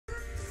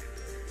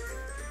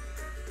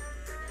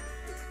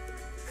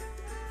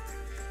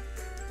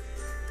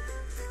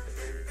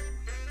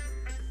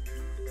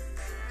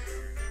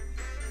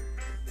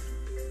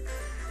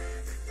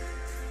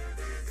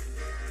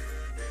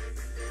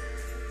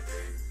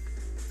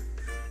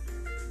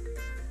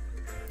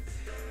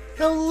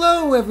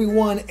Hello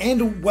everyone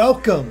and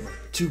welcome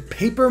to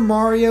Paper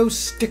Mario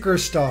Sticker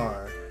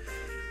Star.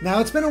 Now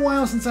it's been a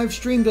while since I've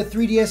streamed a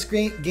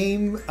 3DS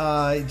game,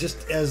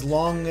 just as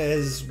long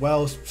as,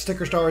 well,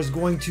 Sticker Star is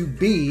going to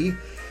be.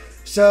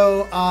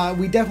 So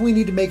we definitely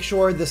need to make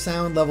sure the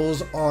sound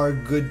levels are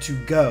good to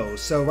go.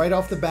 So right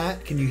off the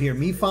bat, can you hear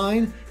me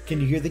fine? Can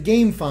you hear the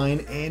game fine?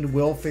 And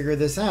we'll figure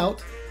this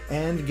out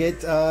and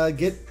get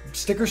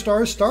Sticker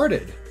Star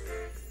started.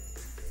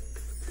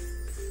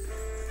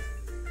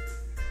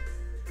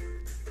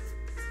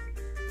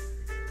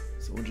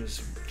 We'll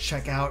just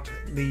check out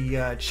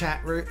the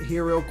chat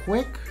here real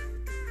quick.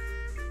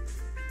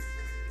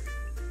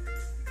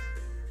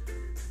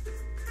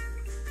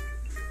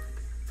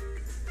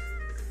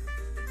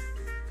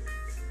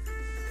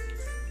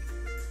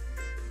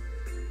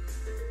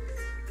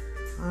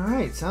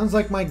 Alright, sounds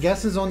like my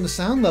guesses on the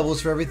sound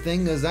levels for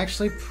everything is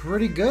actually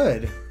pretty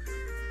good.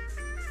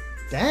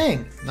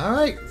 Dang,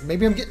 alright,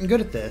 maybe I'm getting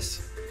good at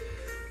this.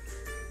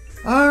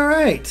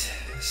 Alright,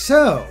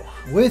 so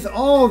with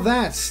all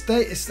that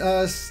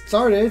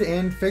started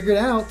and figured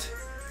out,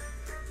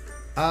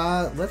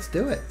 let's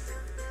do it.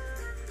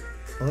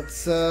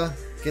 Let's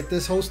get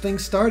this whole thing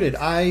started.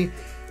 I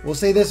will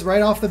say this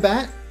right off the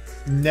bat.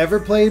 Never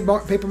played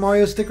Paper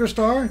Mario Sticker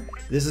Star.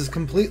 This is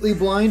completely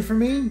blind for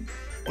me.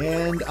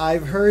 And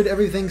I've heard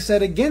everything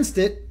said against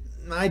it.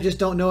 I just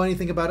don't know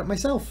anything about it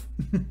myself.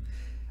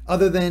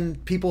 Other than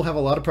people have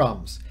a lot of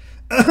problems.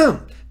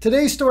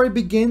 Today's story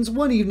begins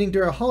one evening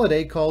during a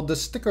holiday called the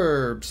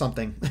Sticker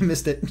something. I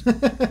missed it.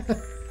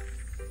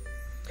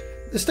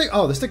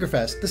 The Sticker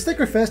Fest. The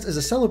Sticker Fest is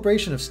a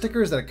celebration of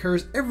stickers that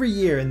occurs every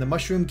year in the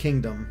Mushroom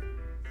Kingdom.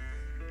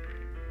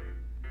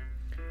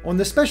 On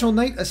this special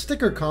night, a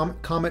sticker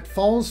comet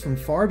falls from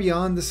far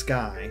beyond the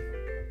sky.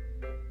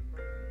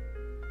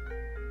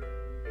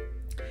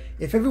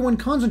 If everyone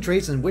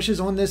concentrates and wishes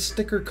on this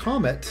sticker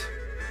comet,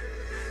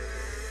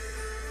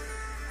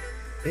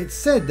 it's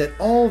said that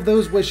all of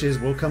those wishes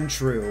will come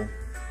true.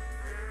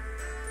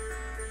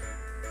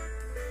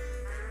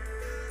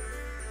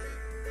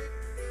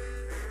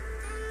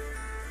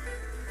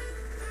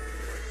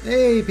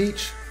 Hey,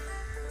 Peach.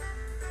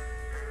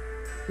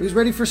 Who's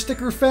ready for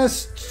Sticker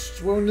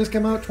Fest? When did this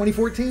come out?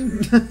 2014?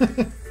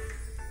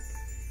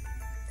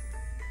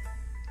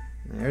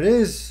 There it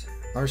is.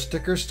 Our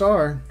Sticker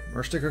Star.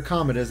 Or Sticker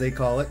Comet, as they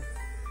call it.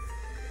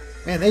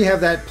 Man, they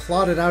have that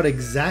plotted out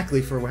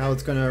exactly for how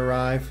it's going to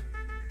arrive.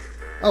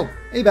 Oh,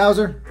 hey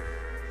Bowser.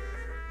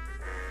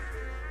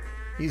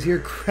 He's here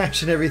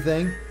crashing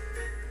everything.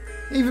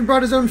 He even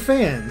brought his own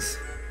fans.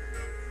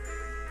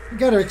 You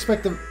gotta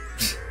expect them.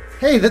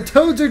 Hey, the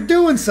Toads are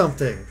doing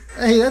something.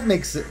 Hey, that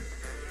makes it.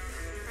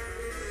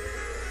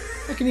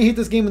 How can you hate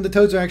this game when the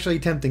Toads are actually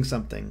attempting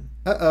something?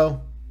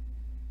 Uh-oh.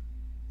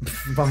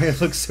 Mario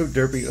looks so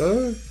derpy.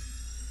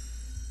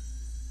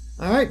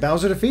 Alright,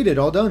 Bowser defeated.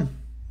 All done.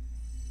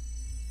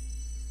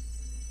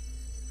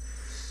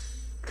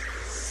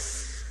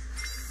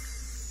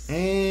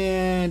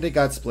 And it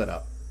got split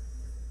up.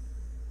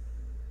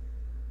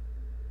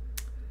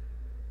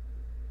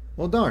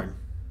 Well, darn.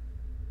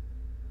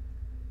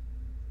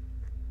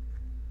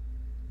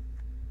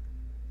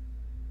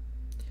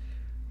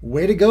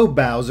 Way to go,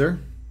 Bowser.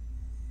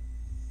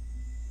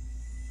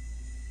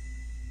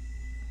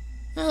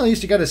 Well, at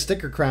least you got a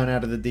sticker crown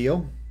out of the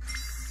deal.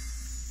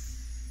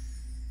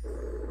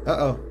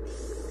 Uh-oh.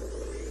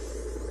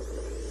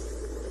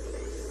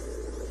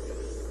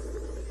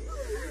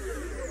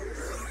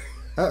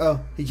 Uh-oh.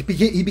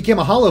 He became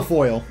a hollow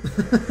foil.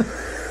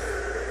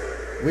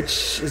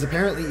 Which is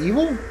apparently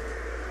evil?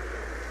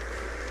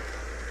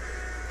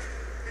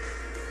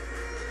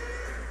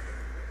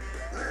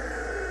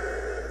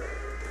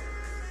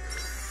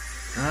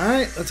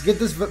 Alright, let's get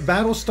this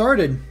battle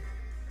started.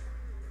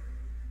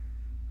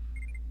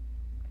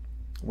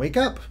 Wake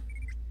up.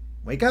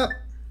 Wake up.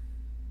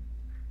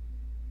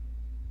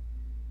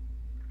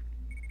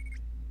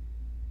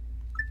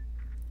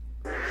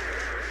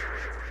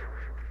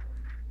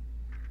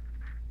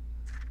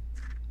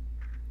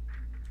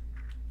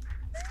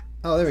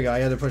 Oh, there we go. I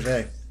had to push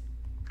A.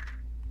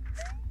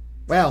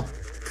 Well,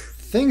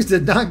 things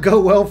did not go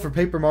well for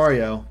Paper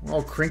Mario. We're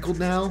all crinkled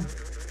now.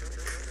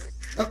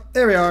 Oh,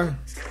 there we are.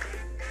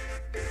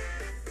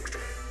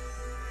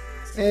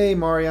 Hey,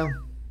 Mario.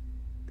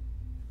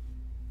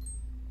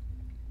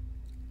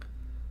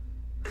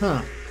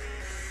 Huh.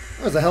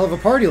 That was a hell of a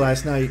party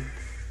last night.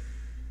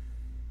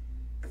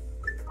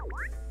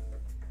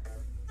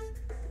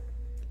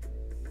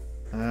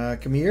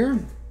 Come here?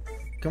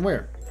 Come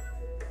where?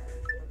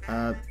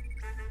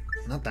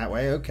 Not that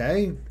way,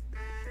 okay.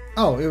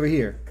 Oh, over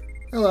here.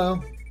 Hello.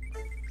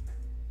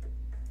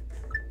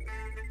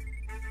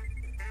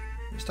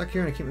 I'm stuck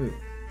here and I can't move.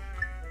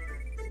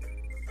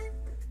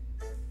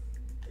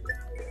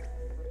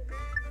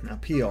 Now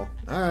peel.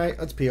 Alright,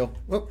 let's peel.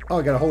 Whoop. Oh,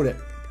 I gotta hold it.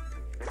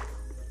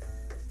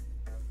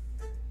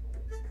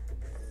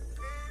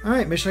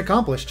 Alright, mission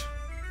accomplished.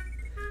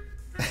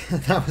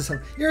 That was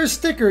a... You're a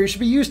sticker, you should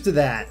be used to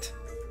that.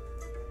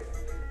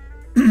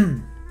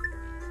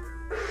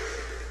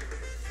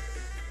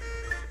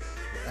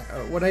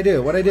 What'd I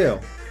do? What'd I do?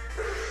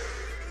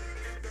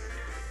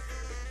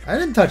 I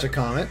didn't touch a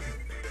comet.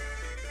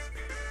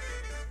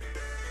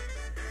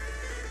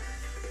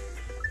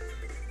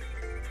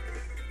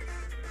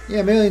 Yeah,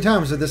 a million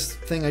times with this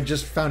thing I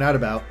just found out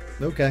about.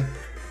 Okay.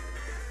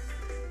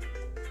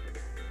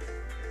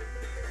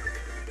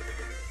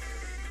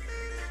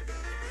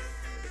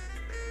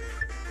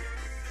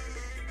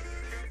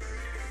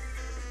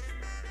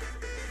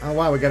 Oh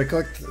wow, we gotta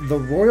collect the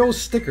royal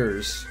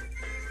stickers.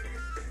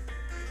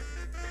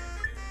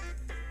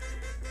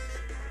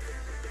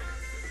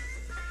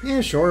 Yeah,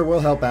 sure,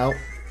 we'll help out.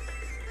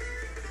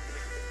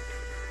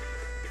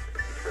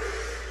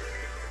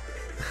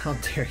 How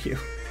dare you?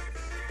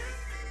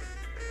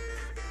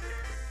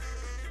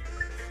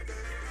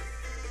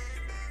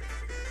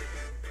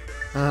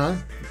 Uh-huh.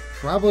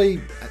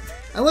 Probably...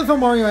 I love how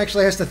Mario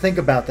actually has to think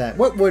about that.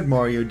 What would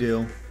Mario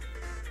do?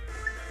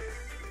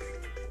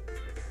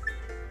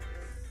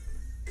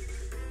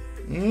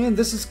 And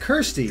this is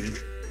Kirsty.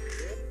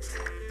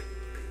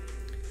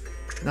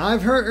 Now,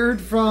 I've heard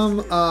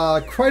from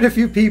quite a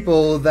few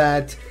people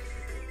that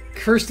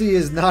Kirsty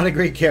is not a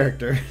great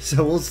character,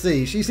 so we'll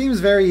see. She seems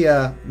very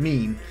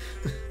mean.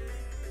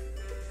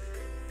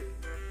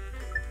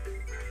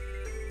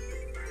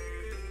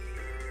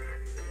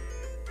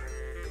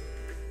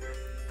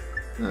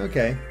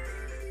 Okay.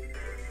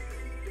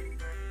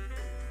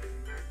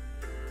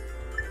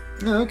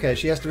 Oh, okay,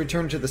 she has to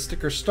return to the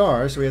Sticker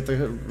Star, so we have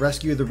to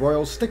rescue the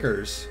royal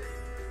stickers.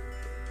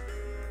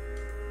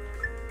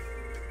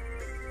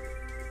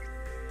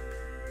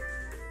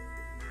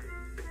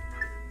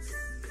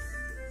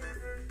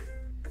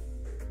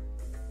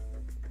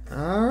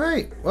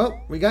 Alright,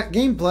 well, we got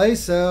gameplay,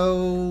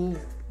 so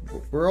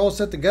we're all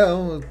set to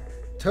go.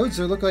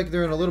 Toadster look like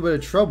they're in a little bit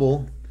of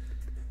trouble.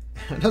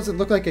 It doesn't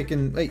look like I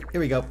can... Wait, here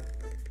we go.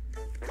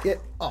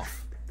 Get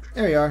off.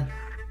 There you are.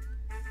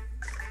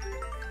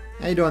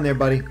 How you doing there,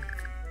 buddy?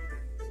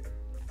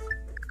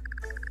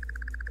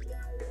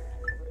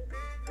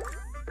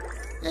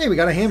 Hey, we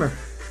got a hammer.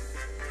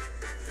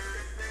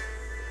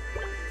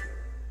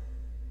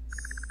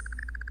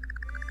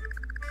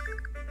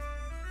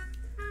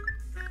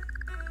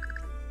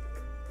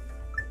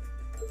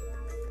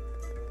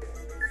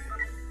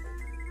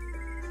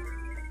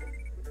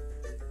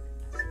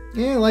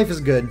 Yeah, life is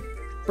good.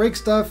 Break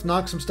stuff,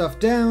 knock some stuff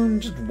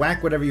down, just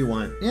whack whatever you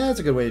want. Yeah, that's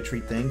a good way to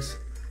treat things.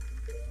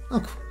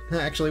 Oh,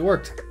 that actually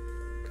worked.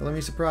 Color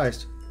me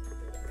surprised.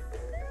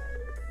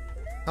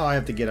 Oh, I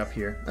have to get up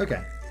here.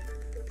 Okay.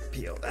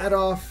 Peel that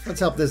off. Let's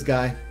help this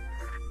guy.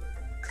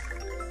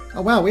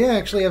 Oh, wow, we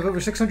actually have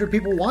over 600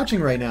 people watching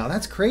right now.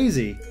 That's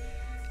crazy.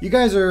 You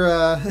guys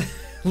are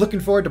looking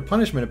forward to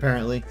punishment,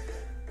 apparently.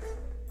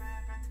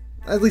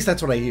 At least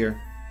that's what I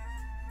hear.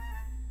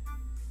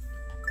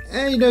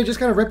 And, you know, you just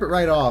gotta rip it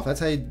right off. That's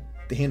how you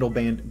handle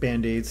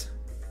band-aids.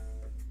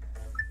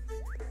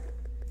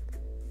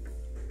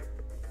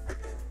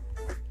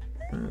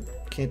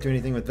 Can't do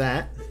anything with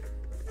that.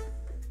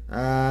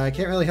 I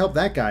can't really help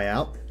that guy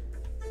out.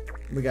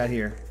 What we got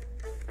here?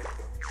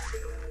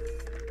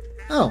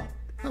 Oh,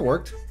 that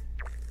worked.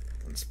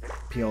 Let's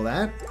peel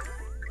that.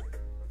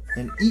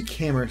 An Eek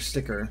Hammer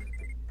sticker.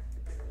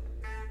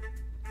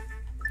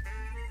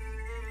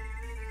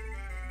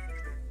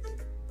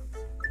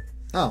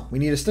 Oh, we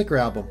need a sticker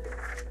album.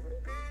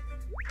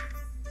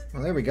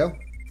 Well, there we go.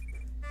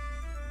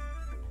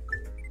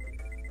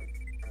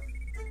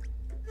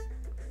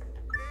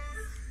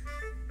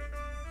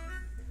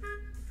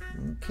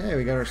 Okay,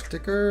 we got our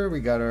sticker, we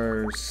got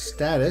our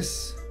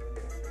status.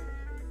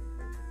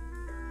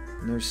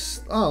 And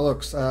there's... Oh,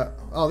 looks...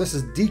 oh, this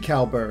is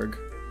Decalburg.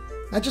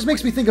 That just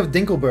makes me think of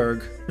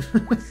Dinkelberg.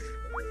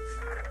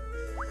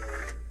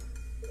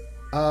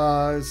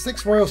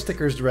 6 royal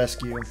stickers to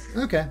rescue.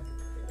 Okay.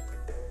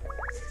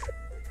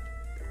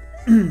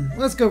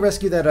 Let's go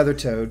rescue that other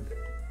toad.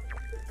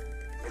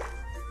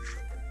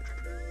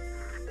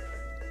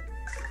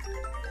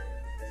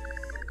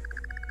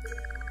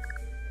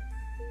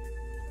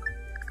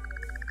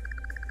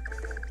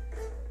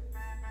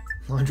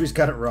 Laundry's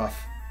got it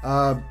rough.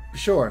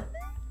 Sure.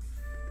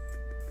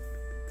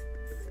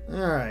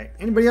 Alright.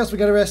 Anybody else we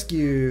gotta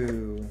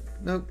rescue?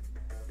 Nope.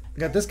 We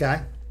got this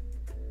guy.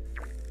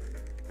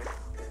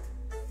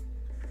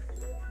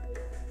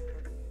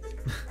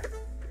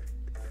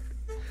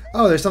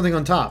 Oh, there's something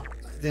on top.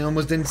 They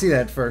almost didn't see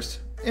that at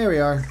first. There we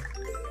are.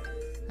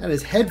 Had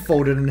his head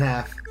folded in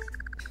half.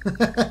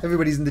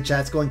 Everybody's in the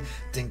chats going,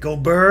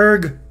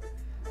 Dinkelberg!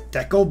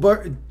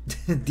 Deckelberg!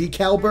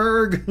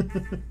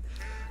 Decalberg!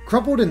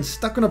 Crumpled and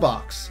stuck in a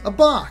box. A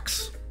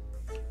box!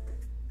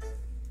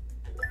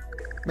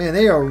 Man,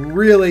 they are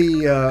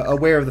really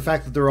aware of the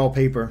fact that they're all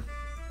paper.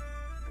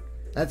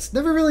 That's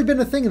never really been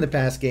a thing in the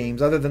past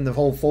games, other than the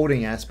whole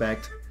folding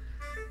aspect.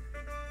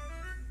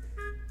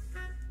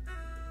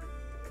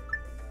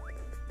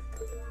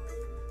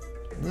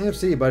 Yeah,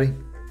 see you, buddy.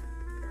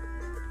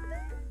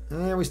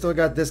 And we still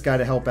got this guy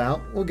to help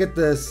out. We'll get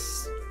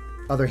this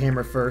other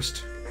hammer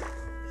first.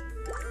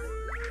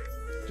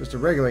 Just a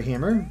regular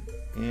hammer.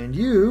 And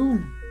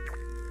you...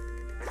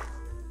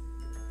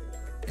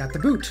 Got the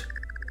boot.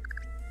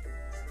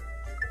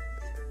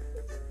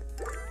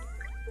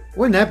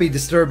 Wouldn't that be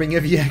disturbing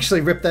if you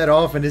actually ripped that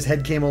off and his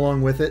head came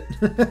along with it?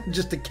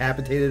 Just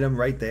decapitated him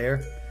right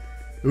there.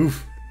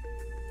 Oof.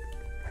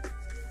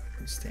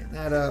 Stand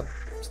that up.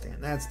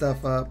 Stand that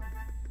stuff up.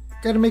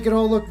 Gotta make it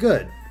all look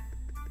good.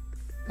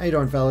 How you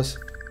doing, fellas?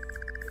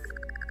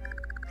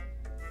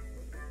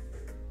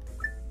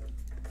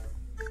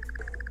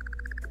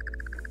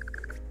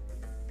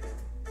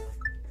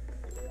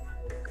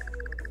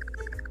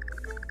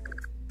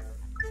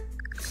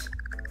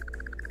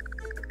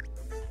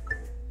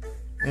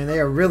 And they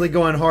are really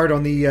going hard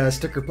on the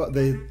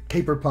the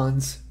paper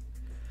puns.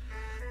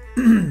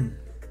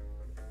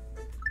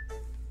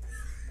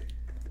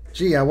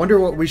 Gee, I wonder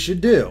what we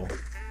should do.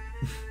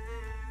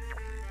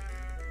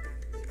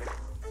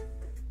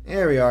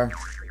 There we are.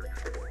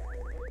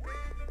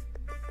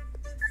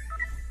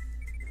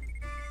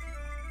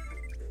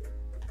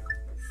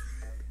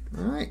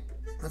 Alright,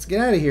 let's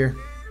get out of here.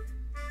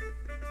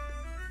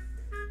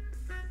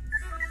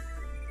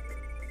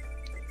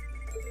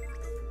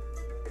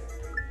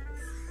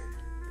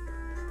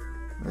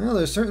 Well,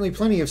 there's certainly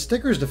plenty of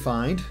stickers to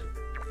find.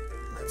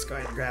 Let's go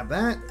ahead and grab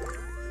that.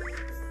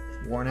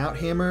 Worn out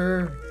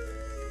hammer.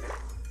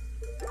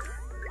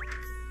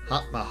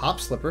 A hop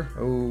slipper.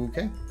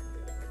 Okay.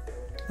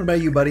 What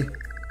about you, buddy?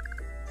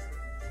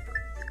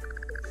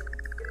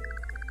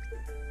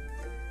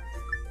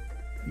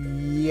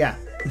 Yeah.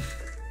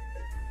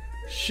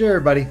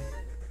 Sure, buddy.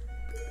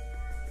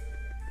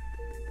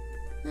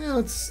 Yeah,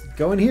 let's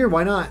go in here.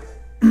 Why not?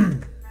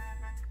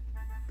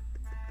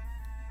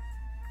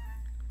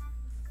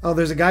 Oh,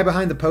 there's a guy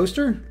behind the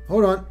poster?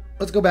 Hold on.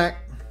 Let's go back.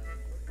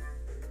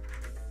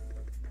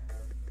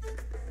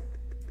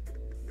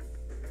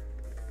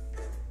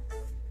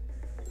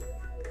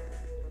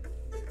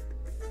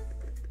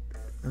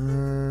 I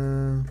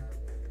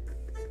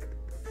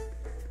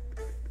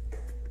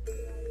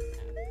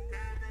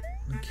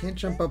can't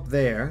jump up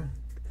there.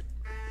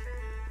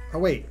 Oh,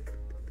 wait.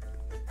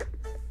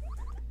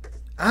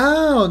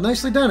 Oh,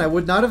 nicely done. I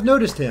would not have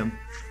noticed him.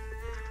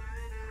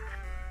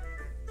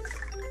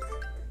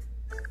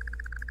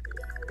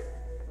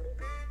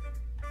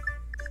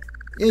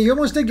 Yeah, you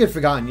almost did get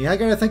forgotten. Yeah, I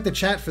gotta thank the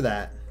chat for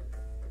that.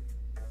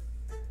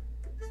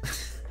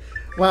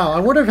 Wow, I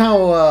wonder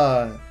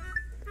how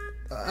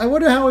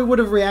he would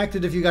have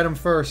reacted if you got him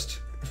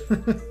first.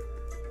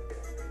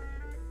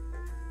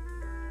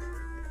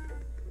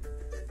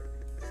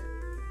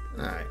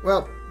 Alright,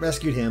 well,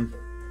 rescued him.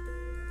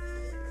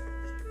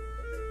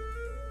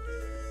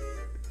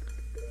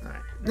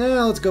 Alright,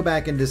 now let's go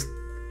back in this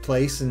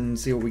place and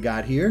see what we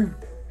got here.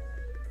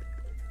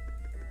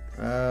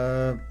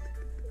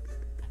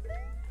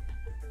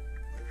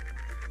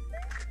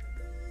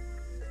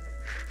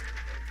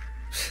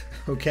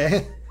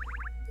 Okay.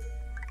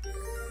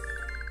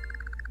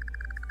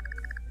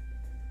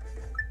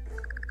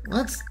 Well,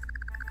 that's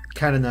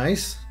kind of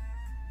nice.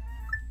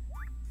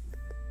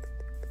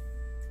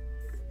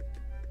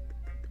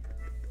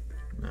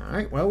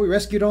 Alright, well, we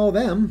rescued all of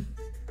them.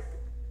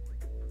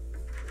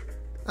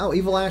 Oh,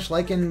 Evil Ash,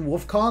 Lycan,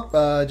 Wolf Cop,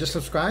 just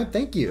subscribe.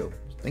 Thank you.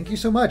 Thank you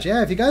so much.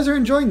 Yeah, if you guys are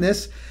enjoying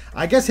this,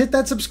 I guess hit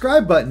that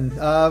subscribe button,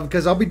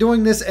 because I'll be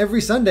doing this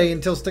every Sunday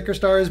until Sticker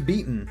Star is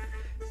beaten.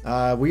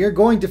 We are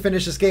going to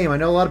finish this game. I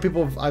know a lot of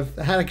people, I've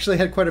actually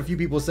had quite a few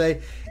people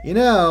say, you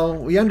know,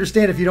 we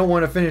understand if you don't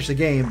want to finish the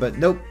game, but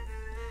nope.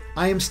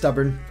 I am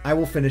stubborn. I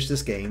will finish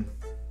this game.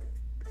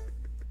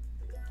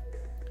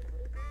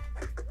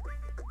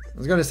 I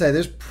was going to say,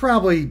 there's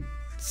probably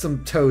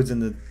some toads in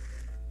the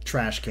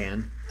trash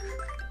can.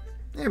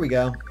 There we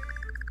go.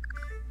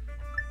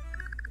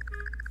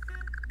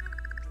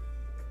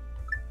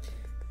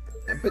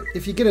 But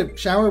if you get a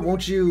shower,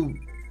 won't you...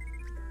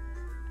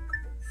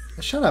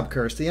 Shut up,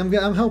 Kirsty. I'm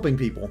helping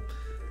people.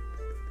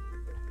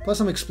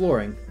 Plus, I'm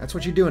exploring. That's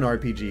what you do in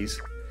RPGs.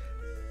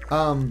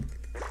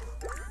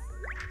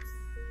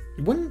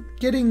 Wouldn't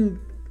getting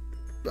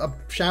a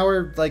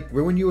shower, like,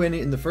 ruin you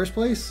in the first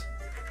place?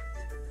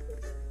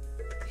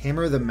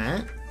 Hammer the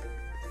mat?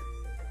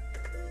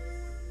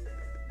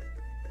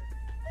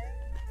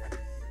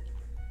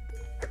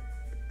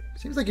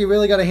 Seems like you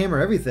really gotta hammer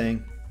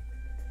everything.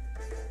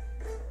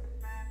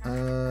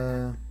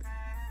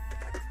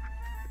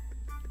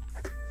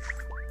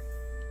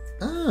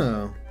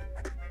 Oh.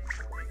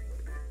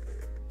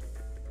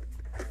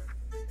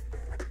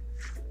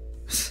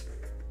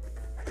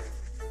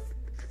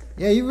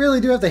 Yeah, you really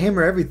do have to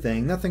hammer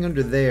everything. Nothing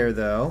under there,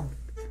 though.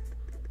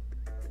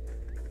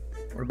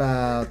 What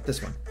about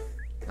this one?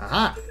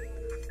 Aha!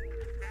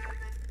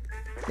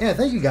 Yeah,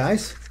 thank you,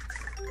 guys.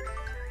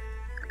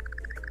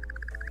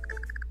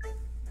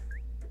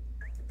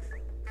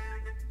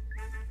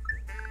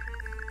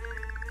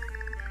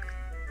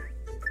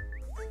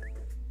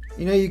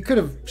 You know, you could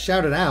have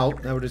shouted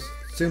out. I would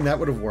assume that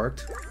would have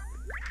worked.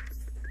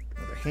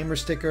 Another hammer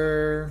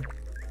sticker.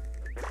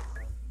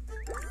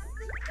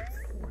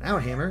 Worn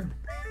out hammer.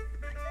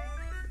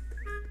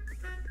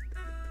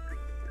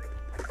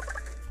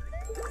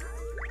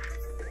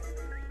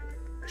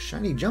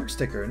 Shiny jump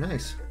sticker.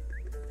 Nice.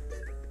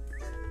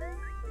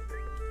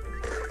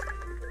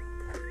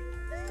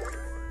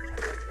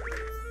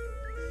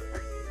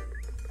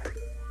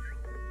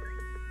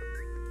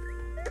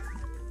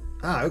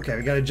 Ah, okay,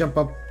 we gotta jump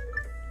up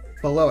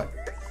below it.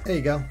 There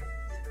you go.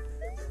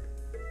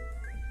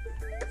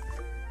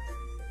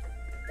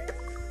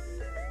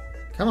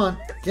 Come on,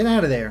 get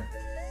out of there.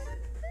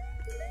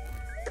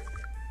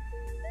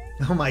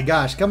 Oh my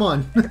gosh, come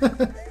on.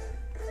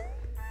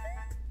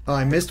 Oh,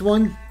 I missed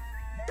one?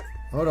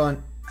 Hold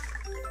on.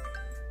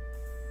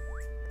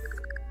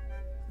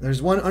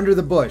 There's one under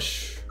the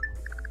bush.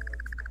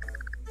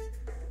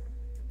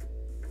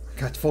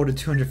 Got folded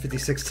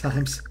 256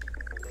 times.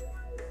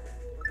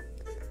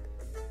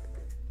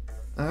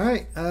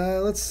 Alright,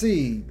 let's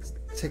see.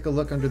 Take a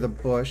look under the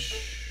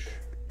bush.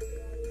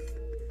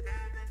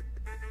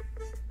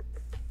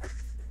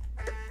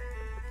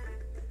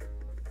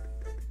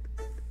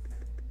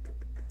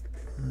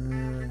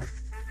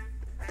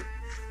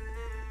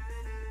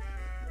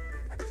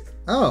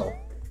 Oh.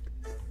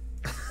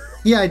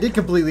 Yeah, I did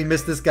completely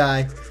miss this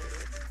guy.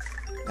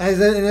 As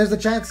the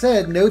chat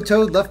said, no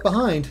toad left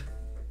behind.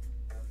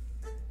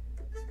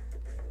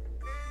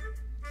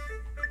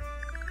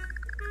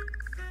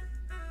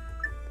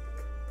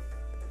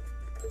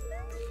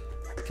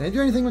 Can I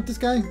do anything with this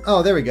guy?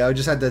 Oh, there we go.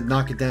 Just had to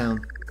knock it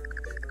down.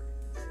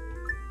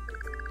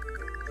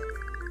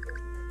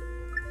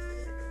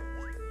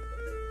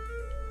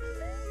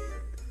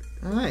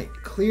 Alright,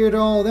 cleared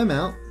all them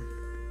out.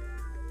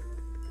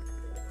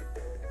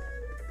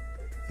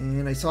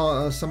 And I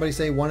saw somebody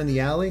say one in the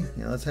alley.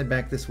 Yeah, let's head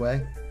back this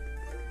way.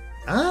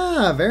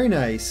 Ah, very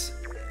nice.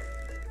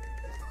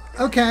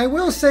 Okay, I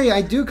will say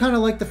I do kind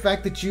of like the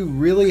fact that you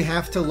really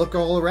have to look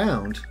all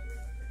around.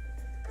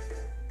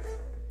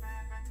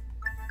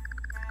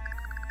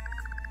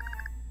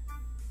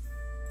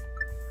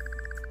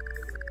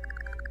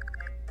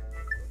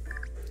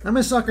 I'm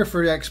a sucker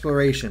for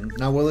exploration.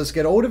 Now, will this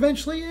get old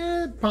eventually?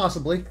 Eh,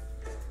 possibly.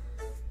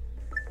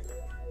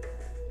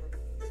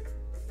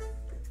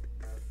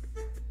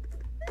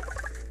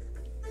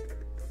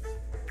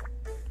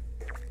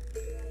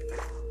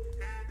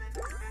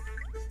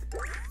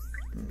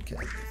 Okay,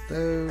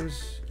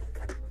 those.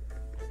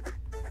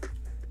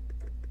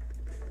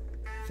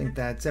 I think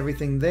that's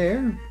everything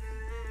there.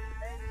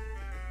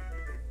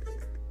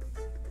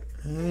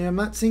 And I'm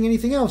not seeing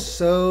anything else,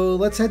 so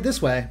let's head this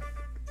way.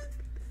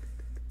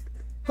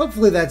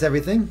 Hopefully that's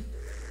everything.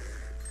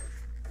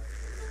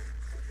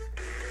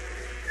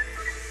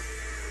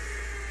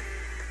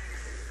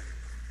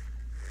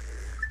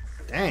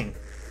 Dang.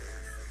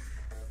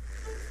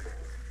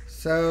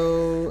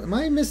 So, am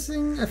I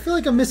missing? I feel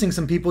like I'm missing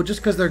some people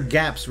just because there are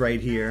gaps right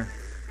here.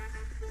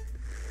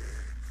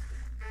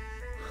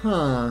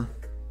 Huh.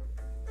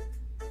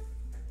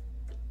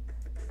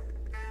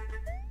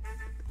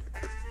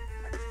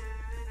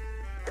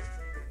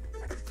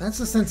 That's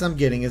the sense I'm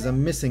getting, is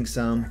I'm missing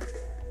some.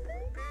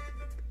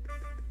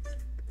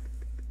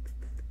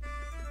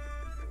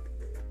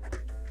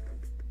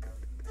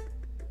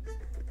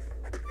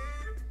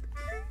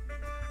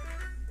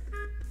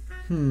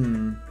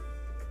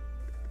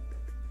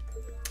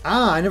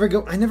 Ah, I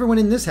never went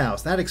in this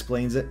house. That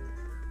explains it.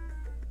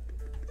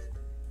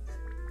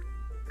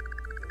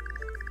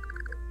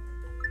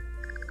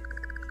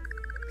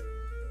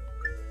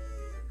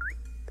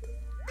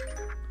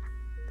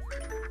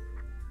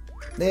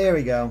 There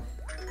we go.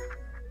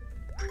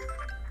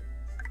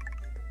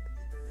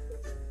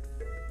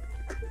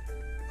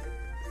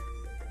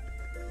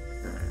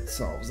 That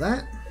solves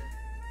that.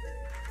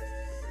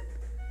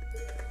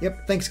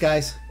 Yep, thanks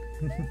guys.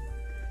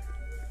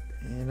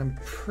 And I'm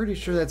pretty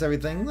sure that's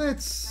everything.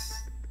 Let's...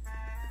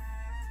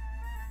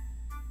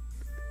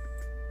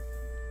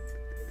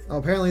 Oh,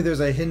 apparently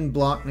there's a hidden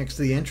block next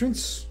to the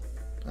entrance.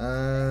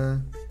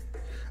 Oh,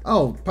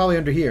 probably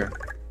under here.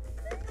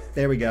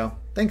 There we go.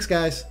 Thanks,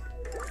 guys.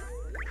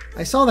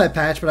 I saw that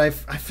patch, but I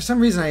for some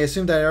reason I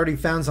assumed I already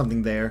found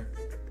something there.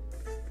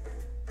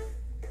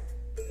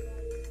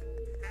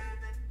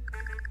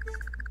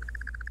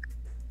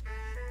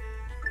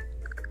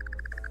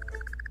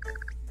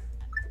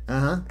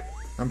 Uh-huh.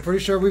 I'm pretty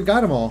sure we've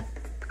got them all.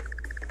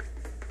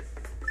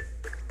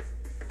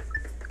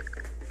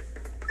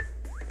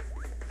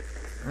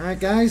 Alright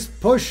guys,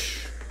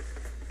 push!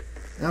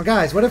 Now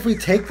guys, what if we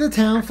take the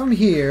town from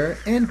here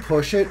and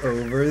push it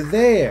over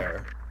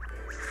there?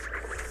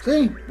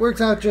 See?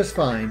 Works out just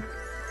fine.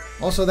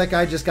 Also, that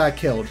guy just got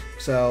killed,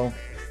 so...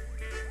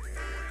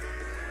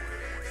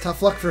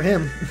 tough luck for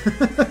him.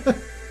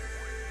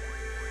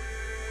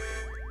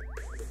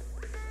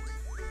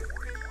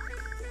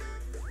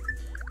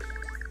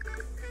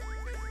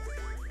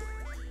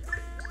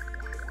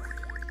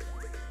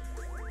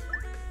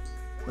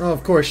 Oh,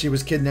 of course she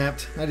was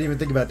kidnapped. I didn't even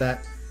think about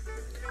that.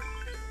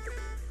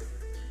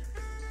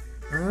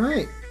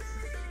 Alright.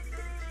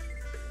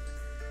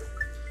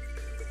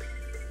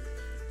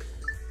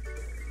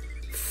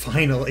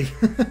 Finally.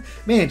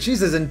 Man,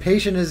 she's as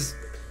impatient as...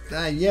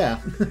 yeah.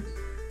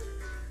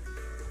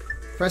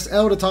 Press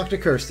L to talk to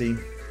Kirsty.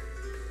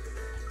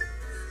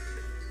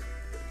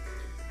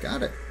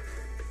 Got it.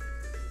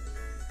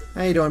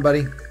 How you doing,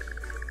 buddy?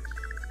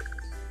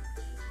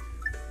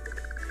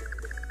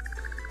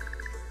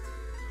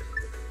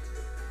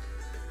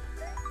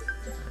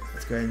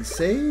 go ahead and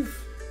save.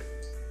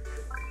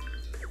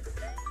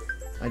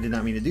 I did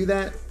not mean to do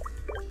that.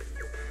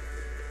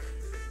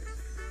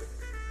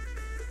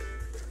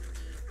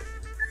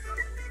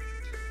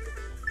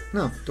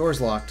 No,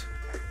 door's locked.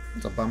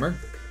 That's a bummer.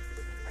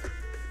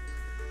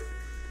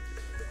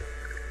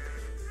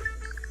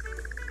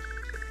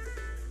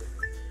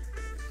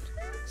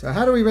 So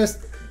how do we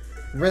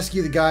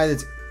rescue the guy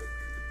that's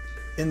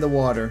in the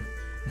water?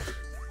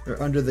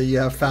 Or under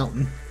the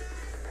fountain?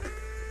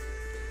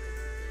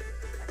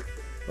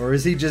 Or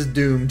is he just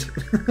doomed?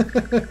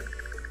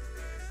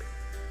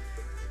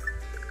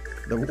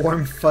 The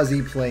warm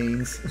fuzzy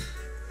plains.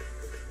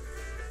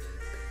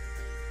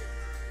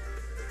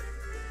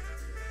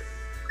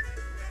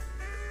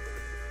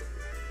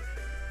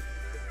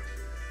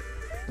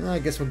 I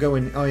guess we'll go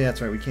in. Oh yeah,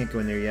 that's right. We can't go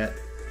in there yet.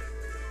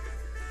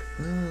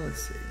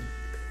 Let's see.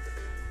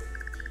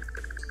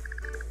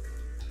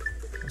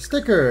 A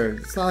sticker.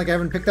 It's not like I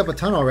haven't picked up a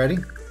ton already.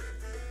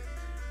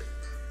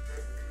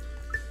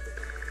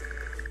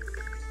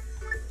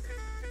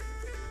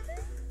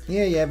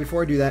 Yeah.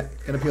 Before I do that,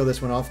 gotta peel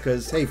this one off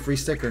because hey, free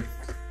sticker.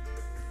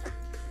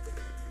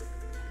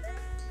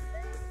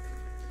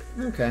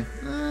 Okay.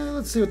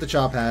 Let's see what the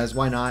shop has.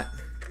 Why not?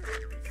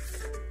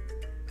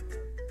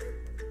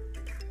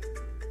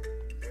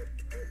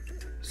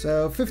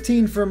 So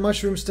 15 for a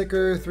mushroom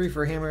sticker, 3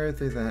 for a hammer,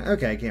 3 for that.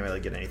 Okay, I can't really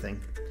get anything.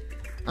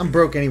 I'm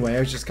broke anyway. I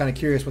was just kind of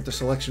curious what the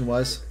selection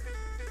was.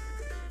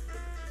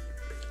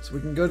 So we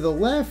can go to the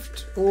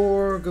left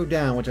or go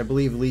down, which I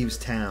believe leaves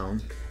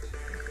town.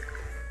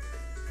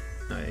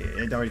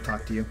 I'd already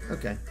talked to you.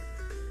 Okay.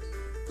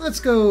 Let's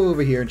go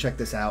over here and check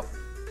this out.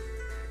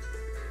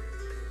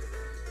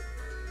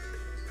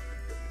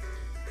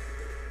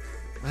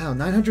 Wow,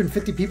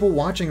 950 people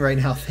watching right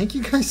now. Thank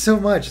you guys so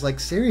much. Like,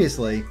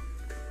 seriously.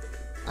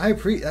 I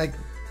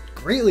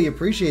greatly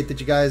appreciate that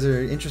you guys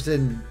are interested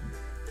in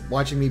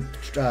watching me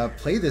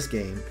play this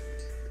game.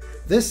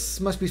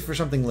 This must be for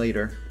something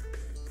later.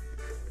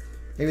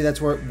 Maybe that's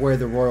where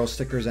the royal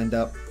stickers end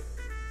up.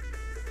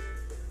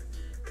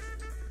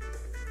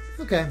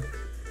 Okay.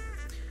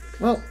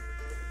 Well,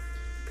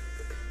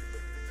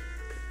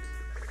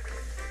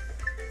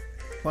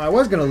 I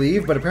was gonna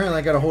leave, but apparently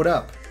I gotta hold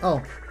up.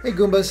 Oh, hey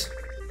Goombas.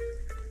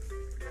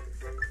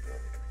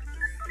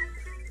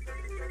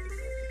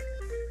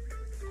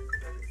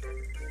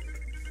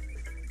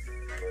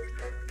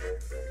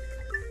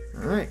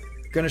 Alright,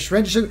 gonna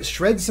shred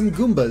some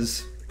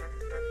Goombas.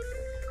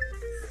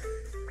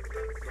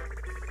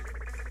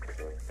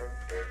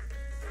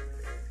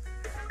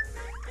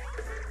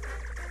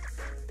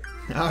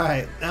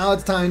 Alright, now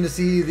it's time to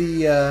see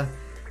the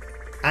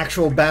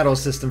actual battle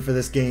system for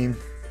this game.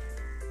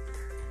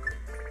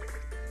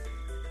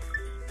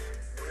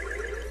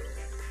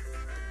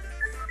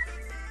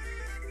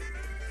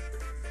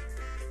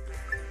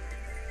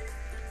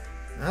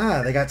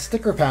 Ah, they got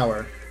sticker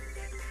power.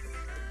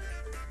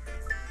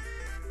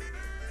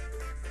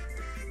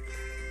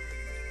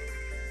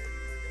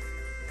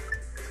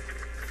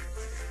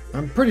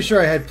 I'm pretty sure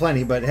I had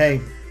plenty, but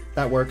hey,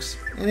 that works.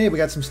 And hey, we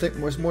got some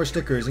more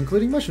stickers,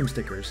 including mushroom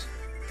stickers.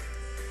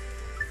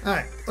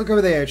 Alright, look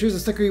over there. Choose the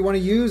sticker you want to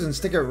use and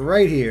stick it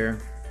right here.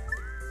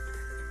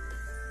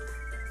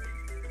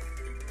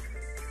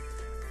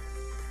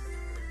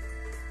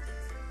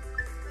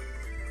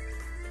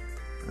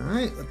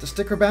 Alright, let the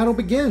sticker battle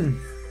begin.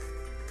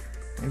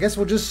 I guess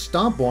we'll just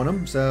stomp on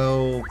them,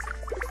 so...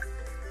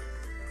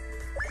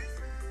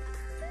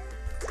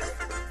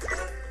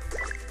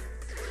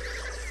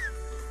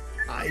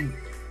 I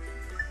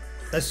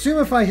assume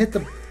if I hit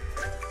the...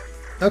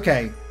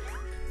 Okay.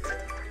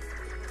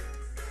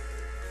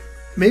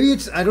 Maybe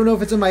it's... I don't know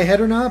if it's in my head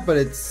or not, but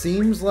it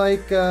seems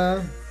like...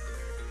 There's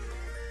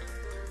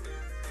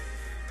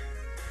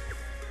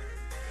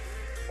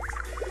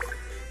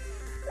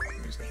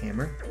the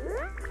hammer.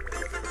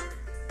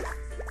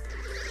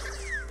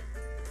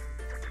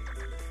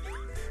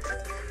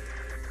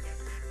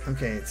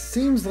 Okay, it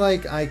seems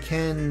like I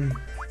can...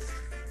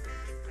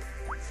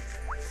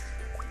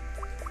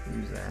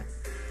 use that.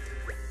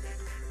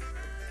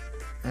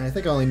 And I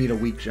think I only need a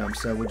weak jump,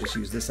 so we'll just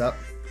use this up.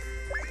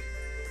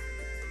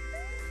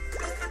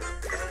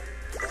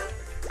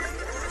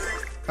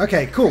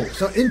 Okay, cool.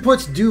 So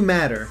inputs do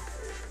matter.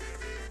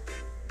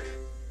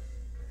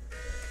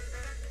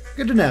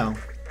 Good to know.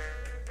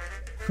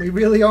 We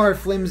really are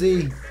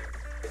flimsy.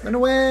 Run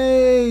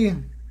away!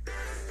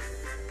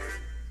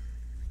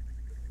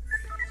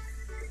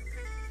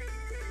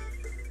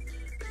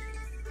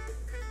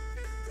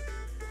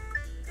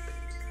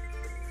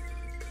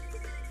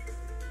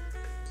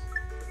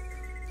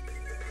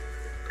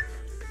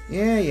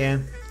 Yeah.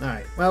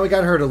 Alright. Well, we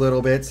got hurt a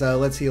little bit, so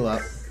let's heal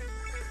up.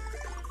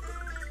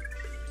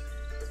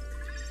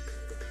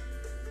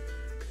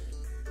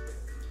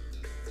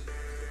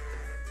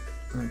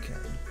 Okay.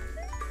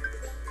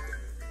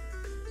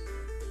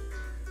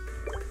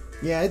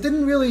 Yeah, it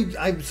didn't really...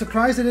 I'm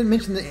surprised I didn't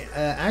mention the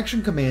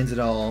action commands at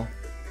all.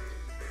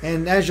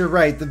 And as you're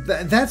right,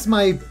 that's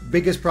my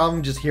biggest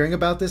problem just hearing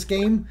about this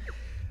game.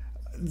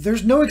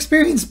 there's no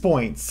experience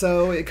points,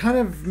 so it kind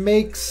of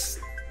makes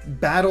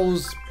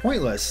battles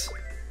pointless.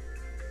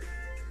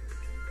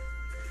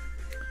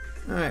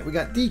 Alright, we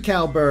got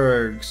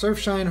Decalburg,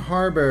 Surfshine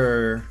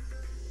Harbor,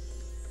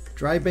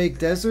 Drybake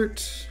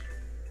Desert,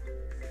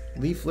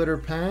 Leaf Litter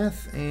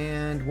Path,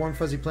 and Warm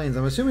Fuzzy Plains.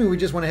 I'm assuming we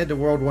just want to head to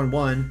World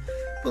 1-1,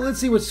 but let's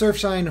see what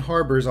Surfshine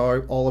Harbors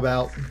are all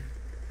about.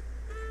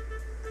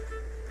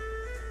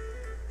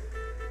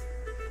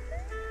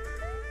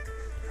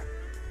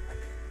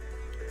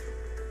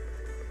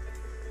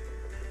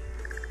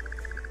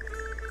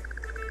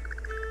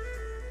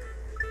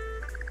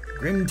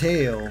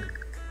 Grimtail.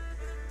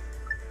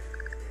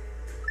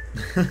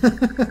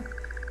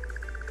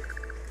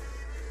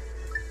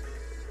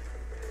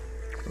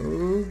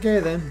 Okay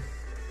then.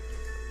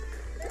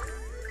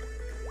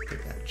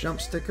 Get that jump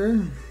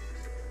sticker.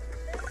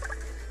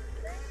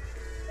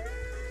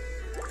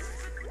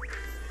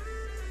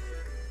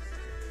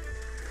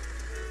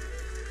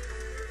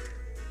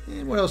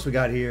 And what else we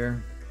got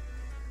here?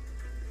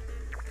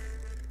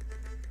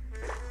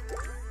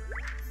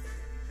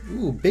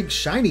 Ooh, big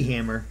shiny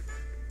hammer.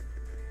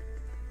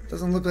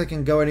 Doesn't look like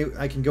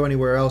I can go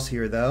anywhere else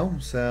here though,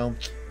 so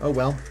oh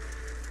well.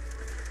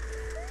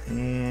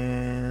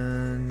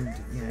 And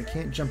yeah, I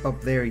can't jump up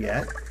there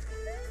yet.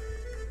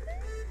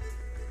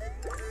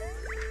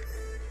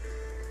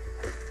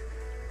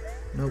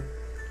 Nope.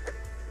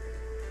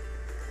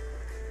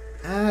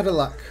 Out of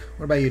luck.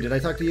 What about you? Did I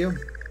talk to you?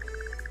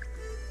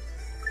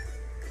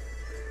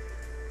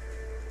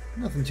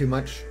 Nothing too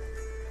much.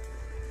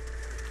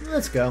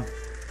 Let's go.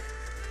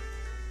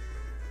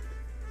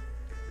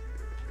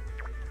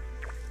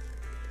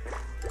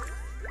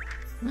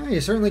 Well,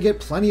 you certainly get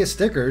plenty of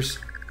stickers.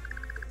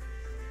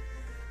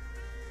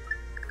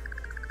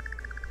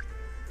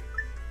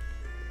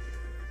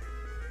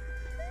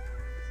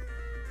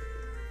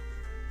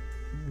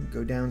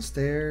 Go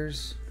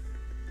downstairs.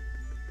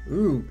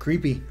 Ooh,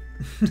 creepy.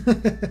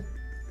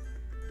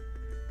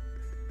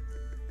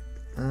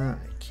 I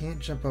can't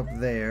jump up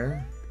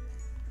there.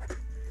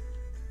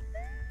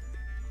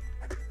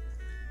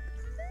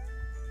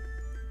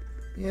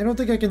 Yeah, I don't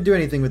think I can do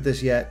anything with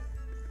this yet.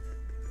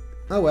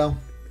 Oh well.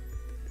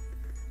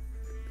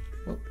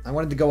 Well, I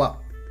wanted to go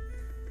up.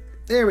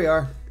 There we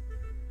are.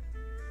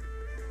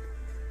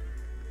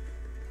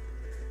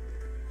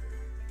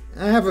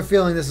 I have a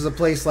feeling this is a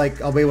place like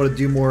I'll be able to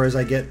do more as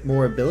I get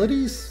more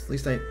abilities. At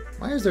least I...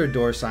 Why is there a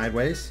door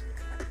sideways?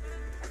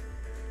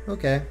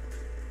 Okay.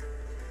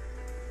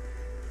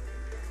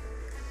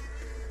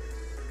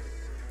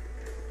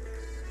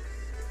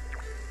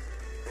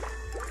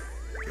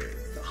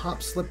 The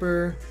hop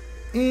slipper.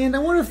 And I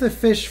wonder if the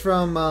fish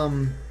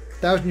from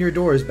Thousand Year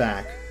Door is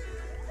back.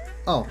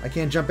 Oh, I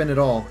can't jump in at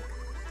all.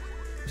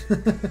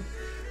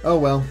 Oh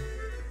well.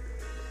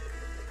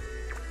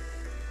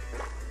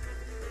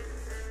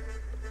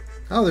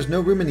 Oh, there's no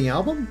room in the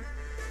album?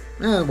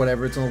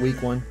 Whatever, it's on a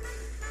weak one.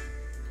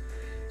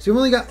 So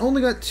we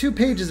only got 2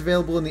 pages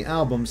available in the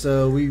album,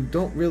 so we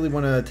don't really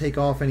want to take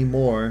off any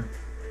more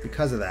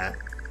because of that.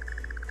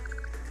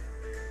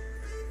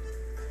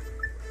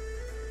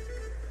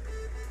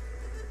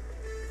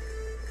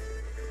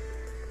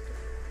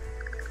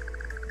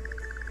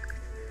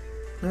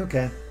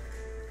 Okay.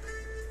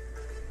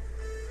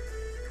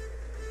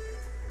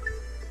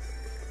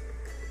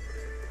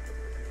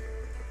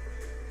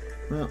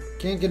 Well,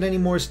 can't get any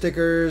more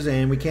stickers,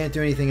 and we can't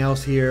do anything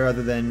else here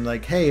other than,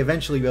 like, hey,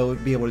 eventually we'll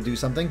be able to do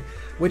something,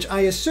 which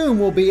I assume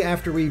will be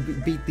after we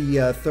beat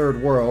the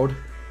third world,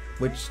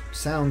 which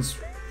sounds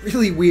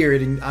really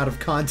weird and out of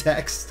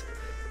context.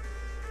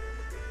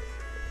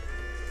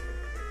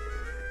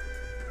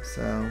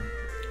 So,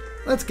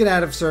 let's get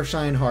out of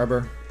Surfshine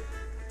Harbor.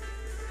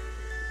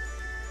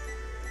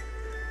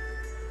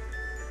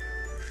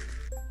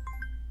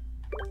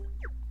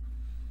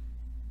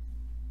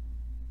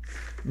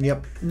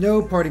 Yep,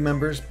 no party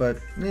members, but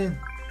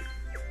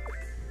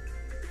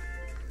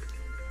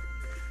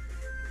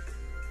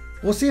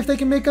we'll see if they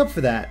can make up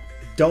for that.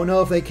 Don't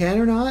know if they can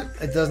or not.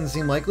 It doesn't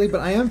seem likely,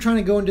 but I am trying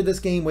to go into this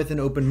game with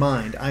an open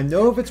mind. I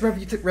know of its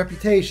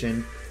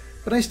reputation,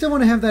 but I still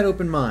want to have that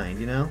open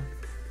mind, you know?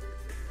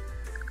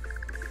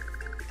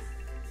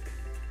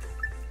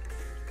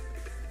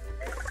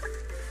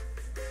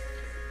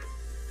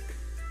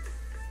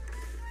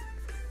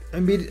 I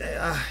mean,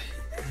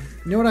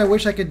 you know what I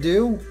wish I could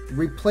do?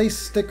 Replace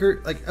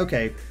sticker... Like,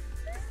 okay.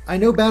 I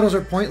know battles are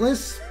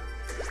pointless.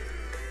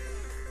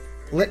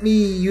 Let me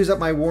use up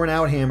my worn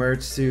out hammer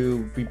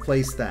to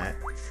replace that.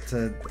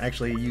 To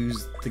actually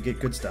use to get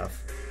good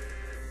stuff.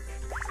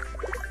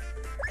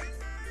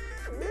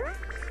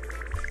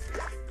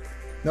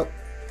 Nope.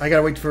 I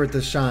gotta wait for it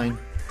to shine.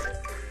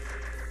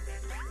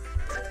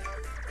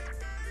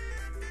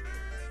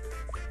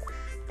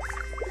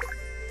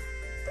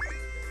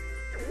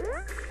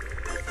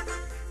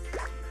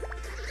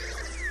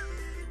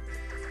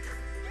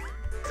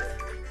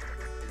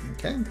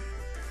 Okay.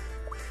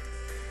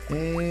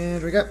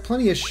 And we got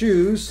plenty of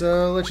shoes,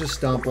 so let's just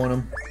stomp on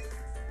them.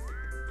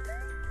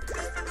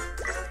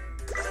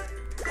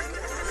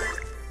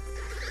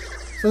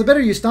 So the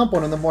better you stomp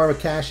on them, the more of a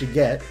cash you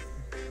get.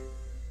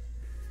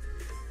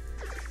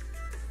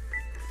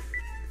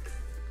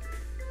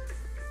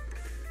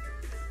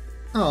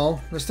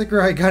 Oh, the sticker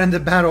I got into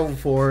battle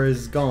for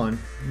is gone.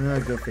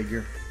 Go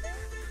figure.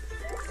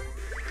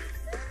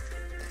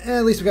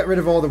 At least we got rid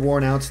of all the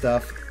worn out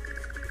stuff.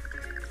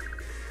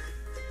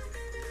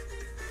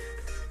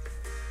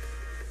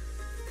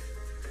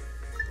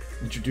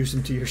 Introduce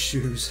them to your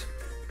shoes.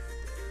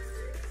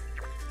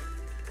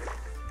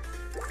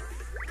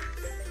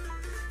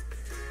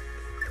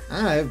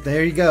 Alright,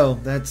 there you go.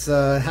 That's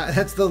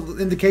the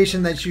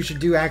indication that you should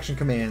do action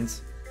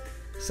commands.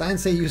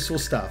 Signs say useful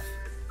stuff.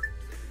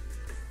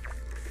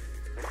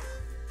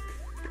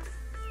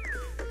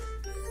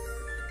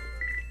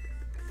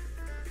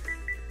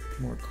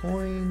 More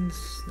coins,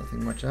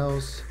 nothing much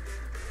else.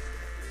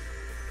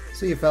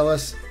 See you,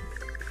 fellas.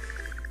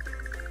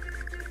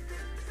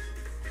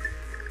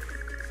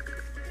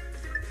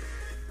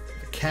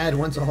 The Cad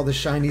wants all the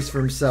shinies for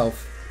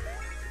himself.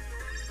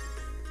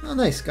 Oh,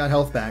 nice. Got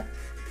health back.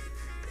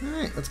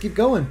 Alright, let's keep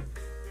going.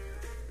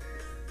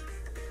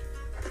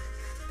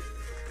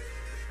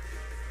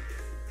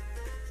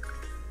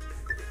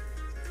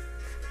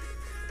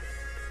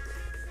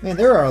 Man,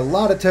 there are a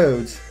lot of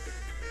toads.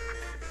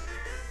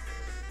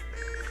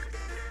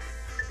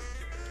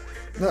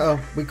 Uh-oh,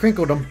 we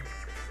crinkled them.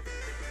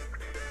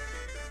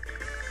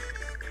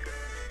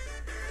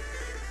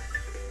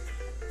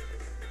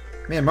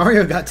 Man,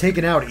 Mario got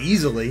taken out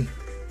easily.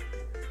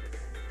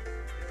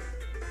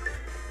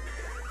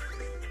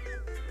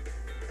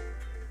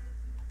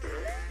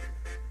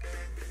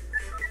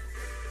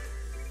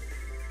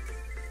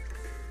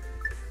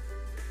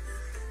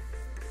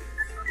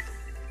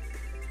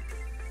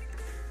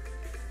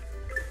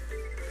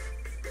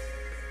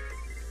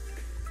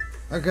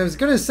 Okay, I was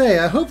gonna say,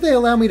 I hope they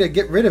allow me to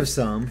get rid of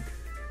some.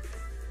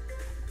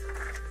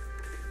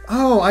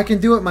 Oh, I can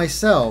do it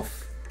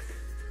myself.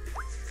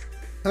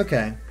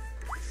 Okay.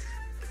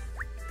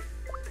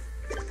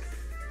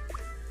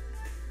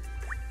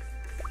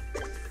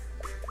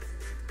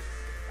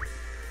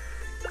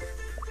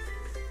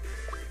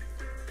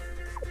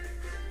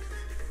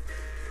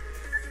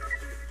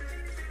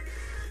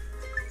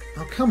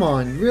 Oh, come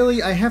on.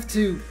 Really? I have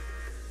to...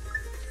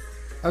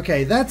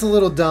 Okay, that's a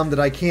little dumb that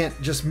I can't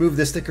just move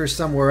the sticker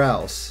somewhere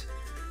else.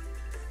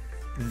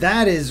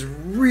 That is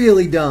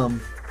really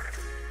dumb.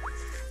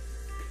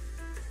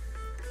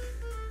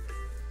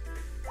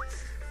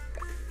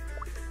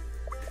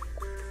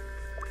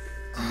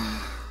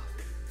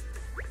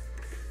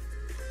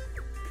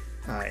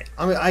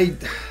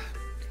 Alright,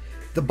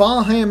 the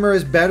ball hammer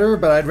is better,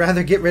 but I'd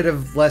rather get rid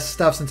of less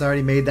stuff since I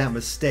already made that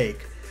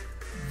mistake.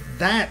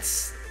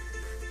 That's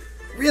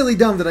really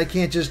dumb that I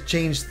can't just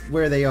change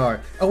where they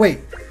are. Oh wait,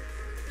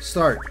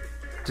 start.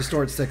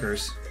 Distort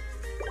stickers.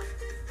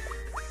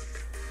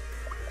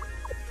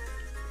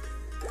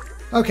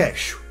 Okay,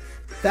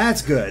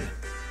 that's good.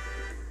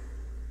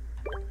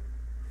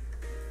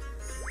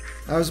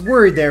 I was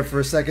worried there for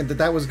a second that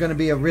that was going to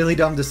be a really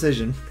dumb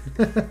decision.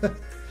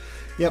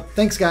 Yep,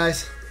 thanks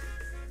guys.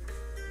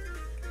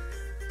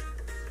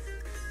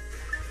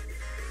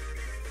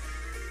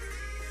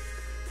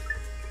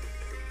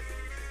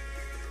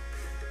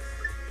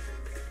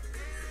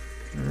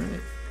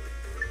 Alright.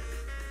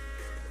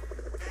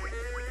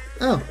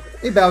 Oh,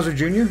 hey Bowser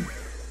Jr.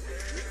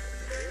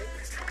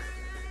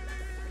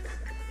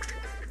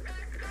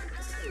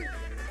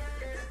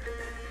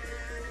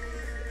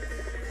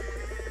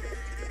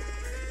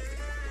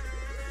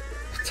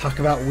 Talk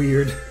about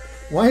weird.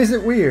 Why is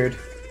it weird?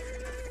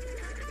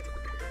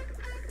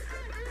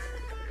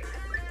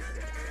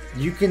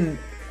 You can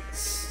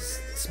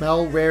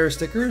smell rare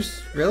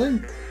stickers?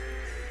 Really?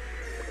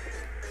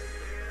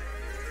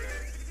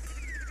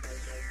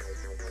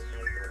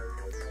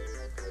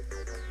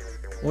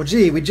 Well,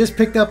 gee, we just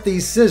picked up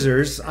these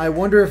scissors. I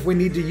wonder if we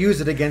need to use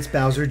it against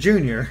Bowser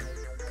Jr.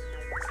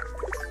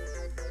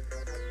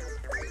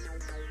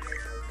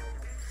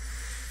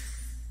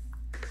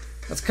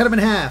 Let's cut him in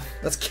half.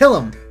 Let's kill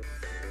him.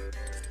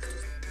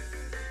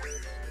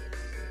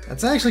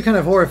 That's actually kind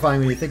of horrifying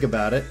when you think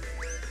about it.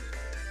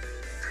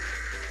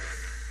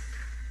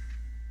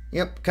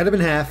 Yep, cut him in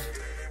half.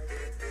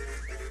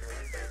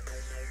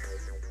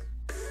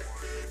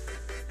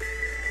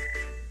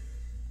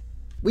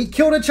 We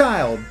killed a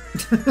child!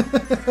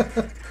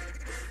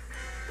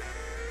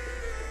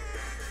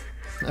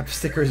 That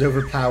sticker is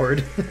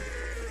overpowered.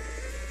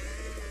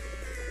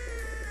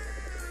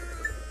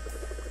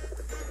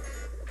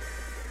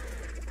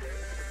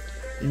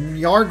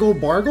 Yargle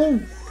Bargle?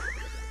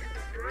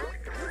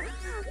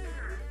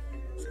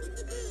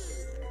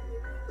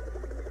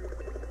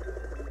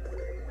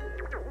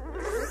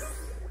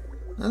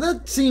 Now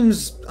that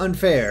seems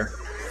unfair.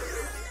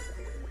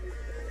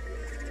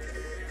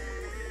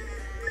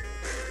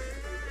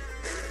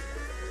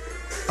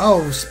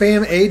 Oh,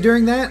 spam A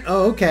during that?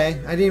 Oh, okay.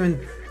 I didn't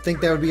even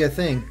think that would be a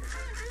thing.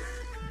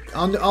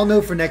 I'll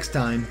know for next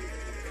time.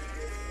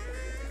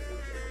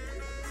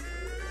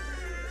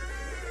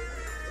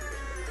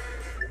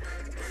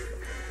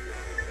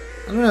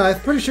 I don't don't know, I'm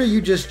pretty sure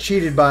you just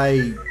cheated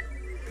by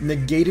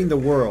negating the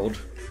world.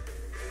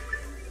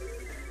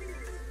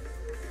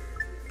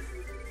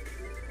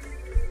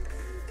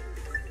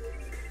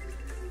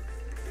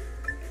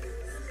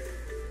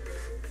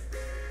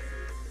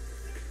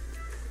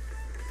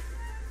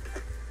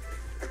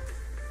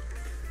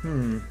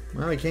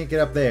 Well, we can't get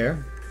up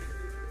there.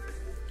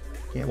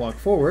 Can't walk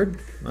forward.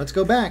 Let's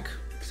go back.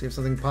 See if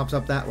something pops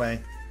up that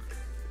way.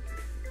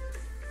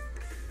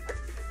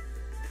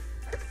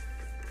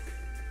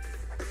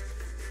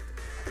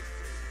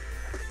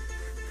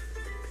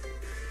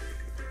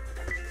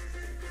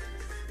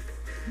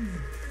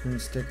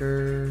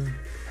 Sticker.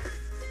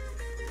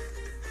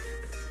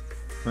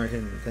 Alright,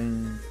 hidden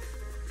thing.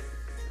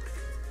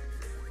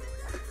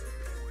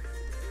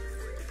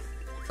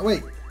 Oh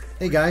wait.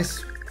 Hey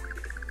guys.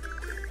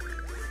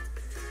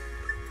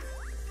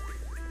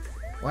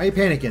 Why are you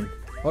panicking?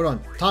 Hold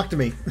on. Talk to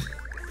me.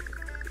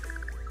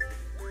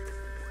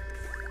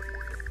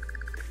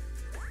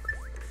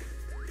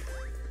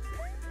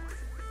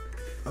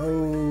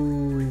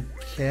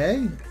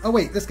 Okay. Oh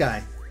wait, this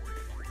guy.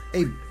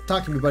 Hey,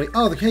 talk to me, buddy.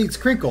 Oh, it's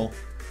Crinkle.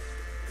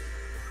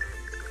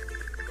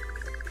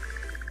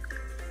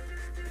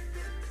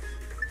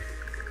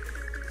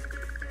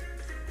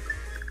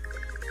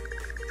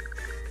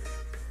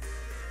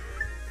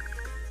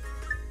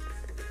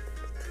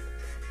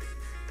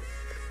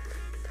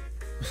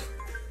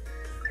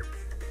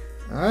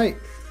 Alright.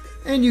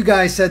 And you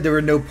guys said there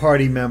were no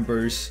party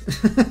members.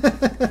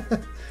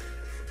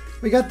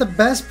 We got the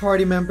best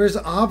party members,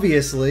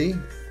 obviously.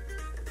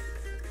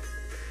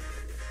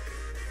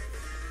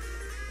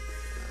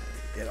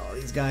 Get all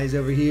these guys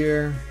over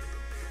here.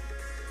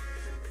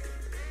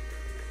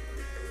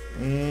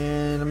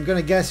 And I'm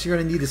gonna guess you're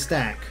gonna need a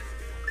stack.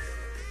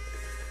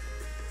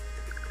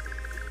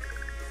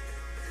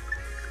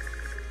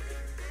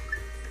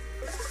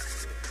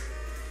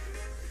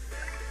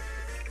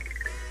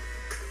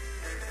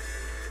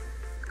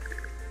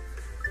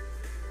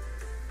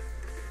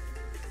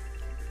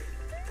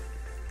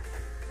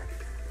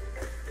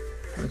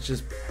 Let's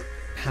just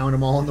pound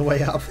them all on the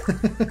way up.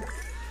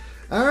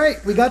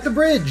 Alright, we got the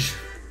bridge.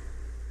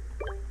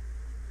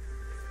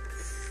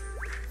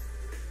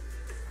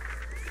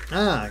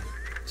 Ah,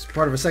 it's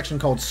part of a section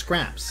called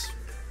Scraps.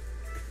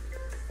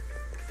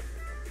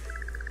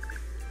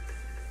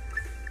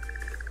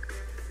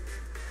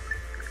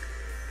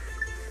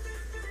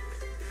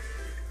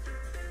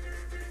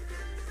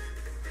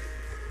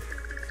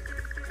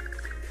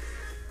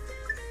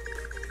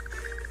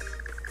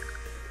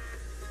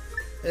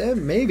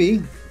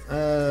 Maybe.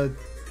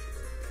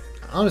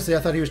 Honestly, I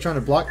thought he was trying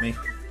to block me.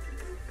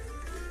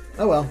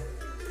 Oh well.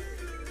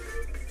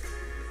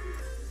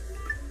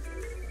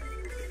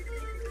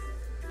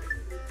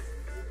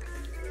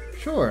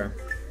 Sure.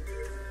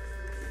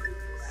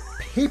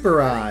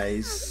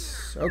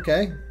 Paperize.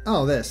 Okay.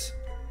 Oh, this.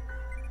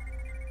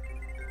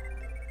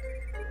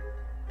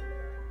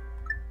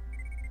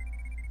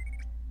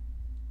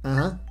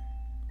 Uh-huh.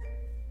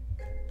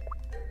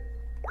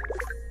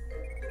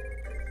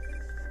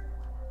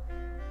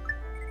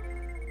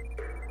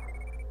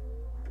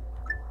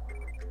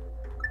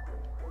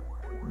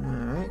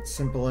 Alright,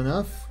 simple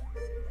enough.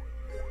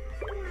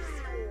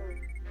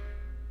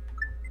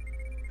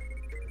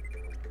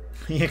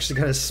 He actually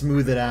gotta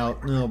smooth it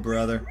out. Oh,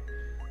 brother.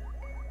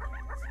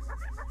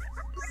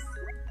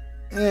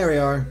 There we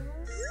are.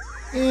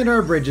 And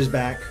our bridge is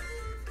back.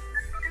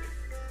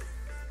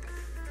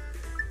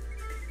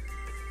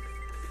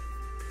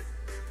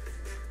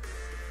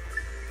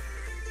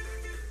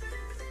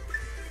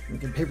 We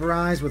can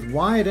paperize with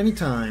Y at any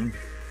time.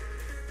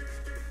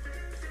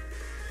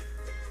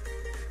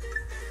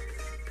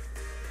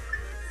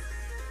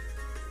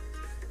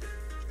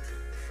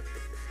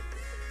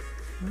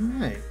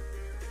 Alright.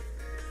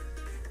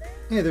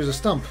 Hey, there's a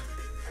stump.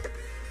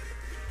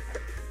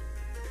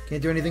 Can't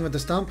do anything with the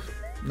stump?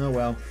 No,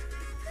 well.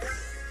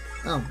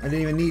 Oh, I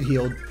didn't even need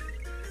healed.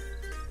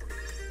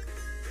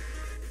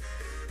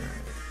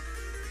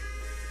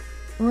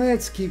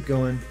 Let's keep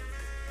going.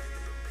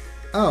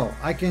 Oh,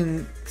 I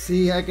can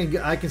see. I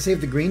can save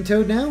the green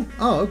toad now.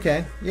 Oh,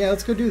 okay. Yeah,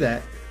 let's go do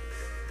that.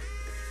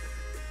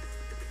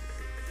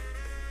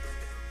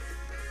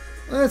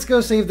 Let's go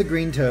save the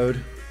green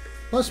toad.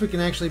 Plus, we can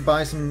actually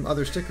buy some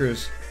other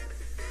stickers.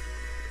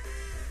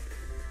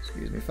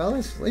 Excuse me,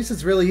 fellas. At least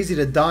it's really easy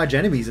to dodge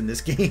enemies in this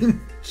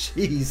game.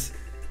 Jeez.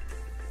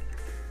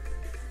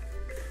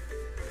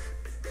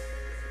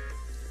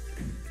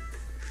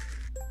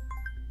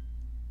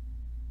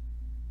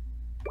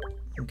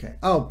 Okay.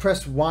 Oh,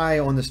 press Y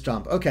on this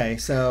jump. Okay,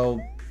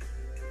 so...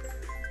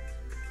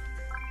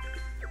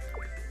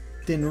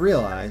 Didn't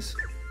realize.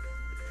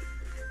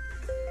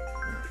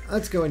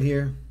 Let's go in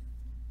here.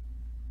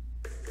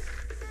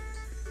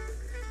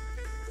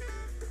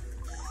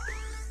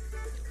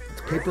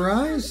 Let's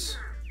paperize.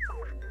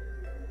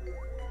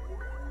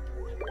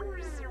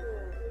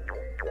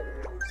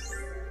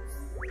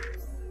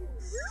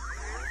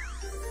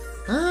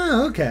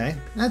 Ah, okay.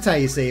 That's how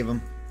you save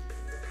them.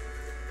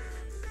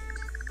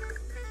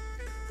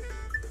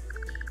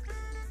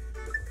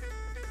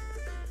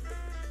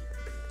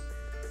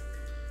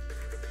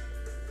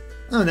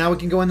 Oh, now we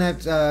can go in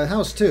that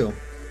house too.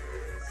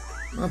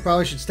 I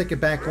probably should stick it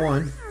back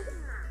on.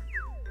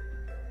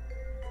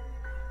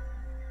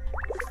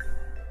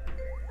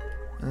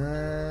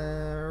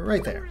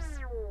 Right there.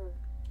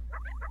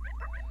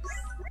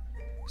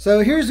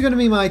 So here's going to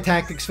be my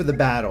tactics for the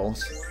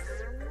battles.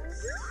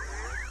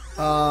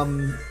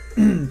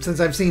 Since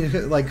I've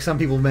seen like some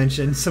people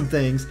mention some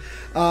things,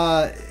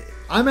 I'm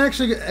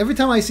actually every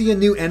time I see a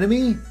new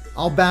enemy,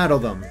 I'll battle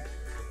them.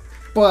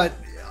 But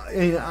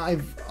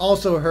I've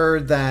also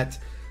heard that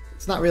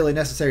it's not really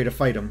necessary to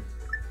fight them.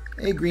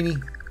 Hey, Greenie.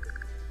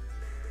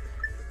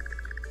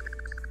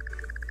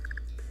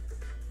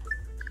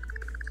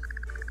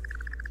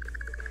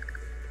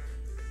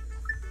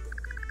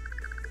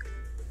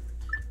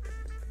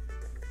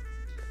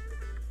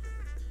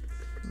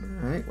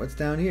 Alright, what's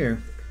down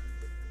here?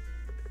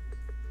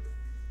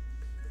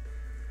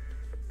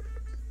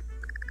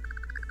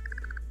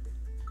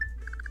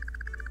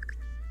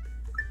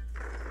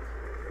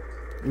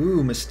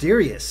 Ooh,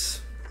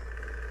 mysterious.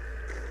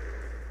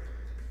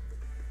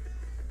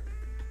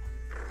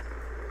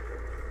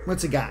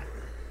 What's it got?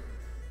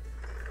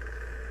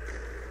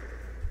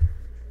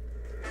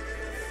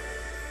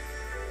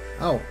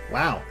 Oh,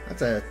 wow.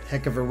 That's a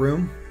heck of a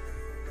room.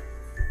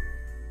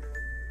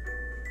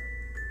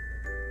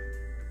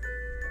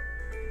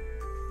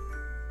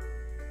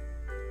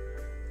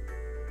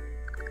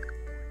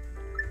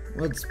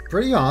 Well, it's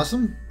pretty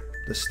awesome.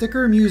 The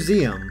Sticker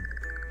Museum.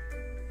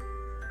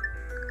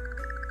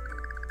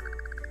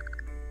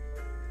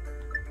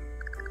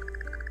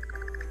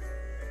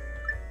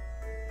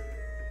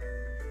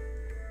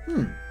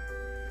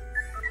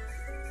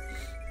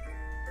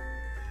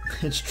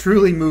 It's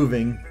truly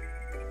moving.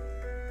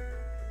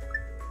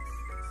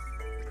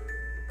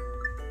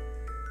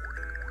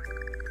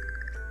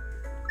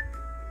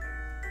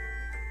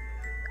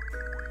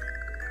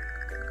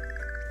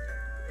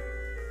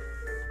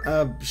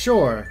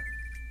 Sure.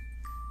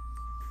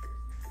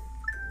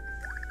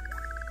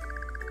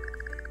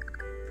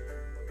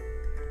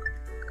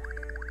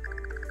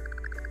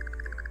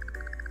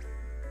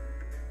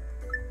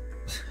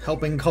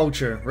 Helping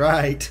culture,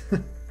 right.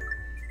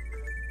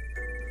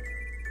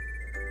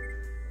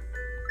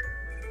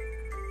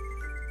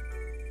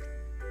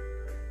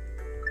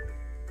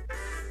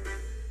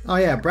 Oh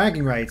yeah,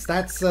 bragging rights.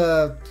 That's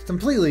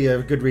completely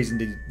a good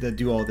reason to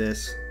do all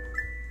this.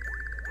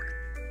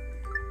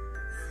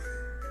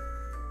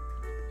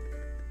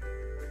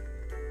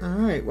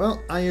 Alright,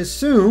 well, I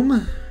assume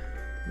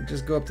we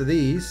just go up to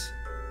these.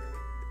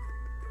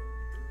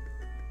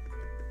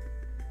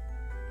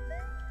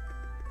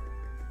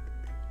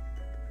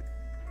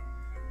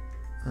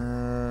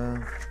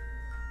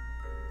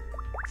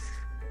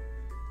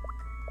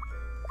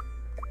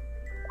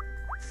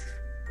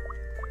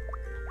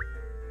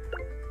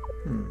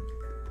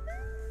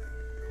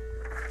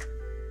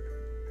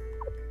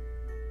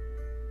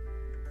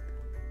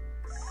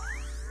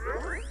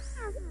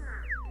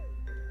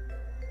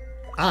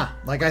 Ah,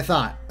 like I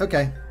thought.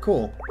 Okay,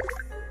 cool.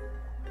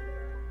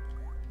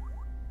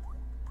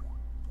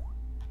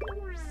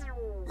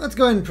 Let's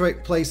go ahead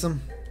and place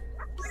them.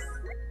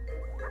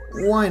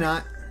 Why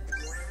not?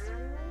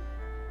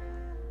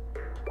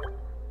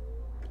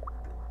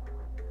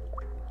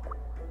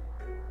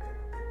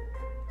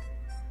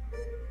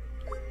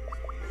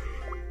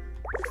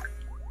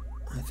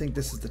 I think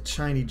this is the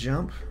shiny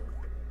jump.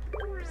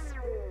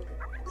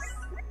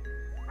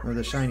 Or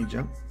the shiny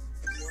jump.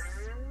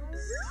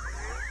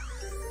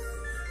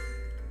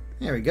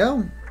 There we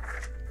go.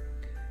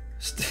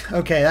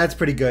 Okay, that's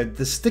pretty good.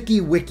 The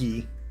Sticky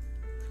Wiki.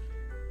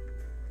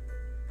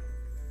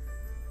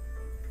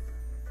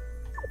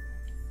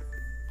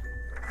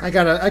 I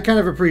kind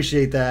of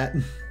appreciate that.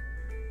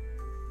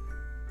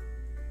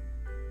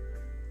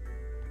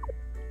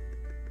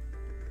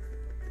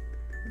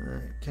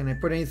 Can I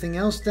put anything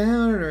else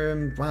down?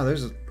 Or wow,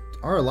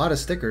 are a lot of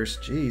stickers.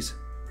 Jeez.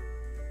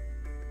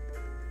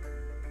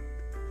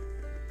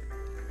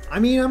 I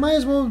mean, I might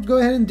as well go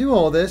ahead and do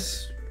all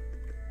this.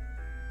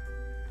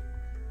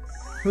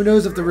 Who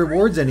knows if the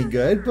reward's any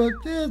good, but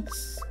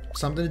it's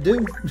something to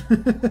do.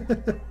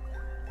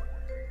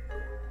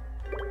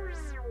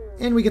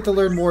 And we get to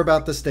learn more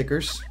about the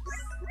stickers.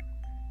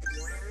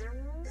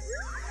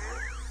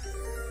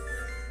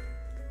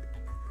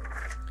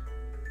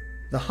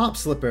 The Hop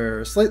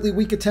Slipper. A slightly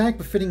weak attack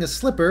befitting a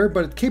slipper,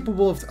 but it's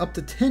capable of up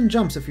to 10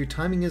 jumps if your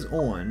timing is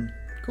on.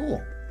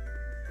 Cool.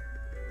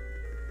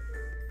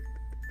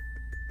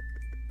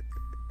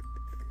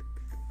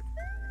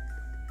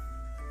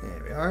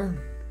 There we are.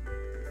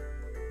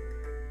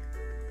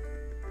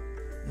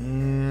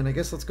 And I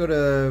guess let's go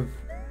to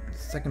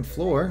second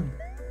floor.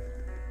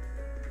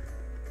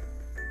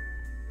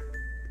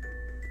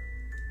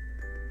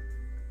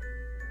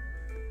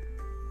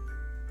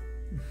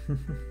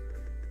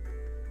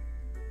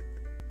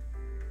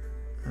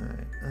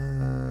 Alright,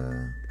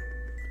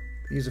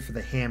 these are for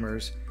the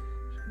hammers.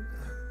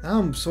 Now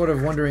I'm sort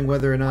of wondering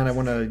whether or not I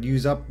want to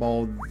use up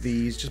all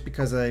these just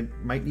because I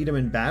might need them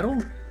in battle.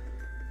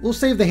 We'll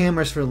save the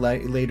hammers for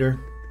later.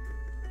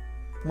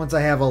 Once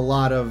I have a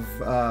lot of,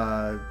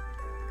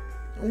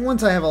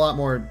 once I have a lot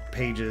more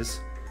pages.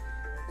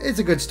 It's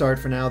a good start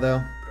for now,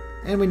 though.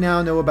 And we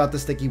now know about the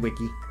Sticky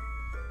Wiki.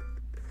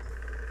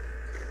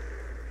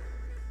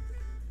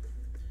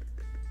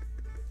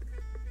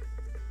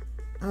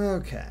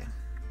 Okay.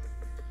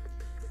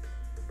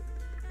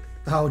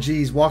 Oh,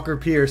 geez, Walker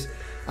Pierce.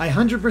 I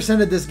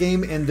 100%ed this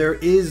game and there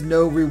is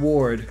no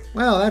reward.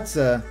 Well, that's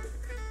a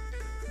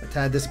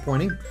tad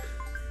disappointing.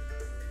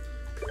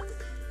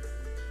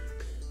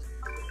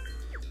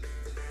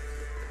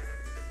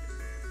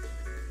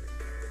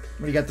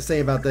 What do you got to say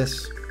about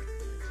this?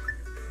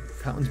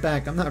 Fountain's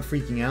back. I'm not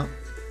freaking out.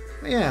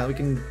 But yeah, we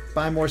can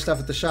buy more stuff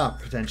at the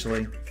shop,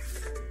 potentially.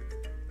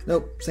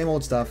 Nope, same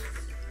old stuff.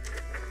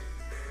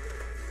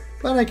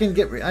 But I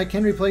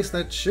can replace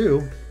that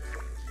shoe.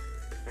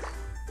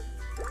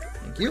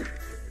 Thank you.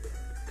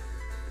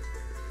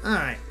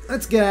 Alright,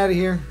 let's get out of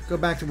here. Go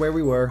back to where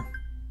we were.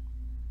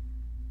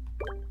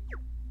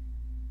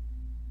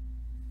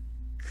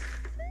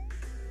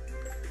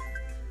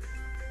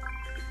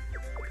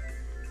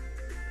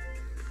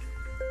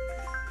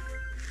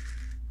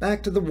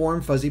 Back to the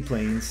warm, fuzzy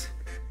plains.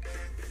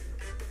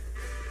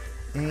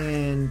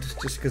 And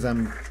just because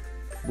I'm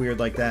weird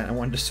like that, I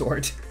wanted to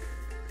sort.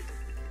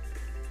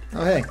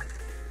 Oh, hey.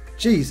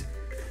 Jeez.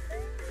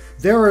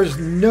 There is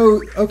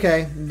no...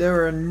 Okay,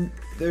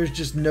 there's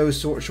just no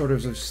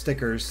shortage of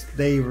stickers.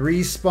 They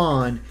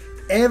respawn.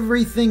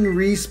 Everything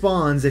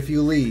respawns if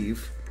you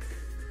leave.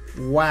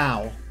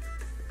 Wow.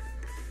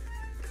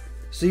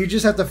 So you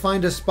just have to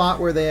find a spot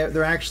where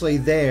they're actually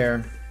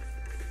there,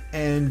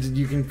 and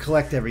you can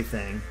collect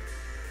everything.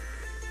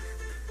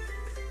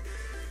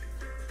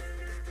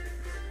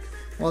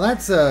 Well,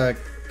 that's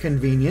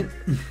convenient.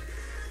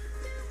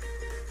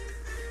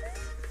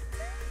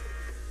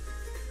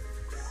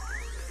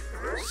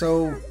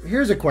 So,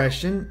 here's a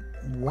question.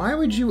 Why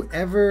would you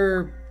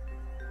ever...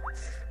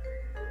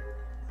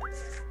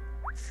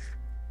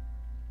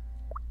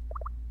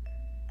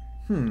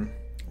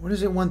 What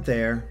does it want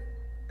there?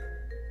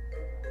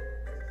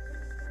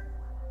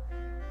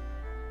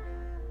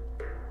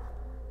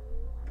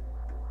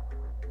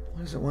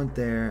 What does it want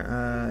there?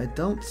 I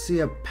don't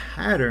see a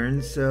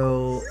pattern,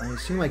 so I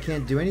assume I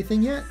can't do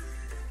anything yet?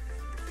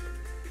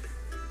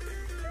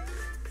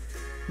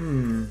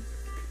 Now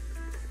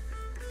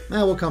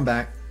we'll come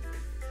back.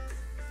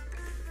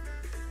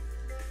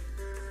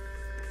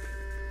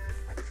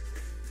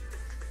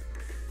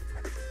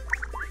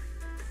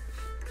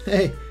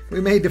 Hey,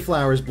 we made the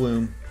flowers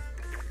bloom.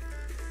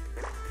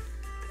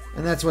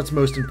 And that's what's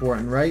most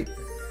important, right?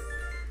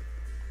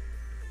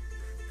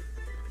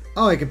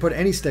 Oh, I can put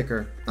any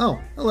sticker. Oh,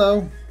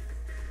 hello.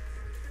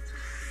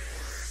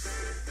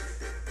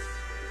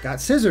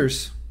 Got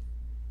scissors.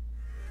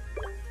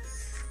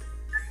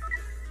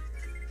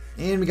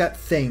 And we got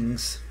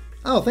things.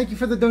 Oh, thank you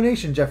for the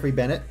donation, Jeffrey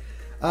Bennett.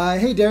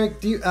 Hey,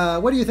 Derek,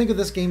 what do you think of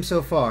this game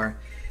so far?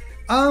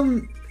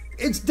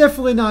 It's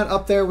definitely not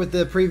up there with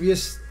the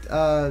previous,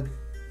 the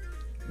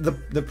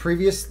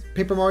previous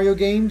Paper Mario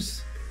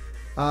games.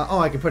 Oh,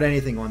 I can put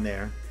anything on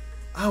there.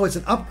 Oh, it's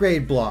an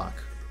upgrade block.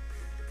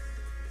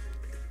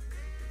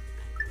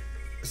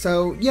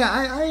 So,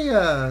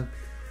 yeah,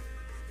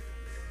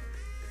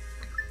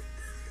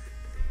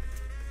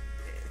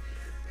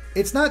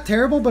 it's not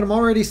terrible, but I'm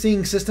already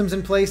seeing systems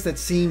in place that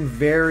seem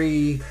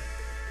very,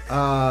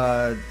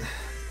 odd.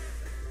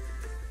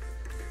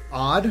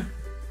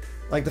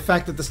 Like the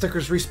fact that the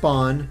stickers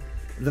respawn,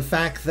 the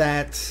fact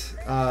that,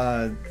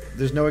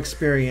 there's no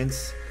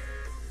experience,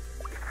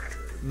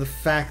 the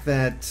fact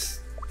that,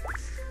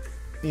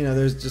 you know,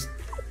 there's just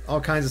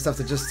all kinds of stuff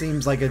that just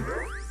seems like it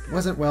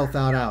wasn't well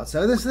thought out.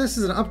 So this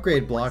is an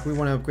upgrade block. We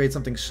want to upgrade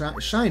something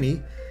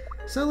shiny.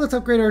 So let's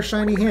upgrade our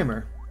shiny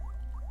hammer.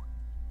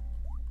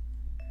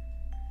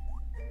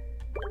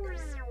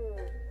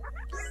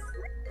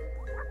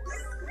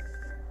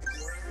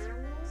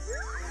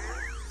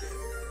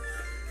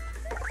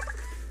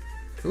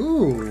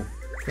 Ooh,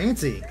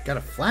 fancy. Got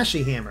a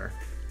flashy hammer.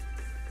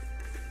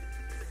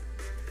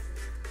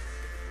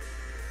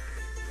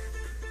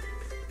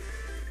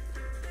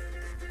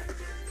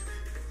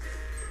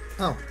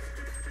 Oh.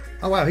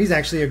 Oh wow, he's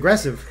actually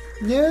aggressive.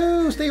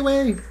 No, stay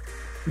away.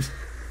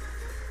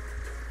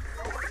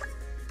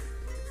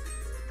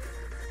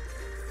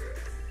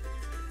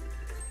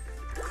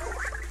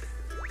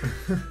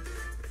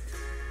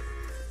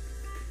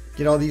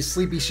 Get all these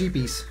sleepy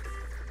sheepies.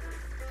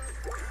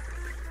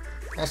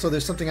 Also,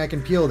 there's something I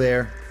can peel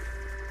there.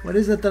 What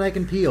is it that I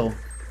can peel?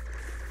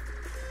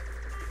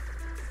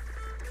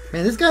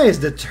 Man, this guy is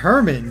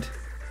determined.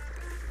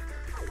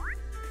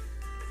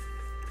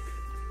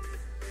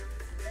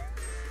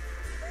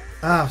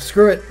 Ah,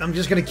 screw it. I'm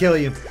just gonna kill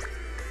you. In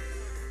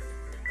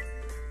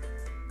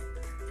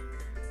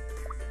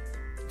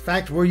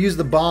fact, we'll use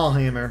the ball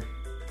hammer.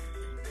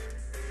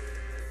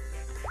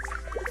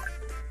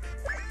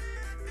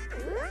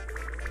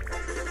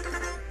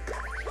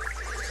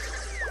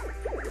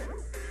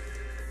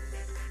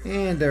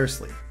 And they're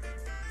asleep.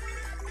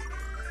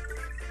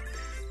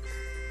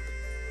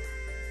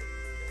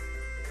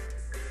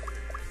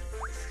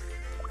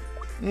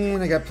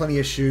 And I got plenty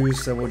of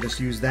shoes, so we'll just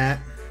use that.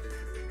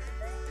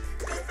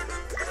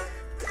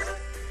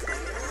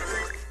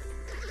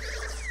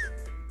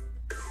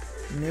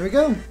 And there we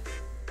go.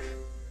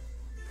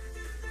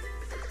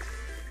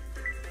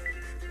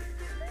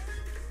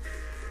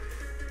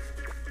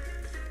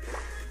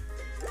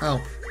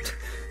 Oh.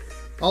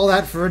 All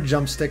that for a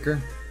jump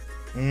sticker.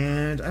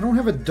 And I don't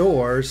have a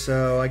door,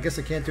 so I guess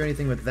I can't do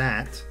anything with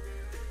that.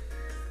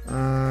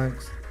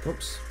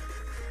 Whoops.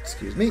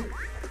 Excuse me.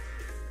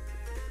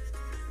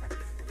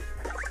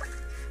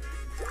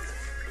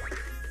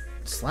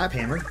 Slap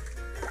hammer.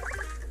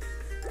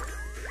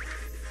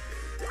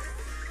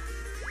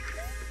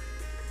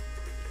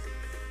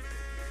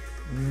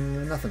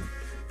 Nothing.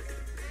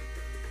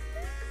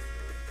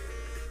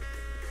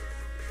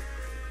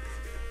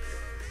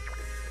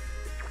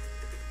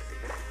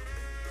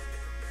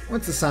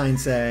 What's the sign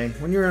say?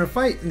 When you're in a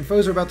fight and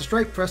foes are about to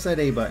strike, press that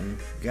A button.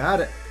 Got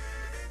it.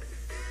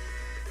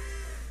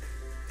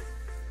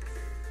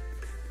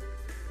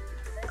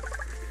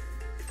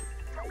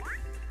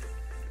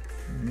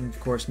 And of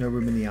course, no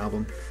room in the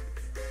album.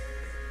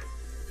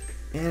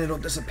 And it'll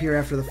disappear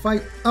after the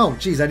fight. Oh,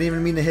 geez, I didn't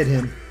even mean to hit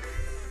him.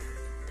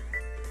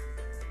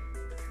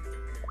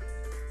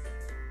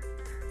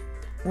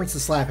 What's the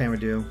slap hammer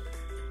do?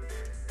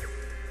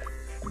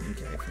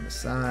 Okay, from the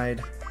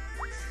side.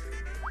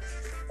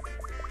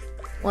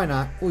 Why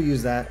not? We'll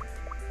use that.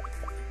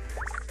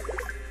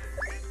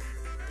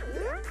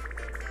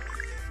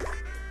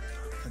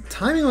 The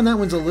timing on that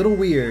one's a little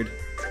weird.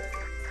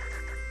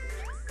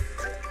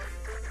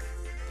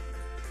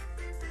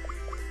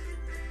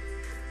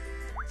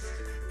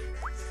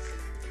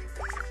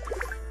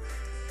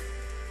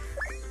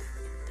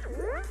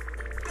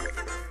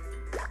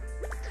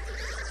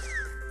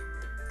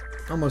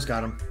 Almost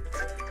got him.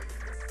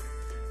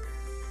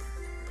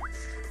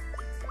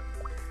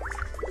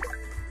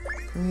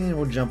 And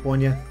we'll jump on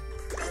you.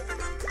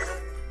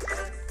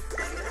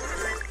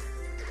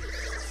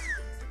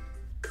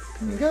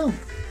 There you go.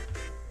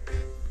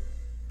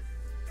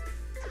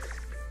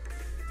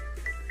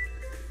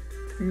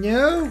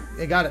 No,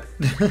 I got it.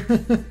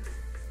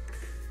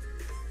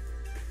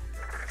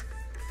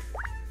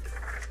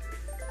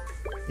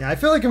 Yeah, I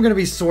feel like I'm going to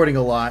be sorting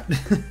a lot.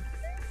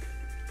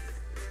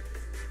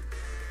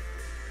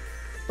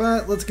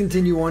 But let's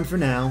continue on for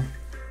now.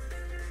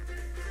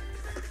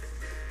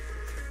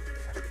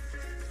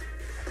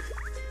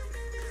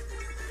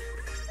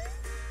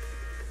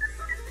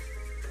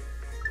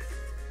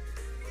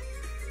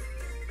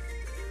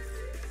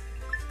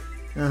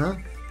 Uh-huh.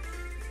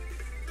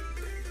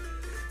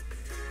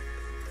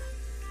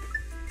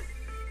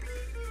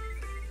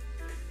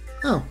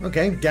 Oh,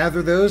 okay.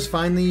 Gather those,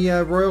 find the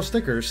royal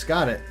stickers.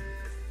 Got it.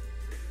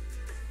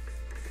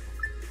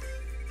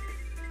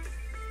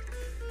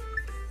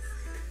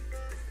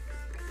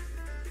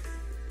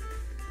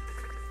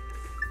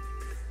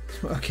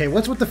 Okay,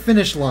 what's with the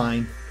finish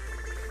line?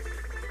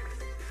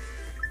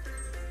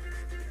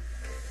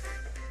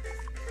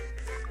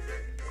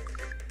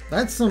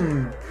 That's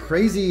some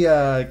crazy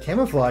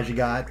camouflage you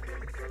got.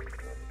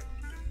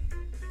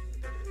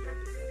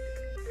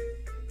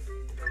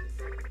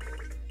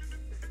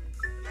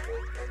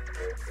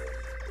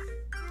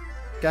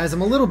 Guys,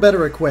 I'm a little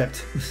better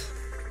equipped.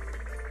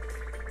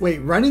 Wait,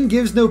 running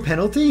gives no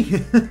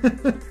penalty?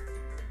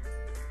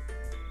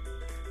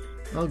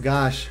 Oh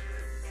gosh.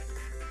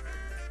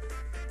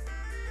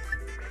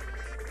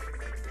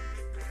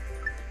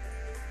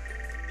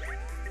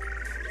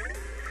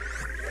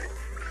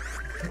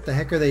 What the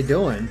heck are they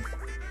doing?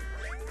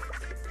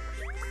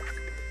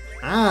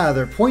 Ah,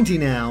 they're pointy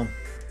now.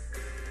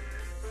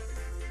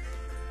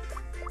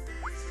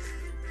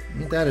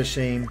 Ain't that a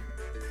shame?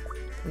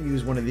 I'll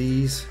use one of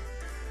these.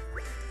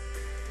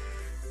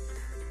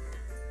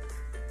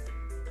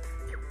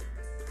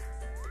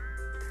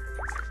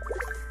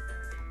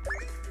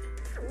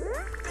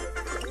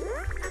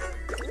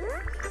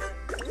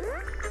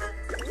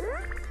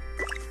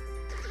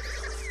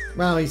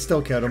 Well, he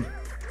still killed him.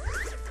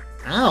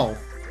 Ow!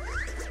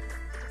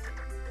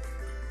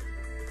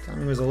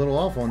 Timing was a little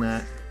off on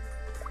that.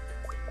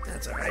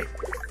 That's alright.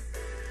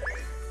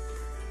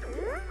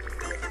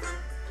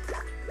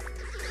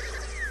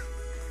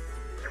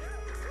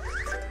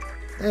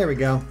 There we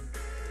go.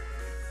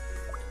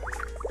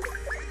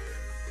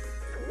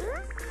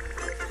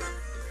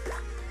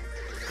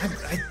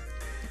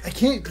 I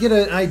can't get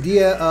an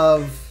idea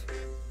of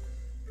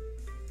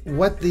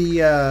what the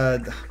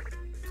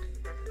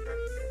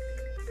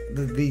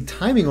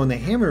timing on the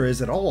hammer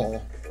is at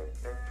all.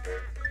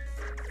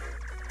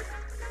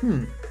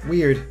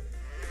 Weird.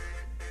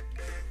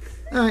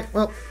 Alright,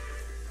 well.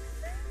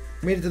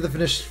 Made it to the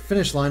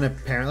finish line,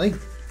 apparently.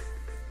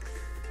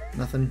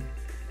 Nothing.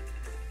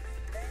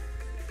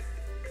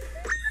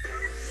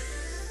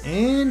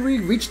 And we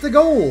reached the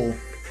goal!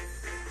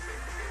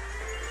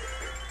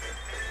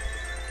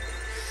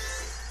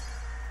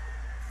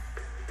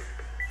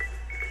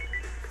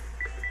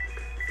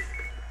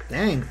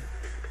 Dang.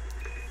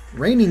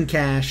 Raining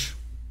cash.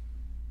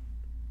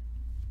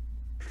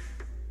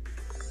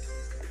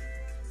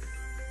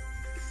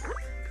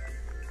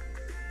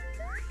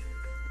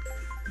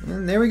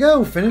 And there we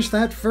go. Finish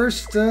that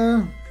first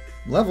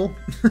level.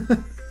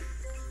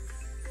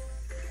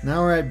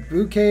 Now we're at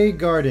Bouquet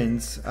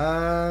Gardens.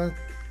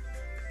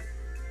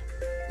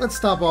 Let's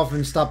stop off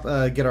and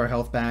get our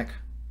health back.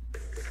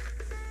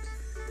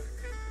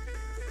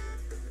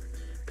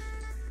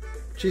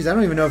 Jeez, I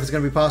don't even know if it's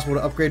going to be possible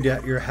to upgrade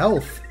your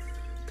health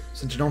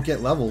since you don't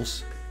get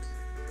levels.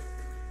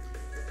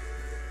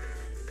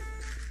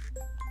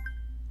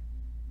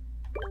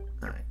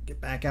 Alright,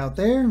 get back out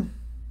there.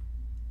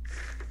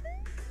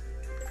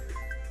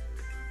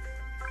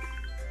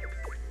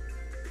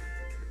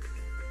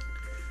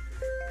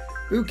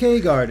 Bouquet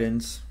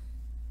Gardens.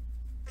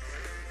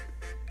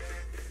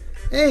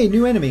 Hey,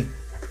 new enemy.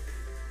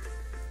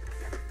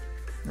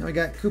 Now we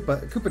got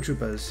Koopa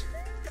Troopas.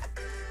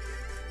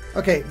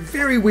 Okay,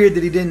 very weird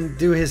that he didn't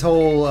do his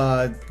whole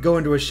go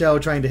into a shell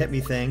trying to hit me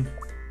thing.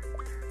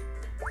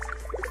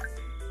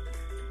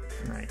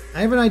 Alright, I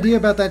have an idea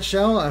about that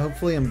shell.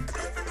 Hopefully I'm...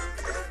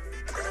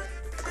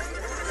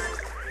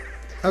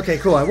 Okay,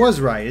 cool, I was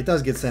right. It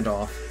does get sent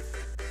off.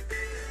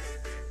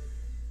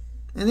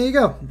 And there you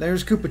go.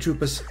 There's Koopa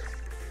Troopas.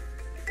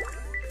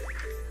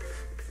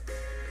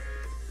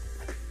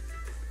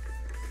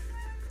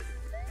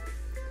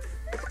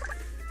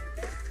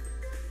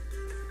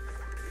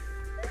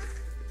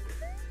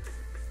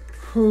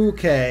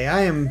 Okay,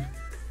 I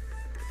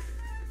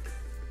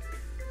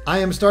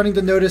am starting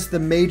to notice the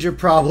major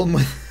problem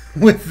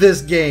with this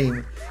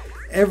game.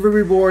 Every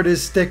reward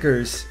is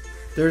stickers.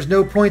 There's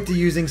no point to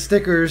using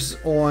stickers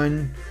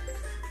on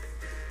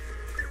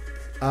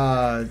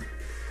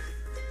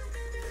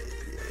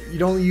you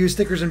don't use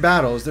stickers in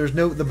battles.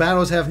 The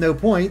battles have no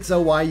point,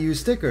 so why use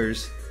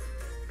stickers?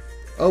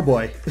 Oh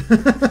boy.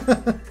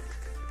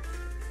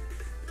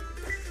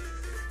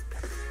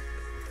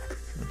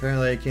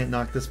 Apparently I can't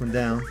knock this one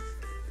down.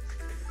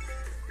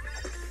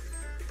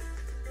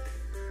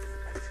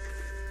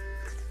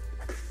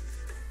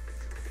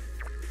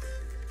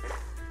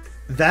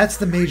 That's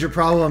the major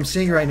problem I'm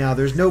seeing right now.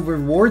 There's no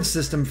reward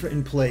system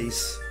in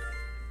place.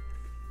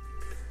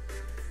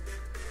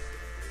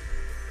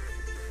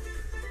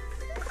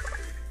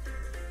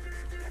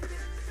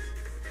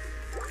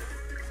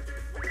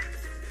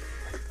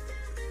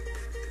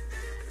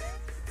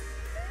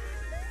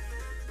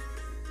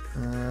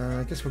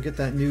 I guess we'll get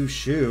that new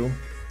shoe.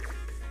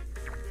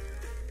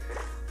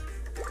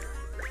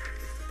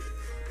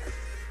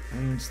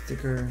 Iron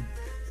sticker.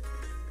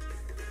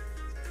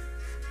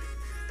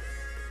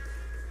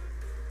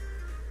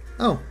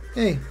 Oh,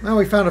 hey, well,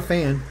 we found a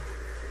fan.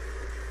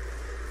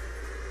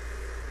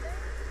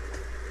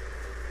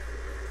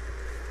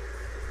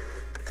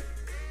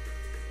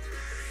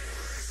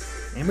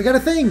 And we got a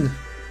thing!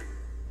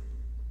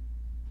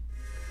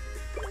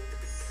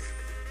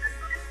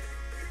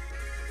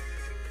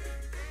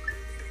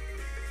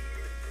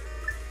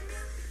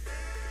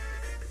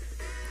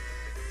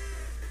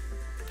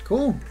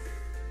 Cool.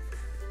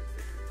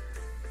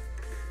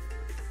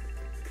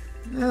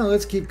 Now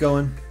let's keep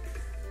going.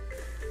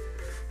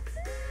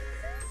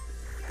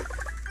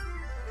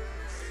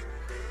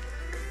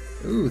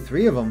 Ooh,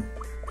 3 of them.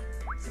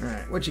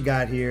 Alright, what you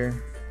got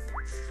here?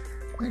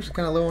 I'm actually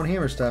kind of low on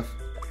hammer stuff.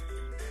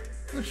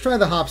 Let's try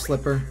the hop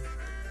slipper.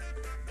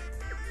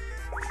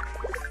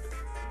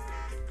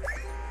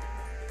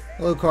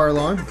 Hello, car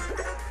alarm.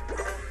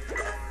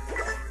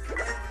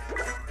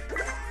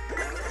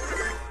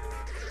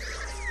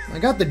 I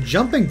got the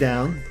jumping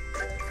down.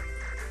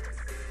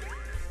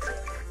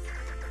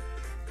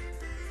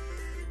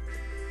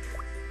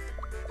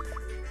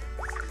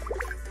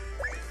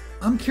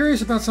 I'm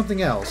curious about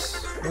something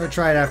else. I'm gonna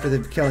try it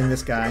after killing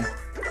this guy.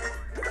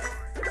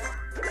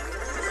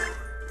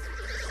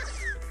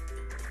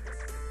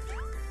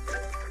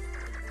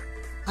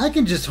 I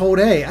can just hold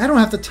A. I don't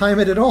have to time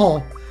it at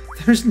all.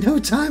 There's no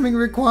timing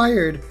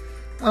required.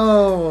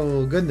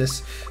 Oh,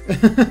 goodness.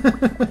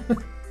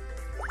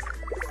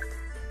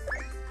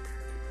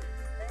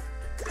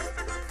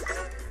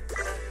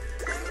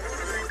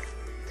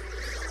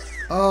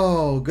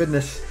 Oh,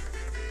 goodness.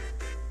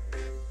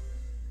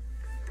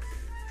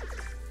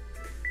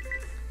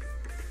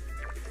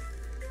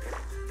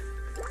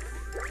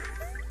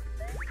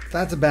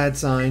 That's a bad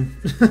sign.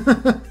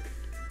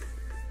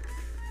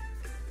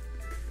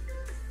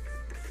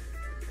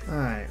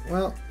 Alright,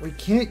 well, we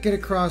can't get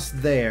across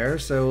there,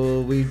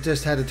 so we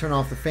just had to turn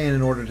off the fan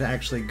in order to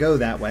actually go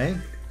that way.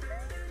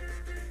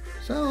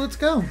 So, let's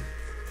go.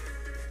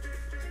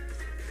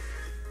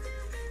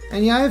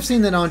 And yeah, I've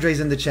seen that Andre's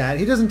in the chat.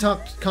 He doesn't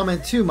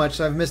comment too much,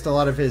 so I've missed a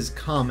lot of his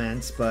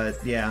comments,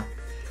 but yeah.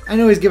 I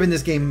know he's giving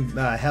this game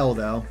hell,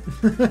 though.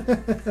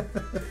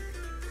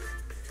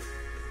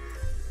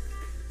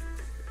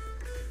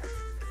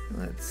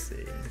 Let's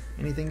see.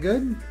 Anything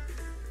good?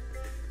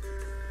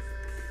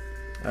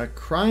 A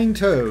crying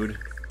toad.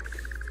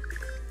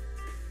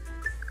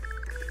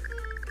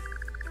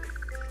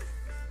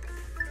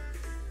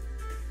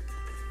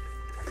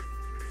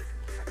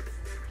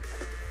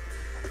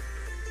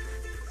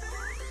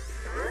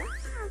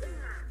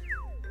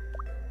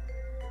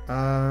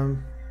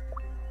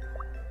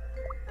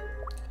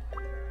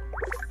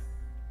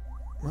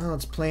 Well,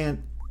 let's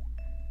plant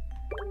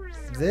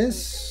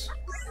this.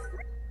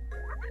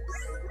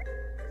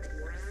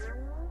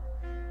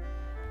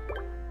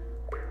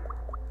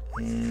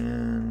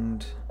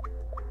 And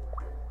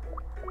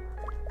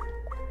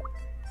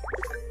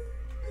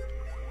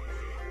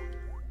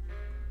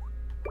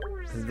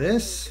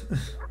this.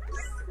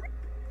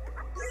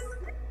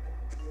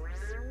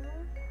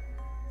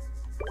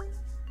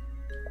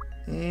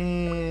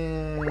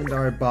 And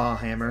our ball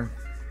hammer.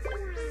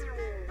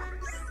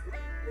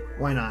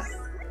 Why not?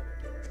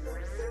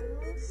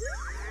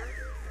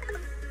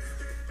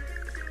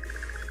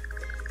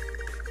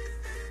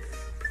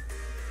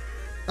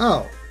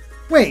 Oh,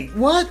 wait,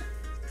 what?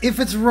 If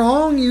it's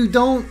wrong, you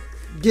don't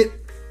get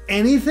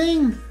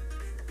anything?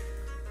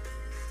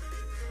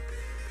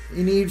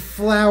 You need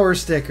flower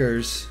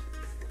stickers.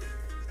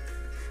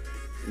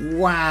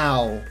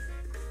 Wow.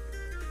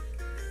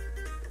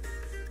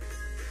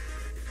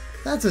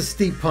 That's a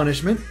steep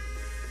punishment.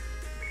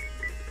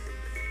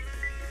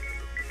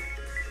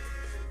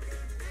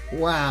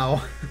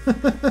 Wow.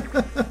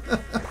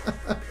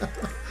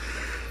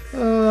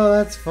 Oh,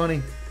 that's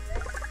funny.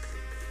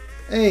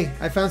 Hey,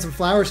 I found some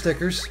flower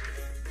stickers.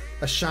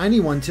 A shiny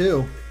one,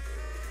 too.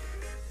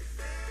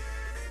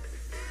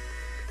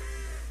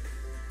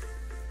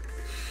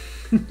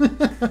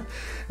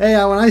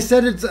 Hey, when I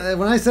said it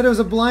was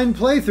a blind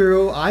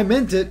playthrough, I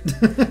meant it.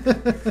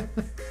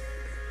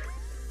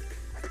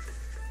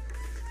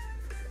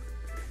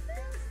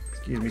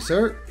 Excuse me,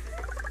 sir.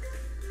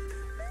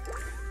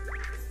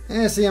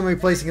 See, I'm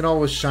replacing it all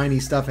with shiny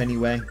stuff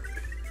anyway.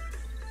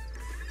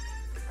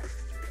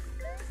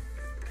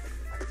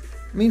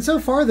 I mean, so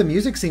far the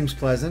music seems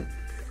pleasant.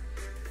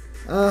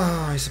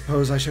 Oh, I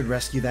suppose I should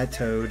rescue that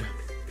toad.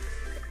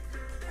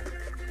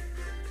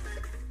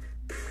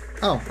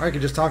 Oh, I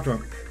could just talk to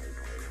him.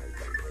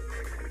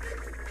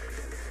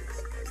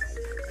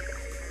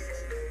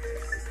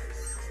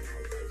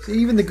 See,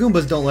 even the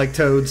Goombas don't like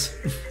toads.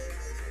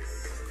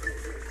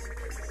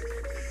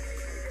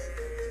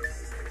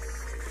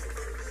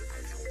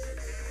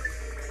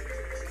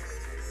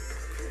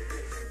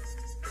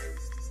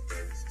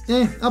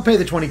 I'll pay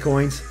the 20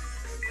 coins.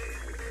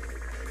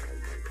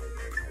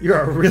 You're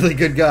a really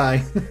good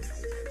guy.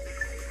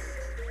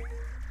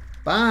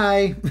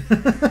 Bye.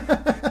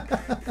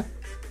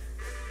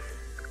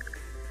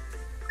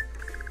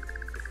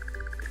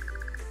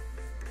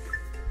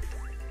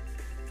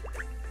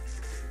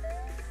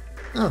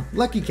 Oh,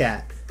 lucky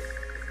cat.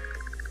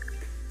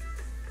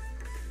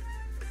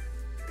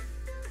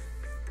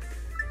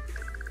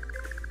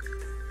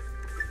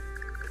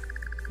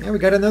 Yeah, we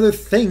got another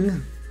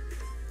thing.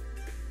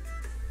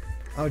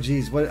 Oh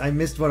geez, I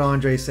missed what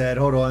Andre said.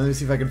 Hold on, let me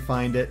see if I can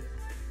find it.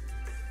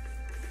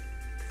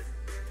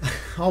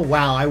 Oh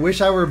wow, I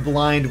wish I were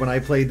blind when I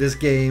played this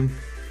game.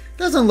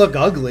 Doesn't look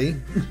ugly.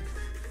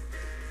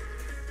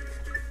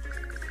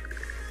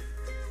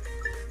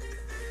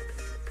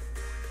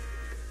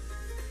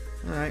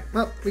 Alright,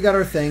 well, we got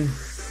our thing.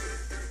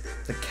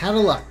 The Cat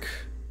of Luck.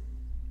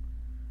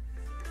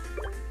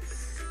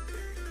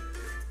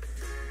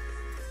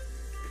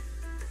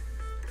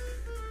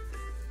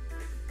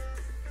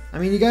 I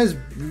mean, you guys,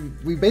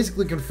 we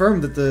basically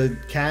confirmed that the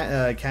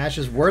cash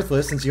is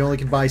worthless since you only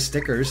can buy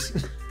stickers.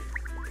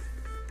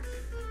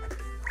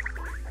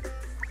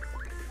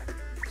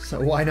 So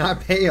why not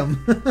pay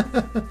them?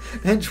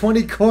 And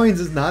 20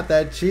 coins is not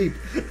that cheap.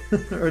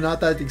 Or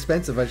not that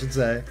expensive, I should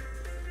say.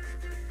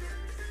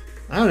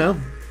 I don't know.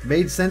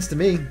 Made sense to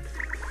me.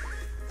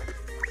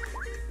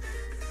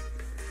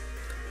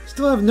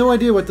 Still have no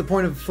idea what the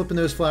point of flipping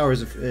those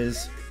flowers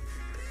is.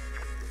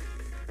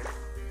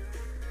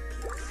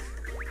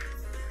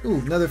 Ooh,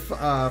 another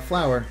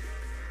flower.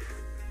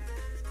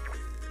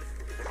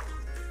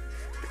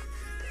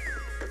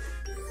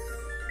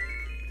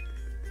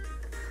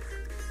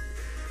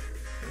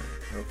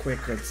 Real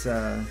quick, let's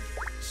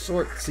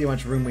sort, see how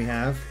much room we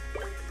have.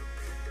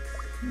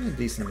 A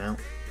decent amount.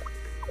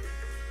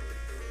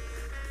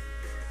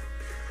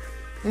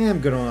 Yeah, I'm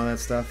good on all that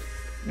stuff.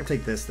 I'll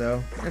take this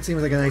though. That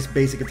seems like a nice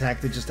basic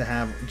attack to just to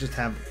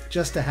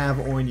have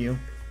on you.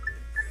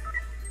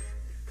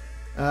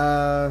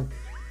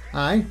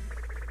 Hi.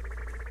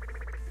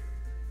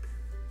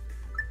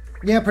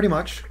 Yeah, pretty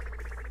much.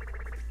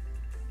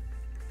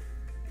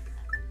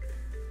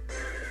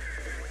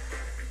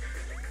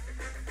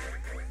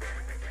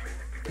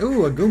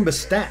 Ooh, a Goomba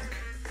stack.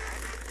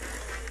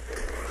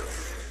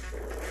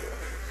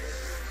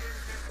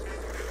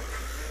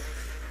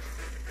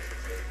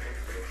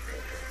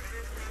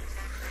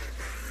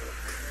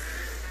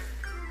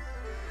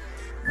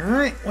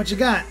 Alright, what you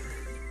got?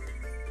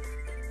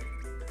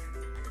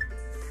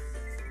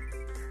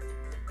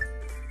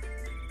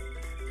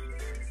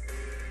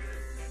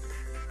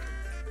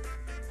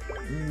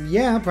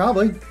 Yeah,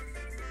 probably.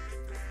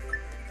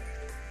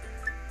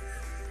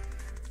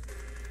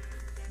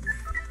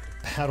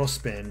 Battle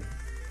spin.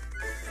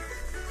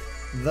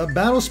 The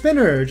battle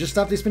spinner. Just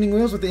stop these spinning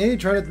wheels with the A.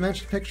 Try to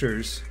match the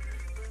pictures.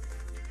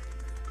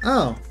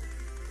 Oh.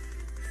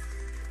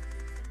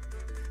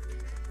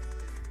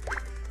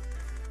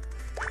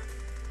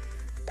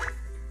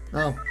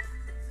 Oh,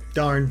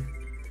 darn.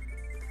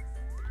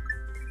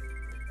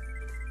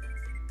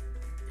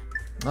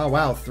 Oh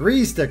wow,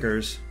 3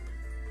 stickers.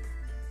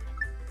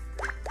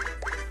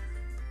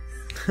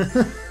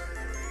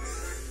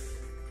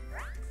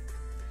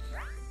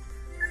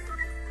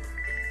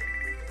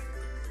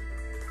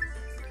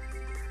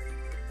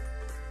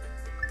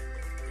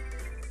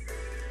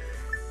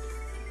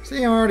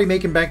 See, I'm already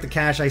making back the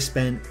cash I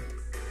spent.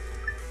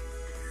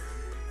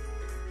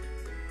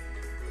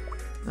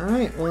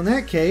 Alright, well in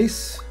that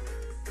case,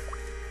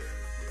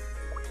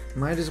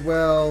 might as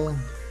well...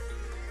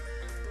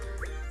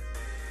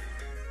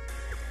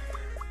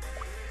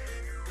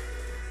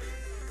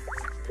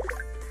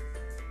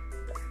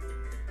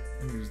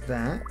 use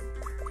that.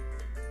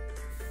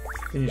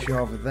 Finish you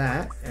off with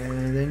that,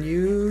 and then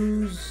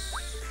use...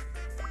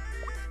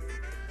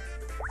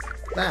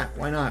 that.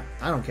 Why not?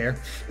 I don't care.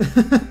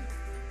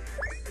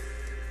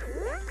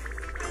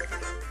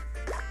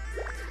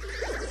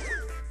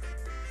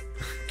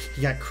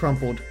 He got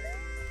crumpled.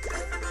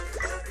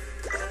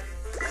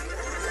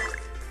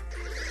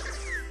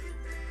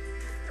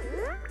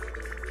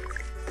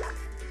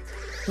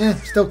 Yeah,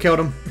 still killed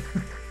him.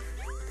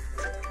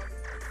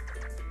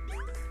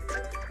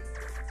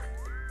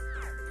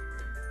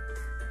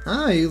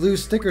 Ah, you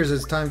lose stickers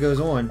as time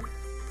goes on.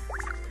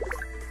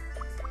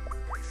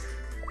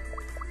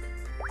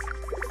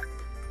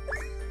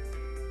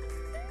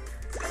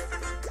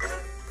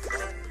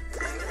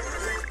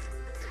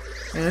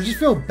 And I just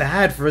feel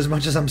bad for as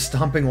much as I'm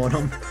stomping on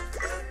them.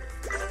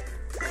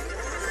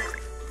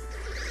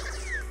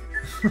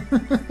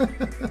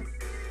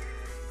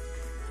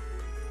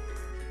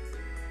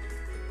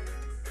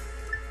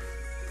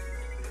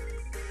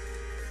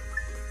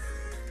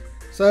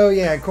 So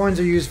yeah, coins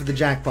are used for the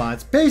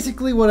jackpots.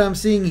 Basically what I'm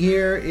seeing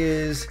here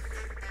is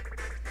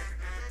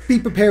be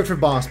prepared for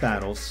boss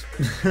battles.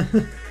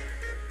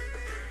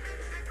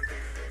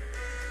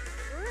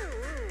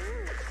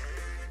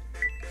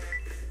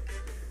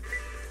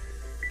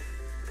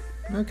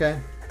 Okay.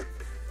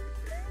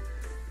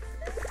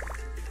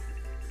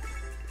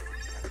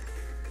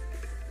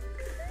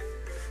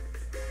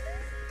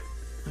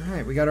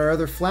 Alright, we got our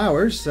other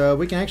flowers, so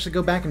we can actually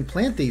go back and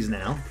plant these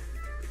now.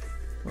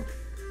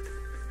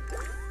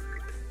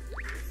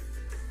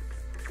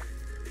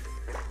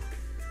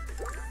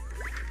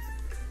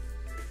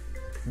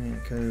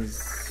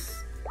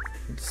 Because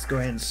let's go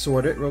ahead and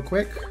sort it real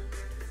quick.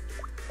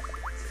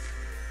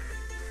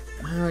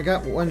 I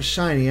got one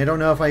shiny. I don't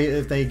know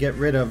if they get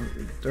rid of,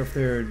 or if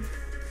they're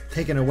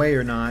taken away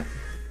or not.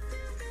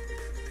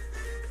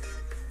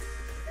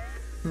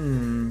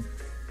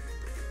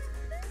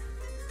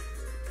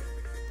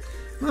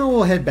 Well,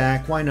 we'll head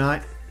back. Why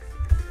not?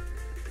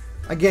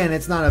 Again,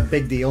 it's not a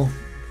big deal.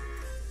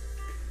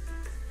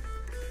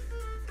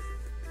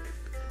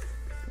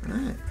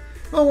 Alright.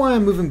 Well, while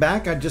I'm moving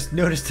back, I just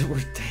noticed that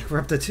we're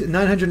up to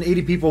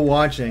 980 people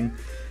watching.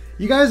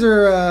 You guys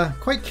are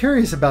quite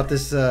curious about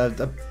this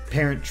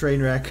apparent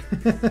train wreck.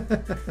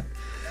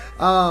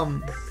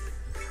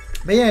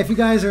 But yeah, if you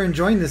guys are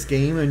enjoying this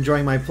game,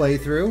 enjoying my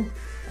playthrough,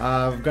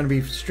 I'm going to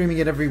be streaming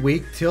it every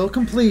week till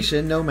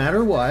completion, no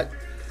matter what,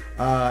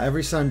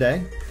 every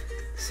Sunday.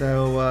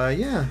 So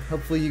yeah,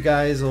 hopefully you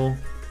guys will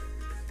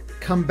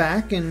come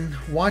back and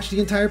watch the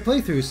entire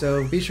playthrough.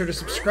 So be sure to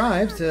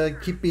subscribe to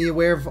keep me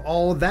aware of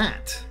all of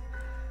that.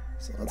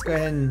 So let's go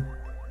ahead and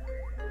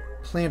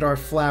plant our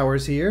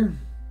flowers here.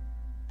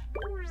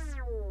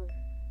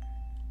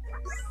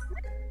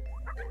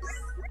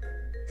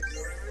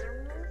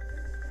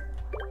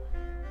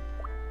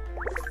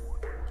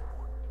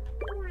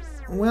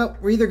 Well,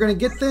 we're either going to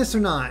get this or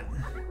not.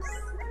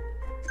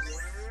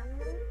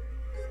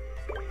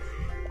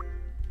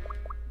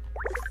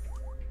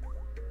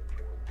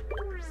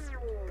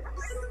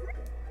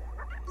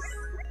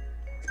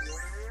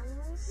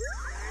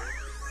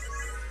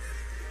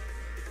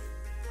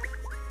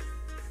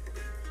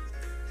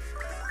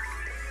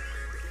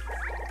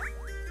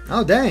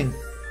 Oh, dang.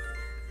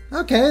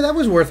 Okay, that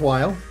was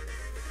worthwhile.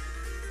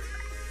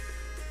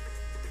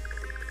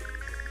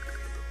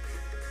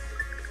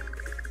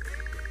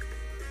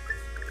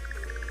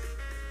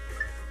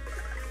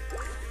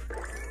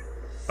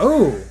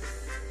 Oh!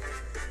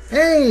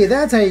 Hey,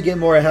 that's how you get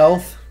more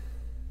health.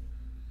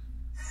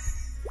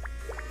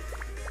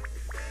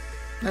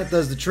 That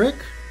does the trick.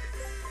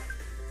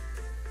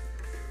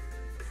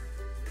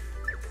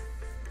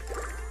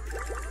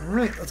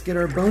 Alright, let's get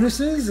our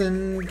bonuses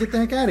and get the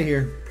heck out of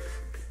here.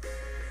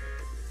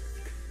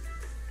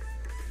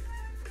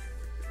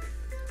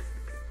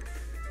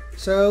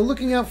 So,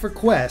 looking out for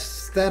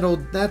quests,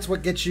 that's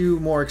what gets you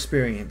more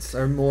experience,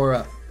 or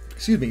more,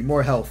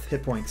 more health,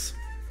 hit points.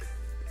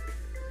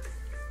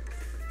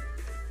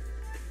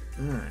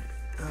 Alright,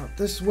 out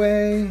this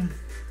way.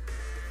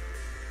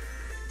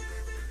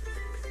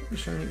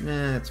 Shiny?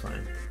 Nah, it's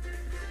fine.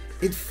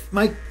 It's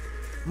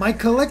my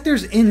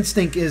collector's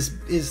instinct is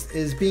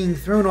being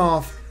thrown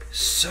off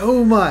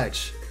so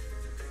much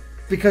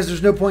because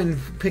there's no point in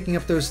picking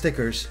up those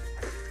stickers.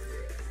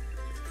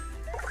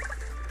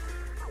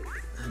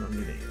 I don't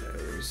need any of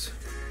those.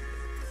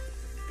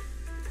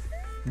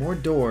 More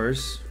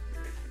doors.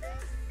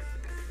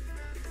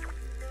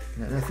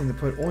 Got nothing to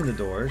put on the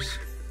doors.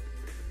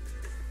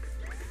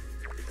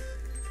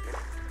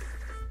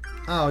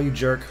 Oh, you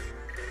jerk.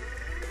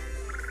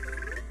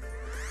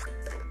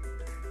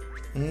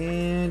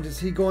 And is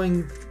he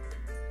going...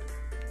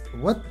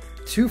 What?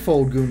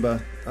 Twofold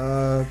Goomba.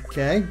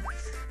 Okay.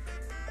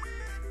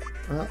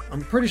 Well,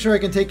 I'm pretty sure I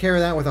can take care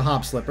of that with a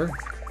Hop Slipper.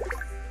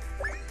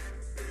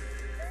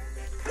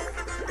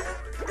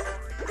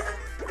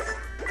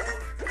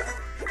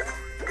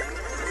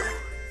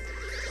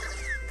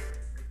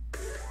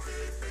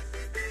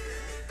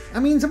 I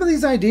mean, some of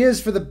these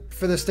ideas for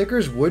the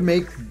stickers would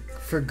make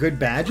for good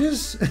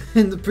badges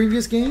in the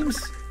previous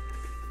games.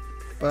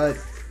 But,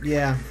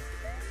 yeah.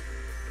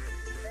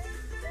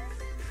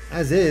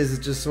 As is,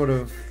 it's just sort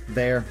of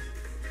there.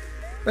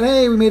 But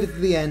hey, we made it to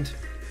the end.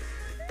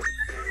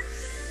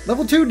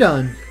 Level 2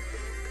 done.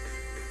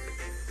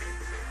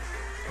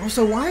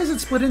 Also, why is it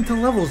split into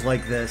levels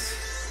like this?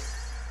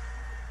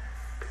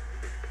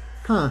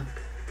 Huh.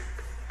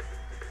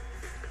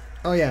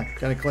 Oh yeah,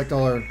 gotta collect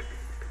all our...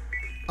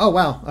 Oh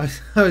wow,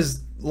 I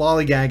was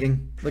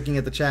lollygagging, looking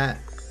at the chat.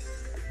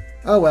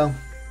 Oh well.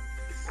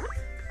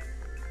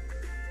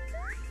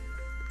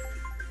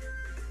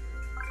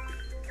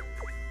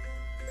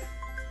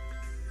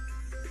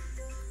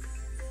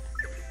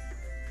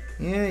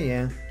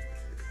 Yeah.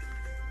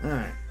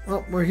 Alright,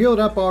 well, we're healed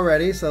up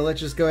already, so let's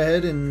just go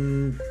ahead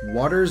and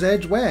Water's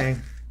Edge Way.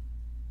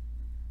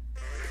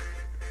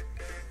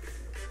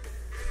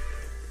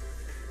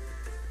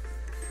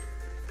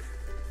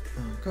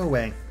 Oh, go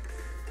away.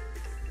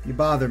 You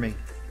bother me.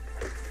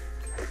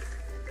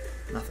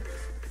 Nothing.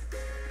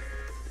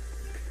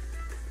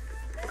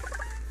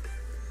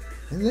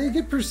 And they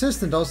get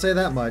persistent, I'll say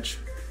that much.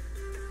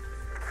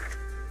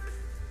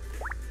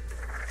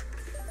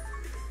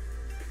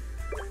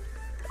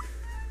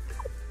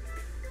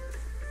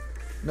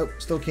 Nope,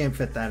 still can't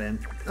fit that in.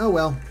 Oh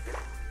well.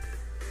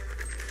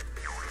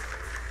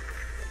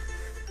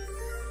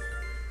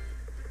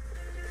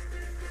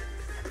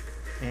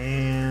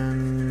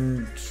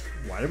 And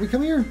why did we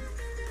come here?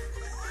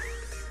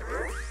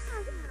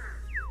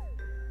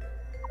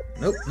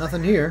 Nope,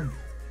 nothing here.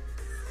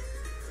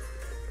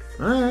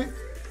 Alright.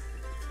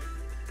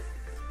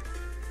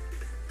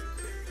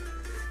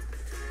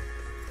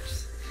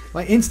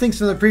 My instincts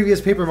from the previous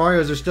Paper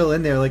Marios are still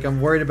in there, like I'm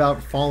worried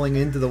about falling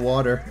into the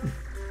water.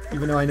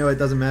 Even though I know it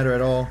doesn't matter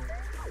at all.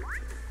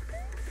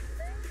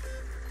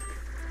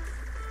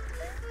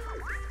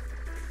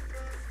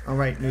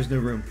 Alright, there's no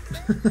room.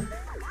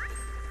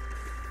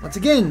 Once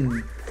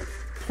again,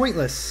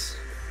 pointless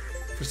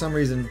for some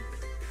reason.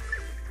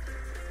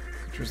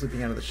 Creature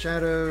sleeping out of the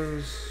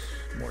shadows.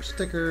 More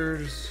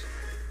stickers.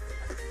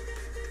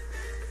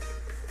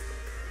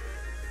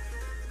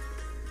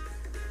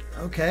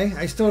 Okay,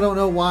 I still don't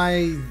know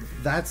why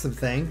that's the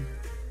thing.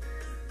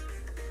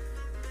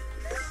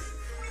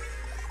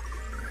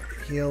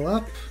 Heal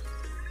up.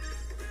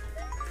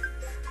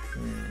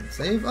 And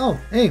save. Oh,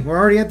 hey, we're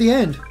already at the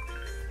end.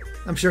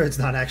 I'm sure it's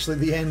not actually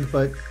the end,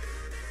 but...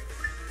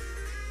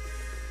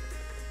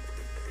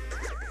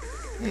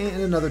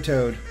 And another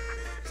toad.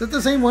 Is it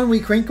the same one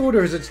we crinkled,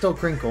 or is it still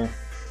Crinkle?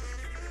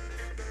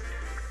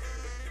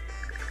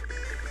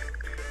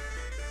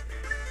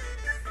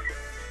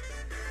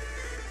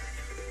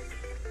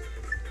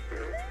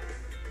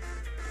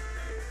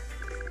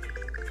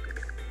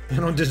 I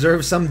don't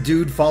deserve some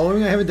dude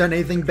following. I haven't done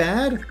anything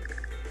bad.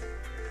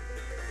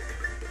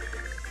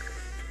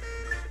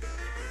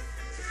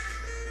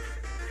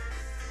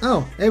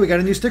 Oh, hey, we got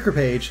a new sticker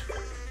page.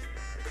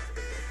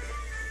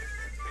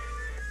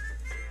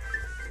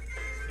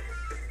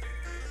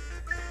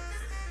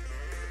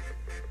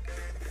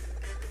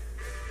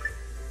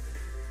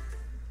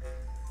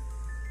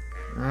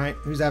 Alright,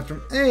 who's after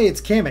him? Hey,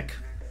 it's Kamek.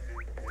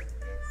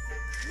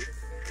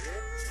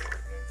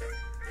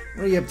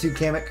 What are you up to,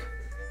 Kamek?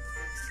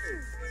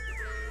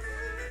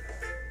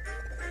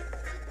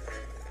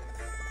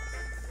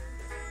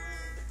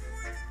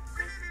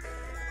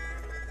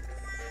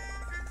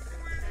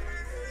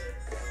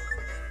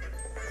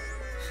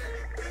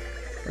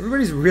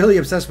 Everybody's really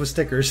obsessed with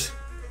stickers.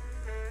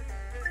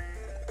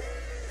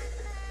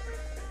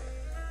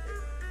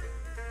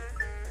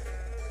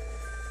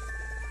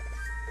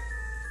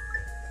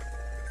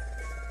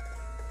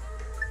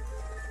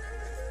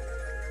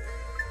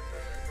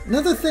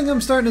 Another thing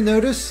I'm starting to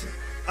notice,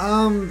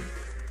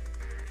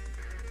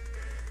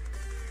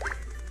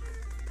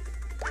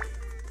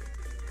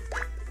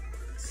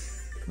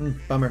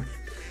 bummer.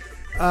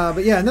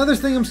 But yeah, another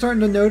thing I'm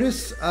starting to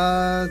notice,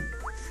 the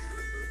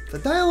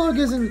dialogue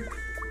isn't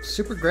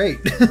super great.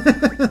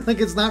 Like,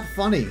 it's not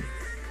funny.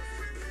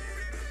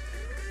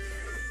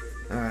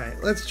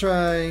 Alright, let's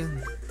try...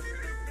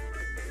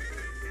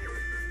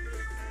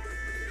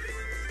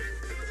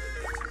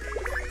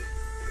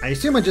 I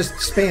assume I just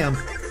spam.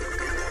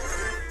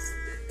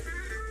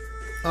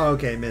 Oh,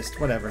 okay, missed.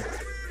 Whatever.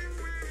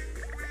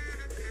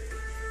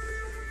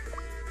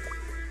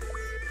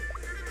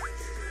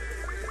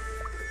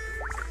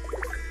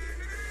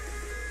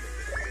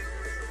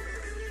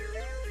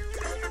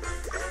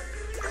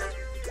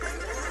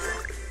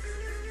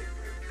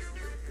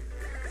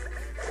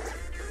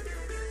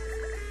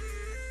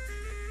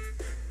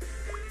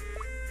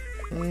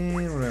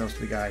 And what else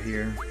do we got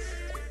here?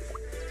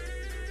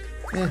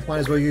 Might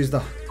as well use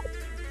the...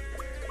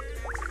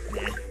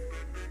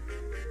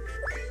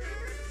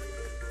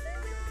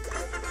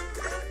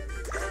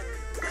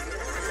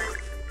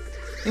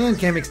 And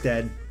Kamek's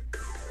dead.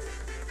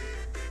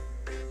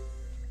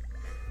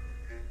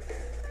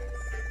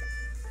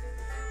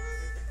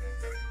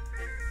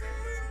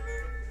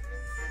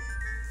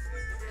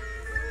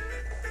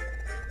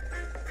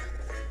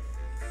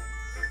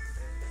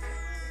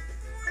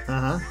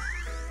 Uh-huh.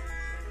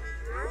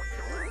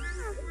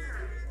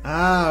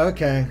 Ah,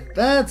 okay.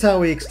 That's how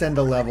we extend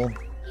the level.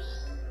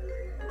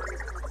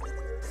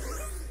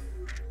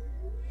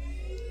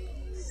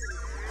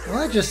 Well,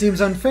 that just seems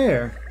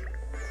unfair.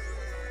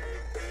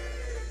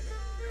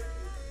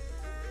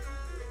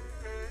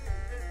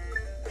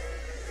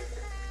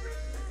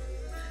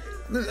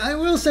 I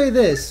will say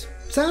this.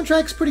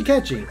 Soundtrack's pretty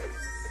catchy.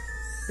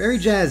 Very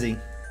jazzy.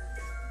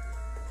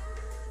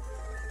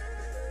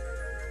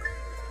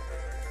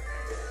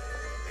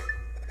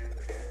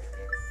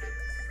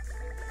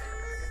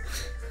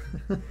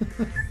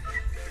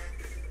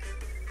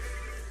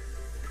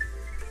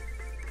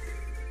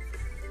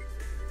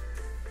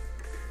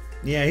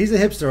 Yeah, he's a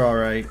hipster, all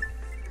right.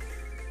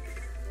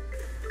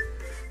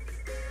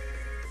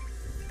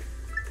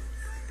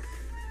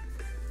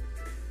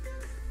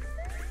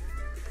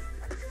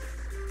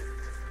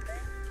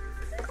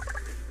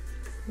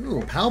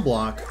 Ooh, PAL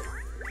block.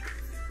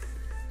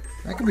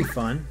 That could be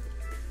fun.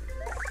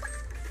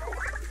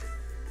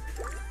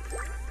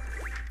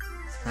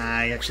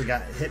 Ah, he actually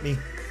hit me.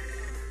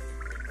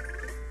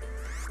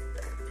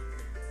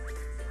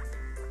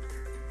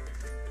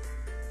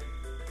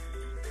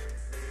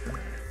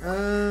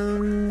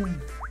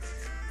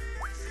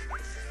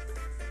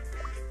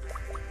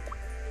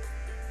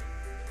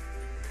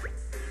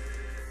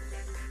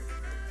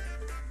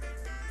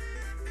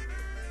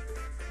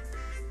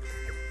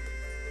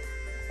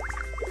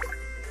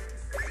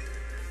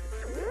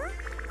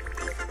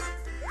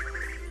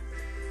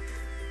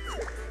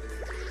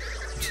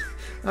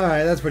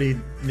 Alright, that's pretty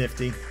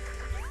nifty.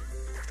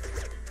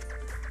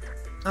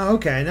 Oh,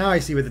 okay, now I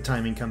see where the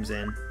timing comes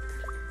in.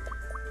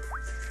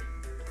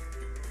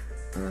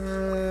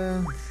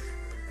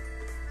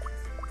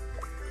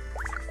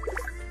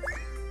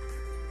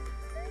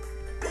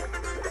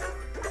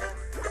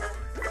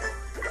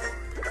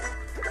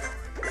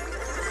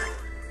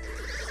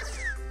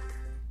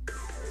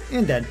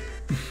 And dead.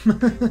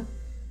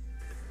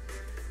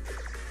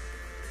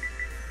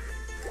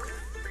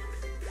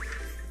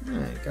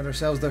 Alright, got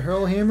ourselves the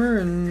Hurl Hammer,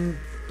 and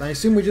I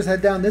assume we just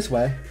head down this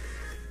way.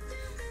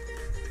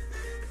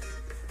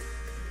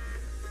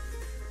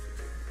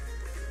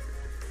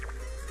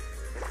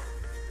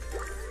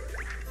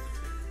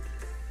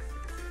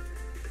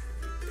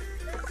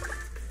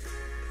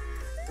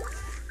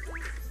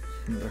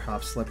 Another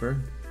hop slipper.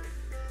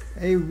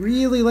 I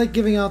really like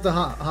giving out the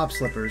hop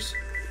slippers.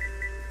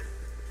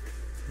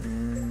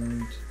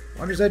 And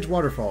Water's Edge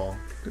Waterfall.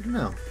 Good to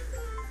know.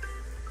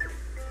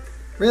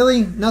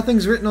 Really?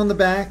 Nothing's written on the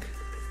back?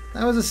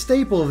 That was a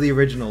staple of the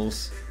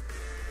originals.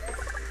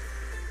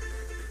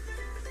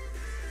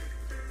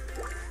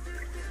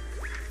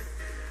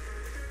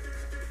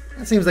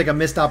 That seems like a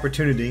missed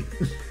opportunity.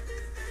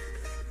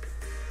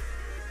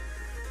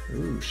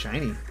 Ooh,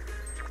 shiny.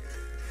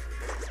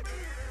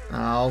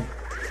 Oh.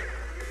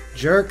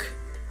 Jerk.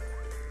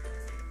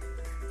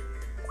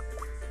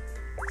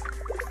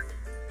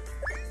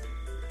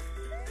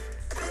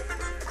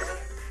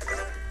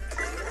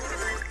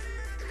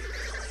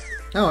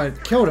 Oh,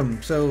 it killed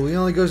him, so he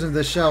only goes into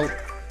the shell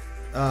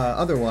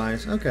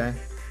otherwise. Okay.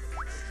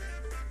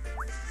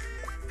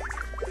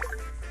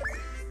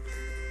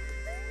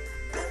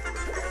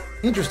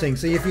 Interesting.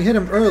 So if you hit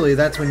him early,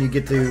 that's when you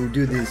get to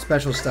do the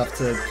special stuff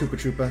to Koopa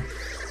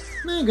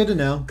Troopa. Good to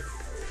know.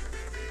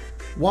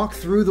 Walk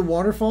through the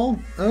waterfall?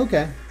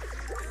 Okay.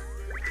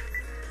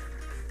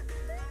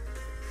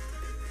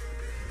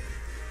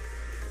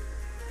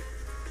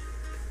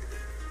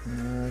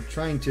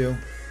 Trying to.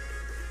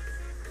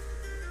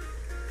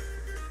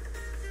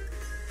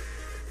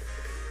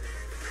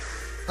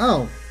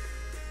 Oh.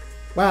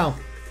 Wow.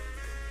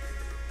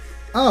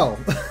 Oh.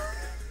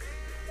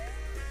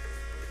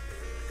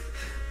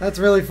 That's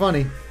really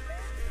funny.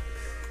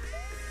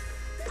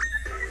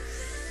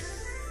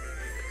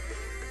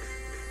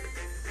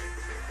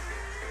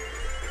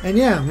 And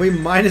yeah, we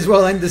might as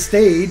well end the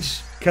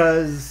stage,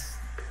 because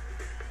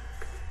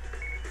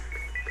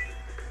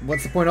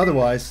what's the point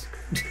otherwise?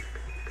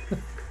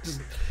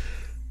 Just...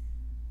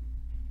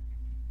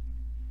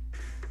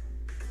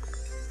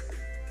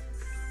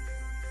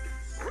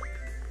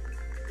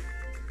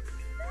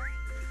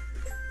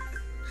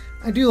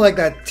 I do like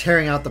that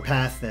tearing out the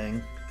path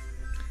thing.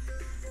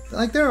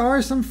 Like, there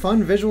are some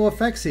fun visual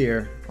effects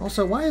here.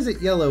 Also, why is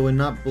it yellow and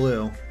not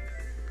blue?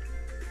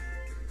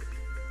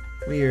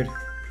 Weird.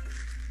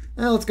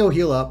 Well, let's go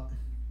heal up.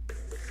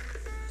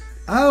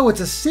 Oh,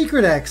 it's a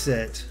secret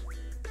exit.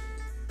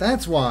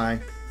 That's why.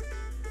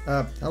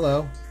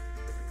 Hello.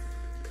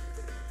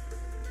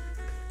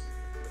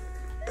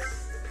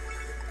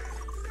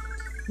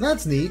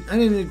 That's neat. I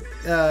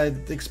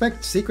didn't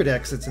expect secret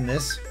exits in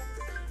this.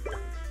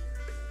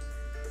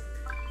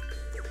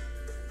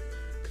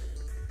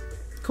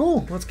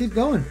 Cool, let's keep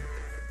going.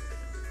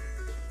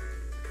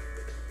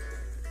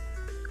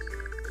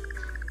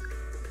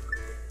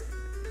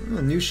 Oh,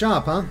 new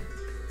shop, huh?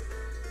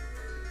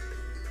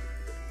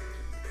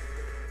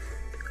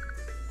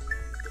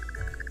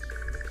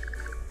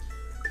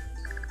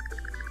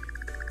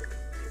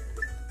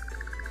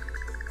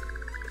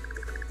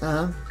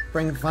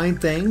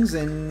 Find things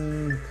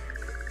and...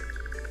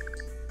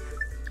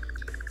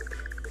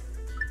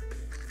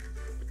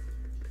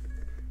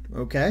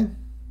 Okay.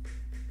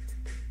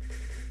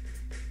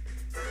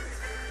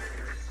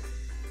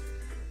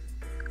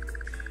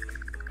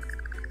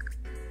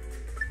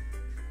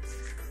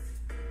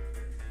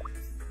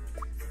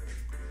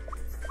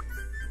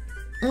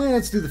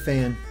 Let's do the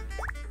fan.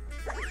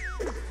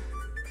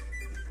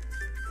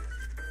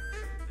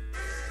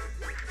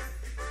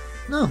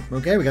 No,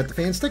 okay, we got the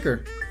fan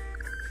sticker.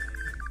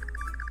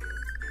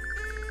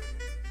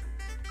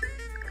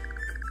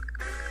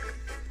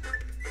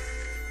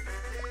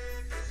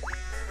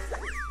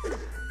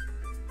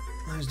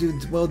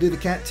 We'll do the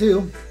cat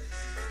too.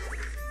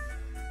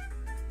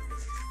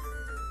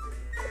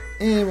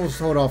 And we'll just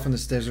hold off on the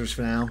scissors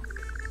for now.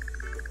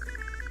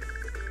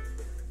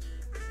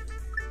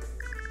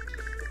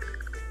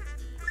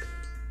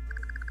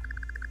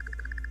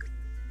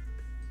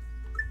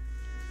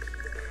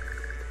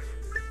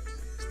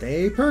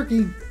 Stay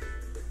perky.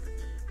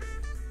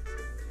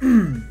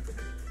 Alright.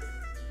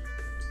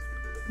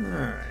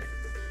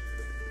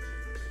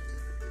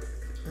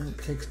 That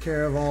takes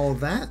care of all of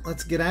that.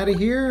 Let's get out of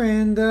here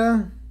and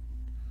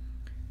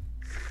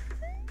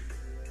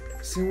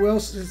see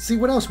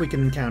what else we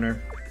can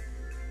encounter.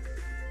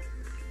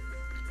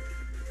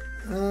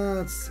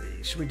 Let's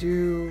see. Should we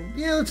do...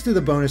 Yeah, let's do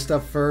the bonus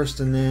stuff first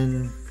and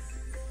then...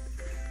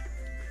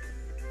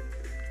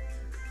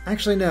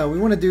 Actually, no. We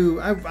want to do...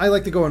 I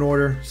like to go in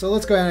order. So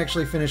let's go ahead and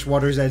actually finish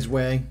Water's Edge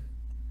Way.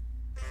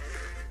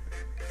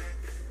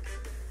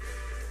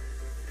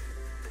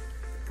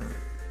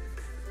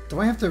 Do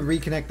I have to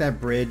reconnect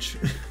that bridge?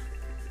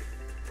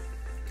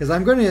 Because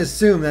I'm going to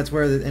assume that's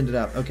where it ended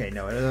up. Okay,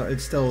 no,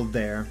 it's still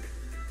there.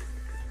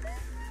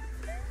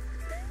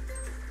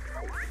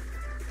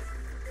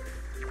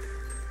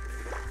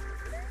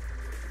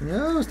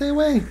 No, stay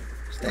away.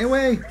 Stay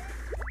away.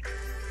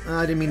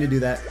 I didn't mean to do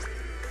that.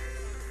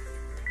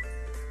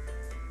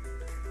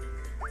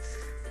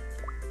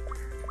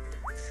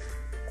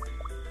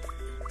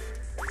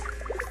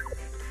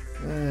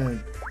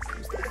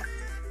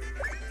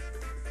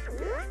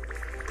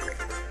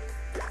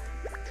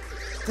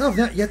 Still have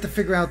not yet to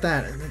figure out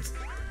that. It's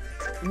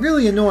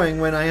really annoying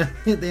when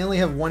they only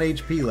have 1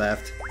 HP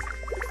left.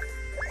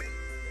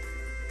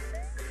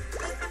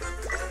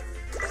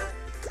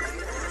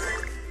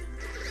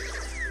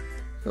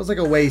 Feels like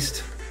a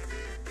waste.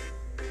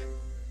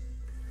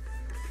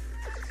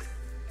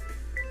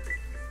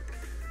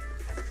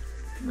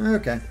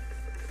 Okay.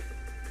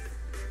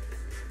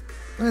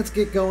 Let's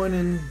get going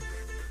and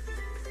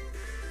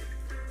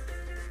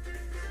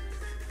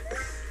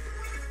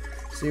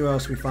see what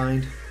else we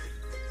find.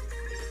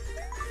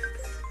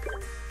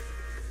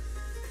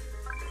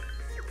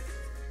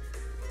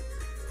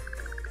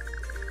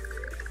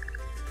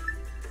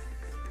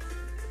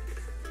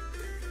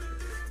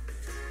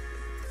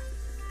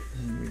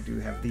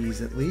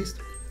 These at least.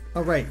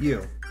 Oh, right,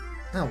 you.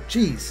 Oh,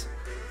 jeez.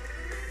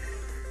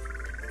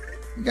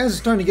 You guys are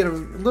starting to get a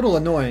little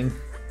annoying.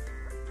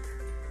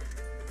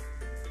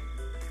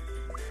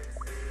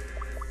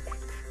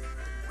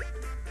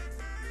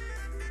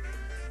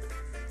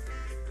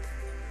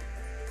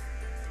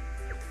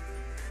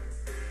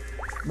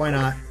 Why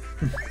not?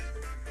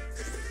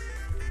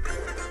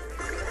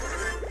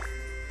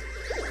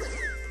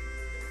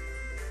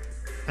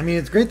 I mean,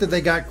 it's great that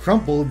they got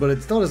crumpled, but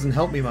it still doesn't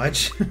help me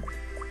much.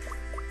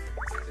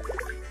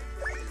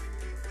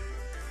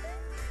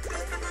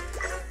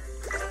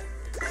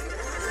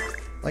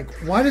 Like,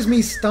 why does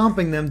me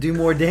stomping them do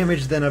more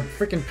damage than a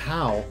freaking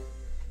POW?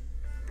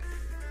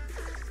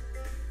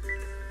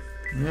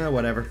 Yeah,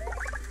 whatever.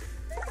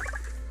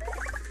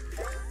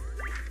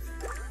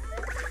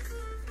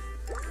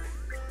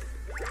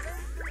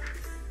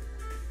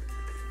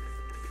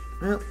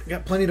 Well,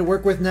 got plenty to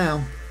work with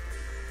now.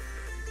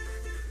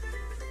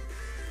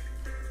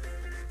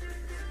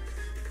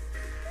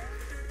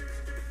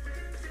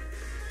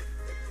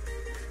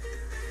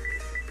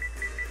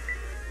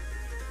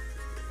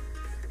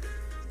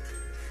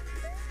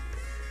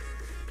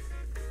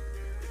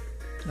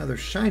 Another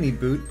shiny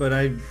boot, but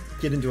I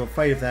get into a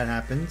fight if that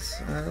happens.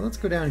 Let's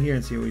go down here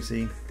and see what we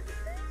see.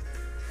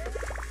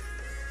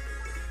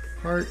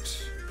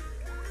 Heart.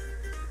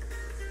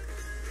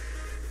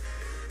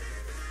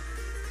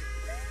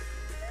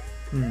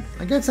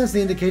 I guess that's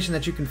the indication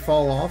that you can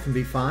fall off and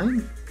be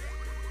fine.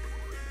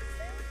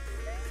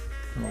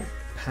 Little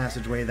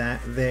passageway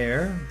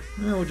there.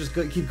 Well, we'll just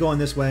keep going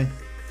this way.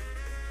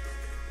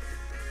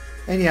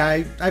 And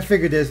yeah, I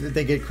figured this, if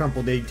they get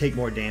crumpled, they take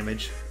more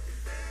damage.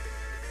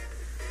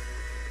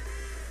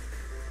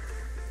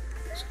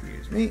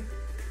 me.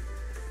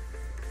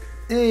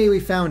 Hey, we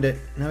found it.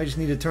 Now we just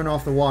need to turn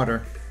off the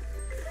water.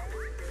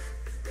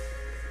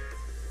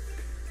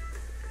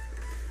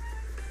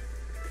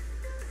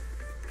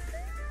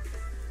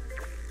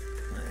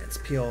 Let's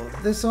peel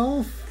this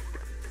off.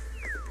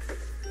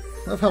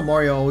 Love how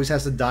Mario always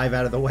has to dive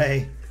out of the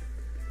way.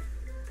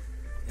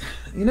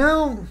 You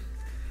know,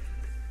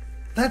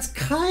 that's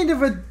kind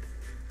of a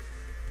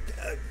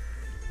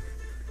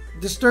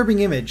disturbing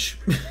image,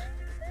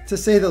 to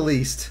say the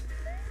least.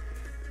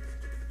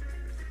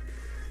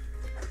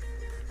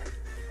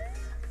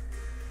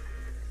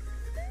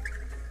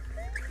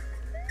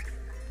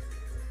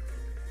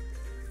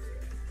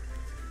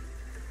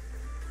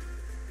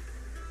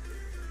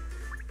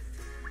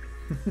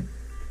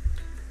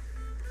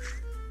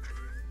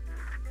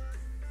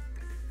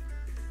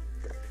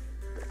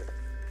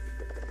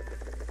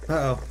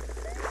 Uh-oh.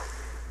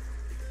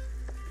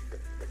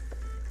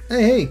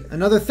 Hey,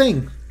 another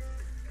thing.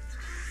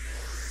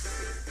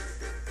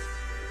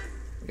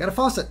 We got a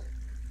faucet.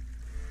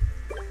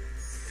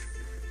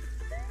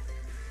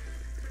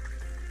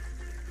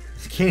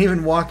 You can't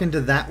even walk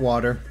into that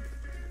water.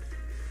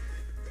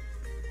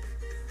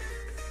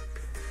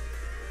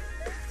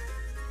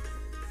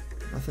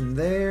 Nothing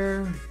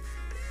there.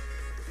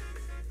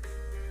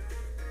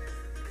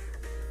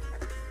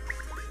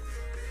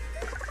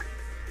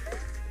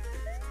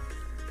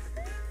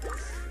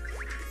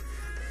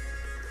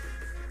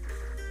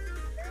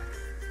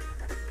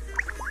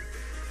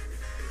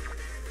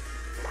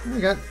 We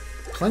got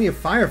plenty of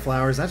fire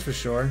flowers, that's for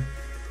sure.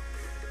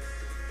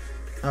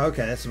 Oh,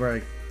 okay, that's where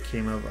I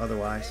came of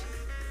otherwise.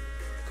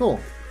 Cool.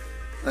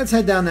 Let's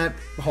head down that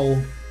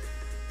hole.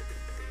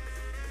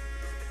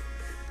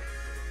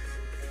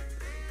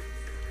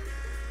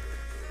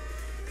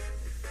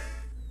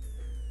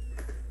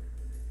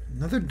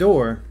 Another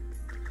door.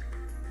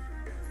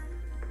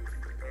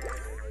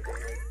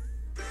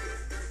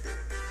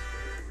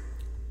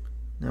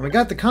 Now we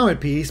got the comet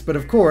piece, but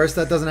of course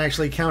that doesn't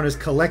actually count as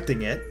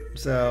collecting it,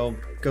 so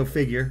go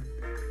figure.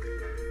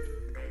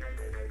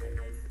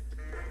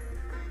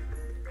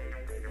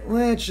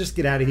 Let's just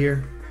get out of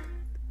here.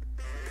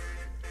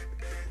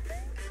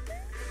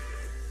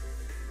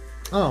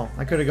 Oh,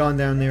 I could have gone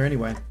down there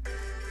anyway.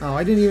 Oh,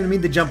 I didn't even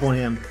mean to jump on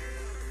him.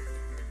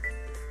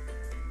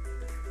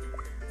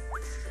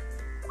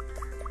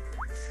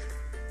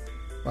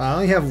 Wow, I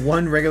only have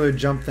one regular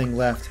jump thing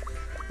left.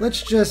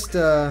 Let's just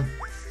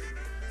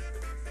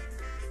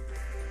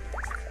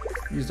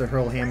use the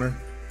hurl hammer.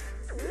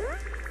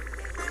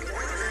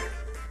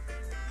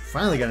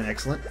 Finally got an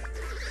excellent.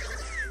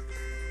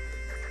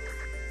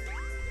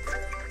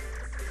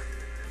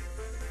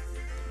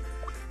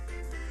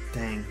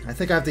 Dang, I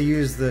think I have to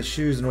use the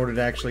shoes in order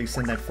to actually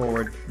send that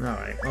forward.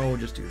 Alright, oh, we'll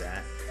just do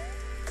that.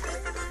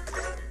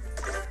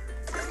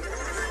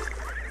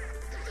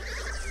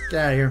 Get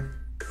out of here.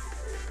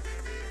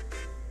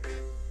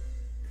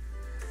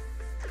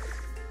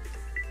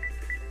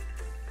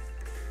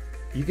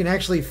 You can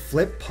actually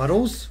flip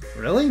puddles?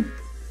 Really?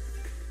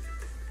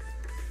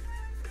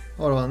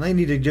 Hold on, I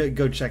need to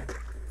go check.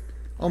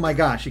 Oh my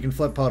gosh, you can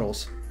flip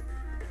puddles.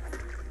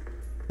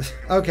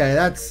 Okay,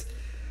 that's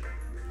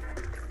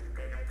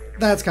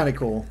kind of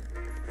cool.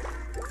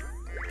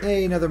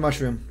 Hey, another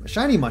mushroom. A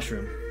shiny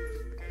mushroom.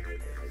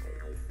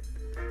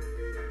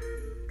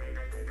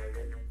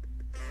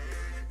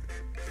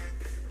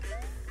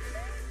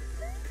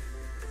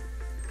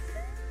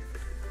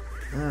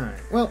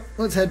 Alright, well,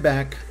 let's head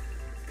back.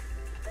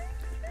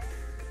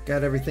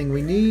 Got everything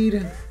we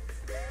need.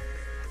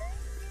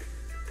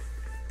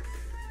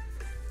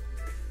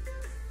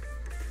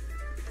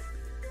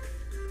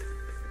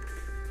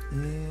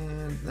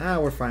 And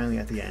now we're finally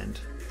at the end.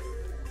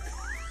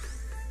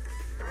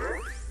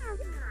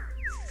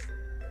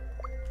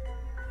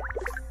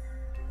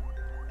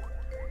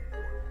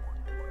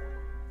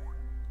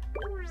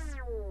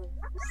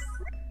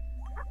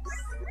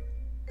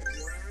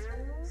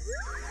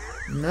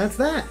 And that's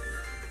that.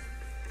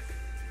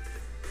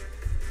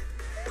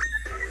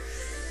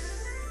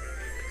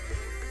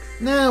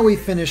 Now we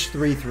finished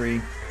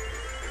 3-3.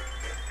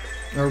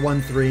 Or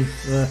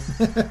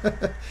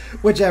 1-3.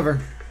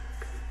 Whichever.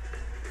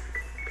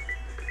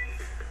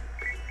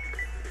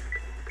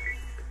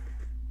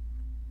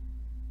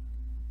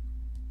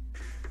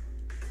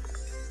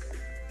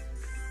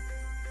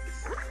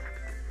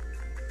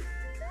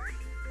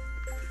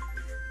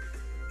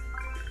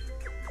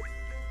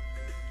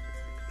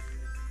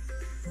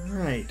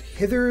 Alright,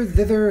 Hither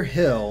Thither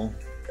Hill.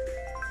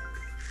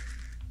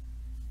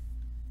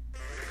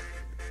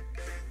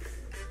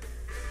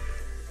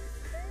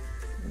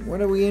 What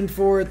are we in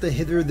for at the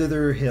Hither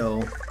Thither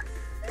Hill?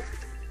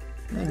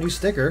 A new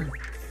sticker.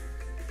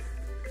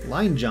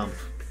 Line jump.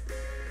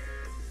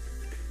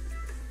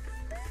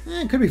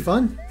 It could be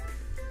fun.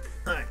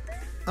 Alright.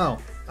 Oh,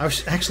 I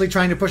was actually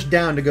trying to push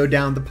down to go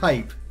down the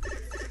pipe.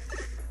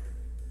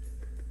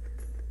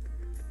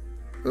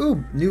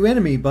 Ooh, new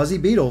enemy, Buzzy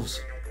Beetles.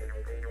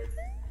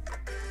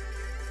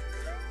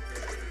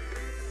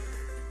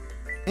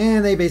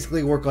 And they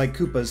basically work like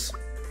Koopas.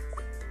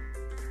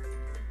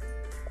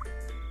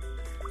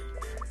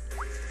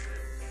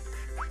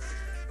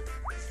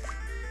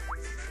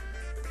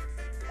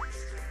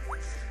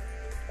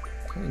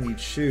 I need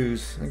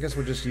shoes. I guess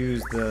we'll just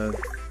use the...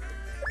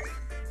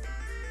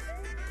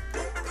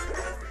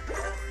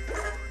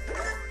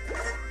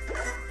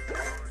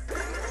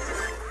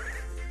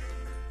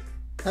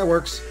 That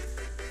works.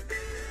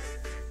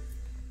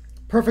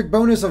 Perfect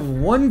bonus of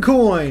 1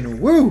 coin.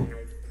 Woo!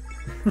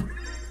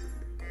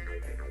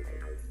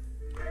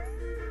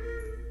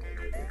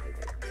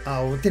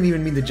 Oh, didn't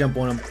even mean to jump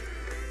on him.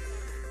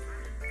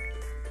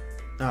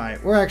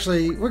 Alright,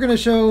 we're gonna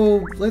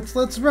show,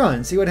 let's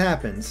run, see what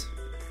happens.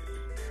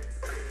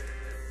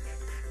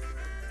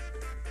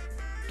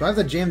 Do I have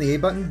to jam the A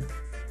button?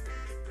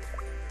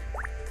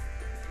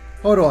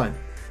 Hold on.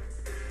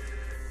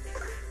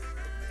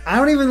 I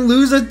don't even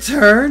lose a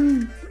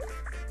turn?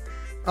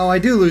 Oh, I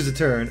do lose a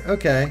turn.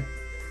 Okay.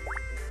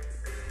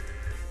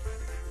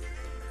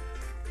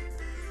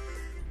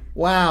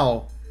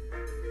 Wow.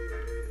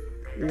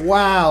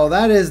 Wow,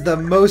 that is the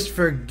most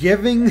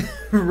forgiving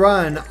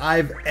run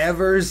I've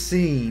ever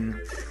seen.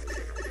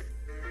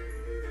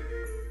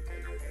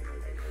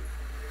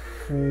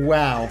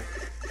 Wow.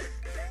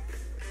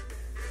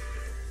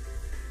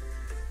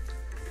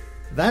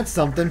 That's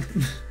something.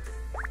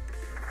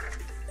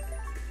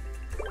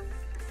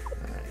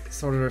 Alright,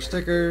 sorted our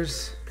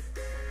stickers.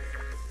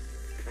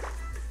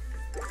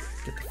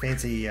 Get the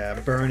fancy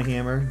burn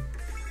hammer.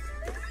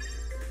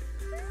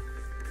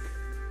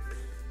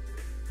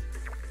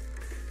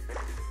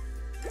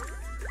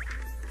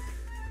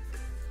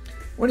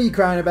 What are you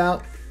crying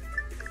about?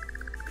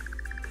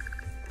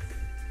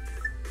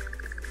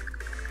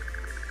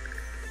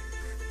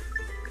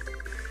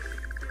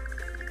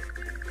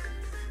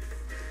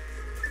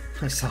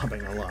 I'm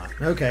sobbing a lot.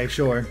 Okay,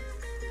 sure.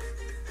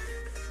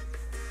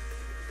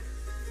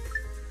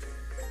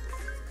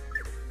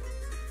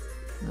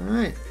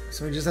 Alright,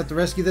 so we just have to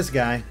rescue this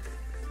guy.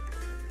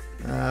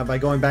 By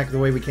going back the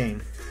way we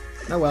came.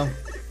 Oh well.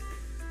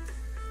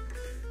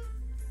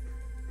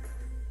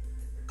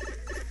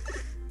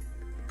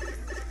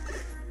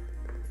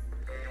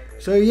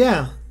 So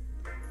yeah.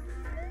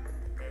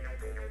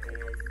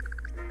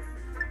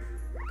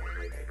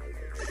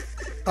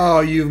 Oh,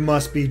 you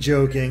must be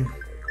joking.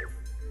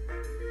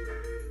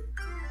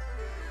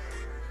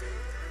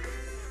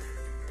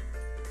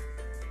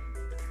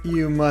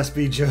 You must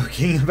be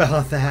joking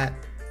about that.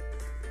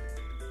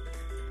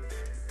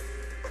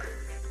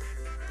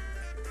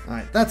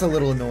 Alright, that's a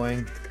little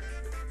annoying.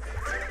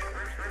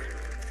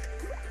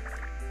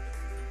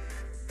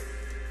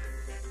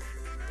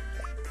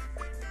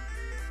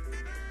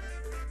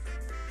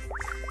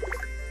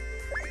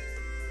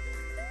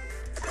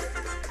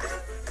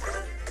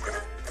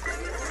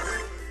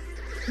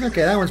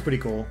 Okay, that one's pretty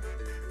cool.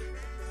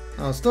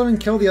 Oh, still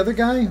didn't kill the other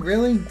guy?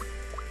 Really?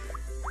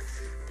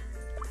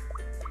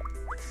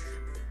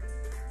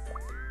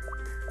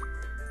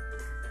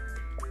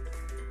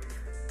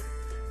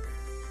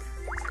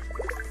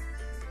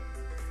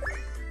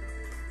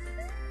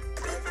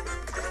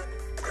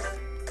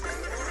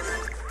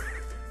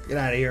 Get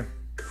out of here.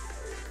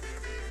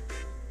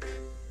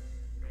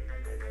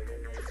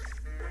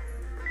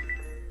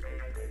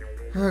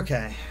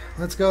 Okay,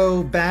 let's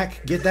go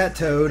back, get that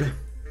toad.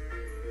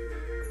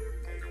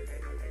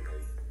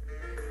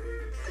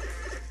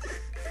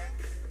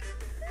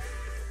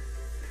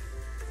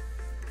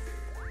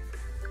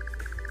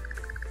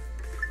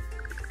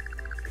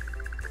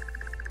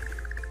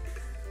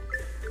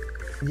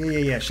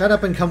 Yeah. Shut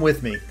up and come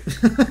with me.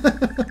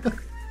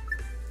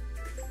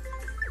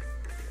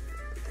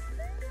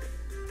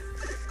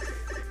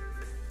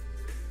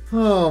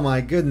 Oh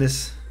my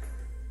goodness.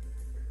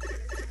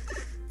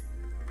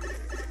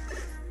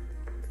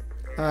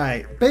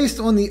 Alright, based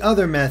on the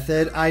other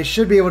method, I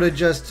should be able to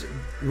just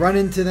run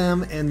into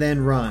them and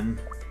then run.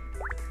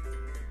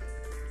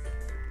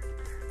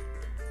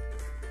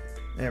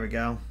 There we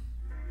go.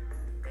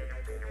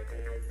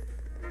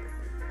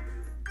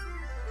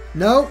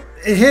 Nope,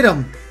 it hit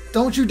him.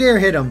 Don't you dare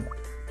hit him.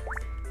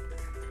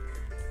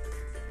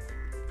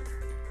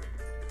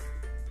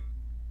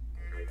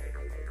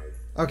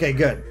 Okay,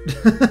 good.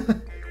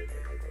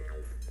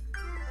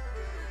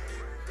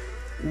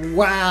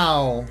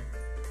 Wow.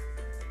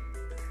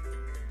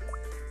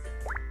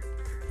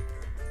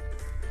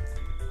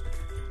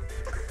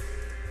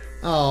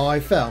 Oh, I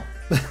fell.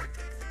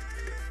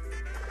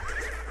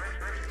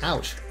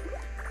 Ouch.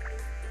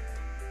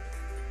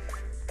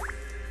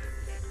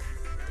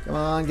 Come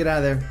on, get out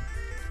of there.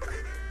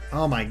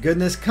 Oh my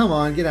goodness, come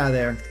on, get out of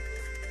there.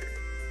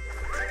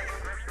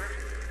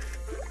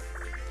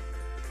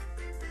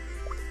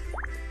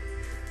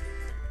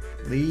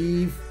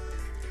 Leave.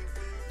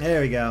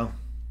 There we go.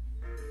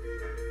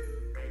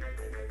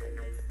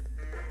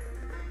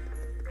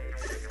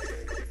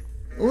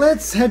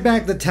 Let's head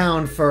back to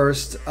town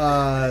first,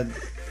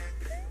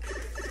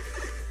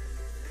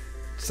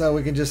 so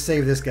we can just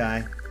save this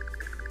guy.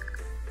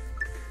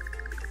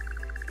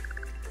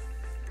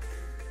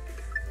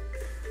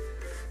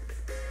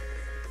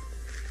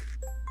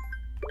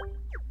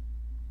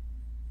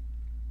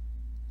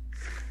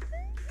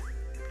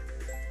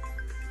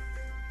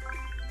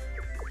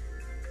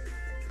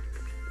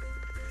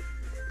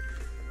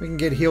 We can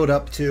get healed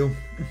up too.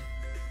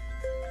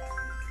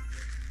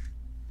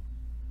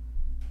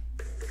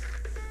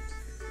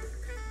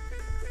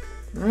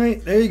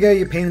 Alright, there you go,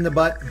 you pain in the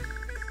butt.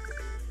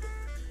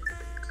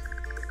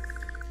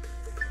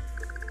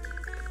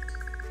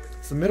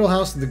 It's the middle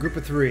house of the group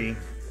of 3.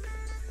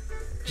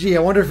 Gee, I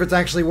wonder if it's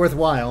actually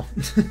worthwhile.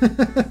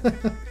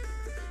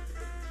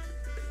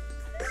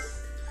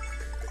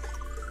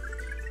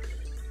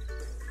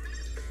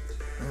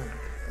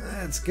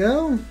 Let's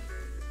go.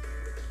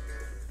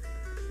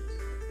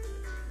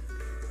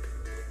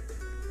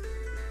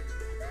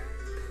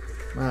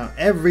 Wow,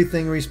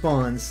 everything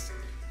respawns.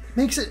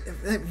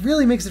 It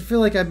really makes it feel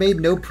like I made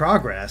no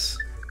progress.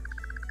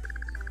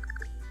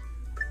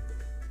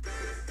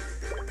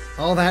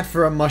 All that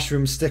for a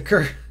mushroom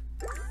sticker.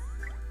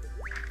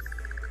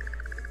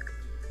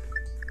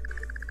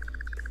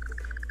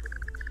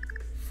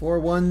 For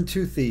 1,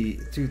 2, 3.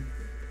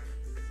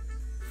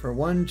 For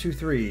 1, 2,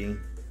 3.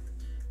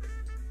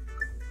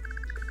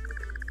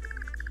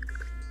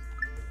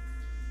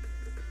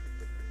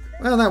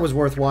 Well, that was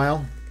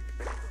worthwhile.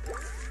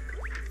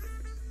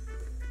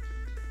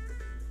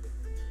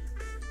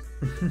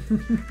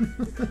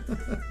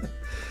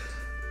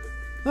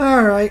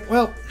 Alright,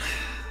 well,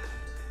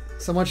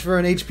 so much for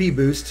an HP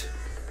boost.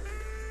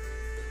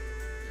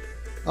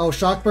 Oh,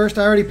 shock burst?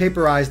 I already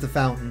paperized the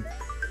fountain.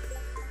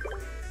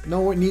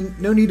 No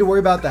need to worry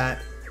about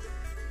that.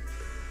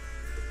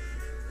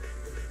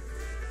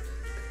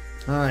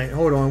 Alright,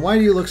 hold on. Why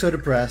do you look so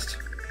depressed?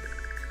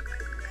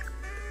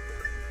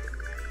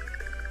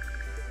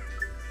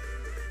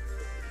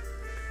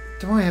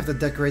 Do I have to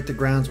decorate the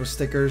grounds with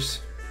stickers?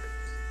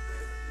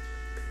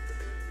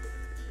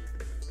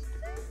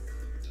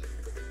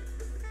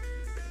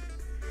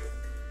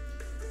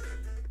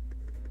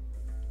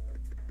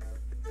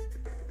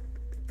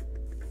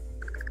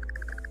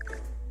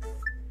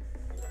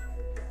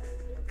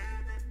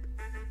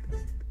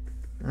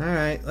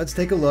 Alright, let's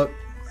take a look.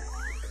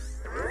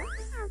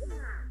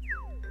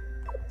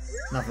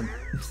 Nothing.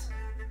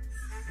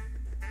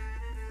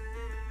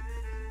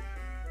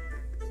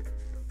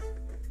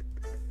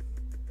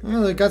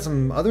 Well, they've got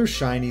some other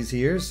shinies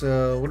here,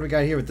 so what do we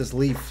got here with this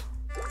leaf?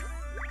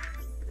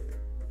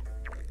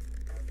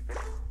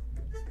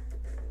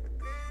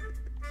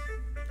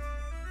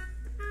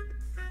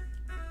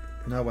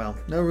 Oh well,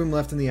 no room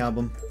left in the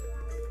album.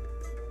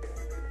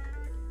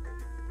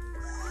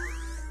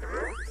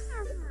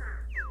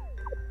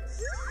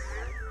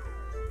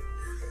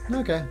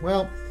 Okay,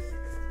 well,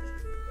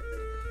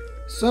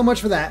 so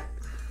much for that.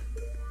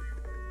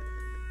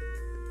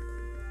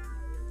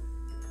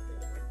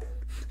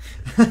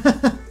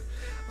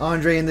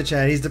 Andre in the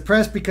chat. He's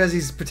depressed because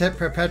he's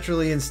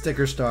perpetually in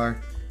Sticker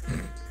Star.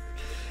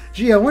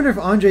 Gee, I wonder if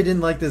Andre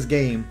didn't like this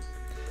game.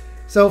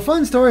 So,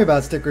 fun story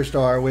about Sticker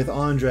Star with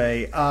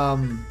Andre.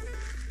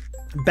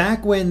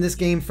 Back when this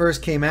game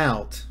first came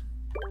out,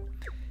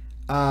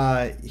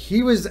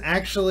 he was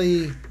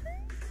actually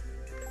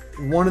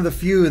one of the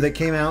few that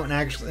came out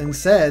and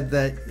said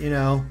that, you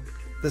know,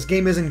 this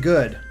game isn't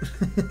good.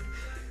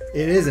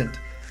 It isn't.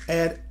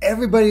 And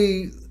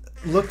everybody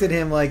looked at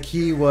him like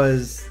he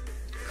was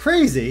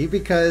crazy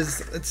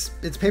because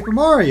it's Paper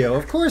Mario.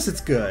 Of course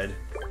it's good.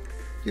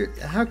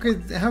 How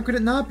could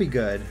it not be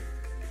good?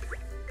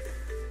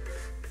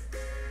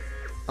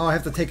 Oh, I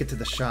have to take it to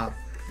the shop.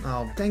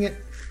 Oh, dang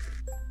it.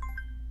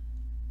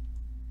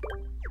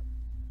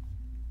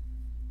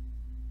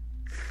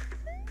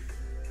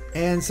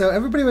 And so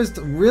everybody was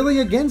really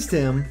against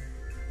him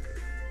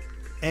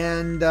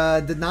and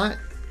did not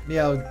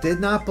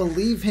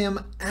believe him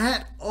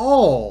at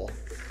all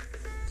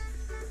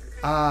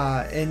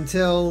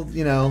until,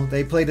 you know,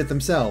 they played it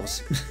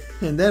themselves.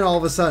 And then all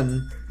of a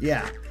sudden,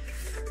 yeah.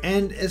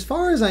 And as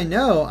far as I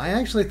know, I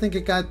actually think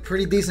it got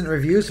pretty decent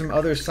reviews from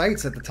other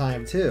sites at the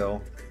time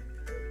too.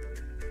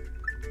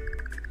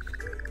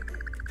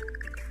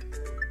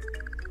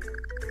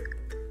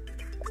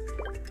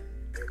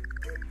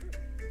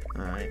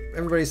 Alright,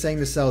 everybody's saying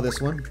to sell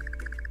this one.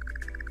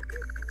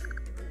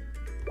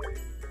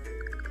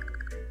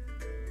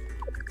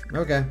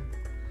 Okay.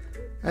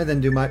 That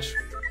didn't do much.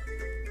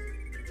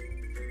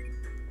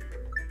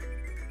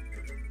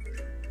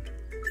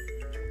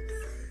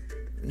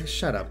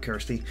 Shut up,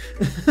 Kirsty.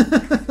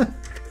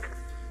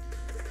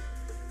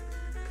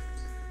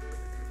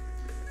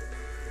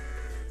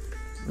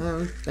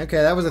 Oh,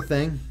 okay, that was a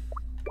thing.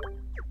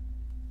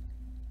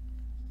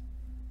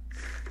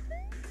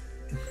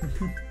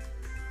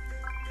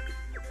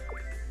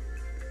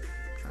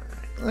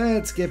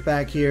 Let's get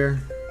back here.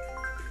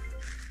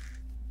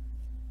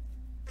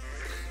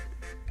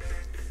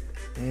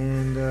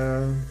 And,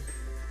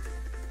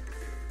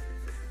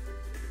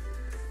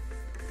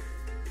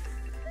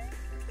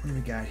 what do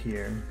we got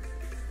here?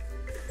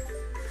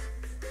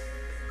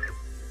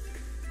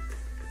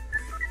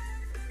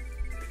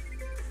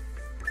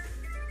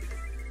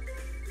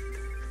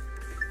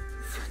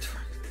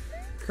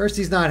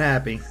 Kirsty's not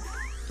happy.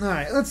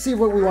 Alright, let's see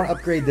what we want to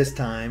upgrade this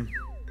time.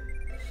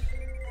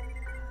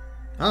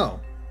 Oh.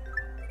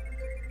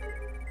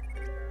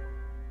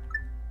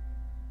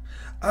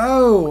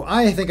 Oh,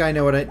 I think I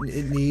know what it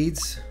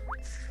needs.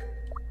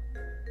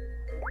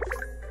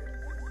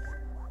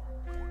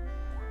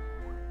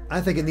 I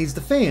think it needs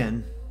the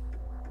fan.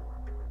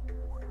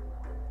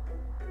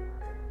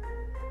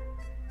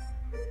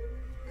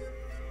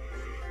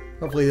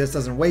 Hopefully this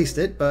doesn't waste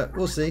it, but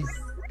we'll see.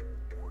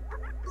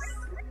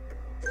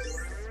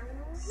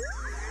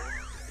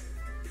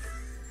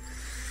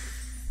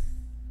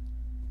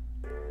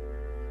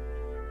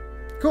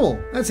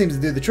 Cool, that seems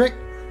to do the trick.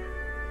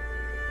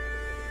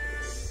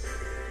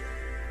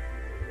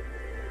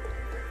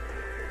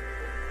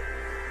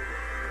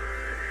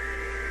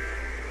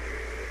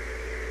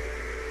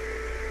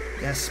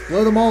 Yes,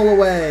 blow them all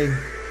away.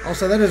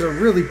 Also, that is a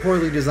really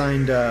poorly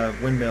designed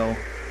windmill.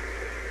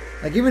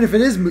 Like, even if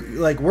it is,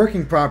 like,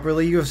 working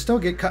properly, you'll still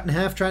get cut in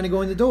half trying to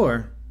go in the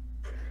door.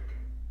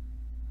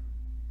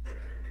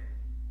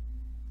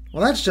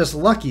 Well, that's just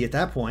lucky at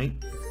that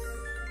point.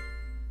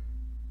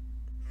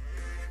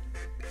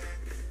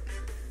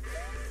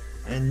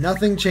 And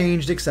nothing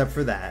changed except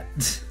for that.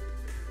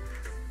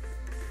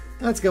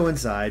 Let's go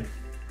inside.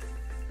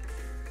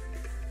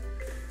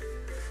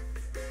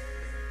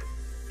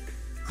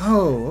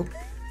 Oh,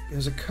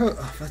 there's a code.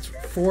 Oh, that's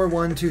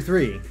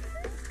 4123.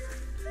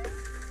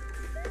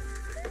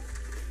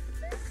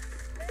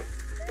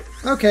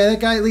 Okay, that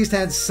guy at least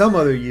had some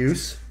other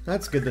use.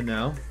 That's good to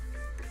know.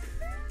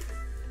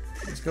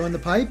 Let's go in the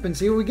pipe and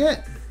see what we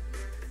get.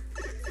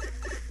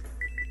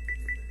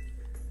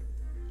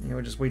 Yeah,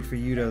 we'll just wait for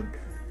you to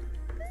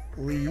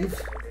leave.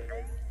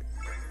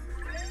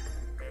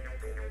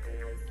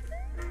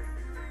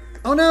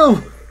 Oh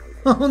no!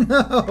 Oh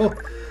no!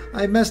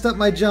 I messed up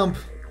my jump.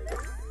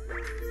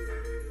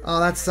 Oh,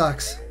 that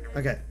sucks.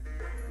 Okay.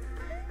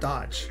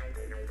 Dodge.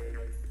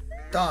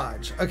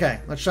 Dodge. Okay,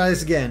 let's try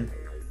this again.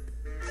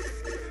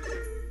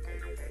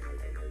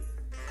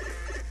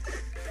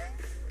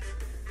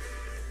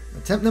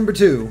 Attempt number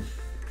 2.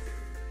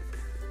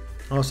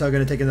 Also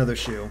going to take another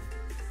shoe.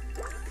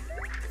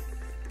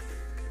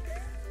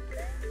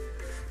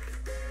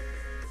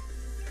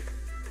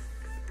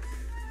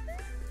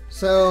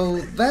 So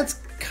that's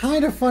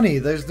kind of funny.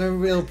 There's no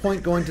real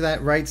point going to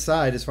that right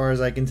side as far as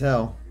I can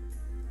tell.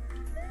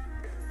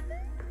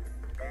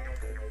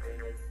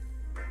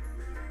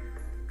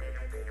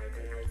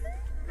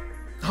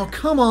 Oh,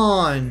 come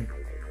on!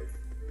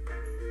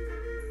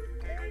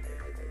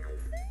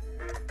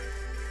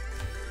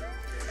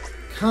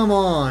 Come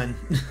on!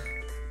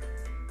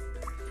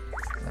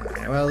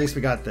 Alright, well, at least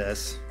we got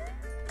this.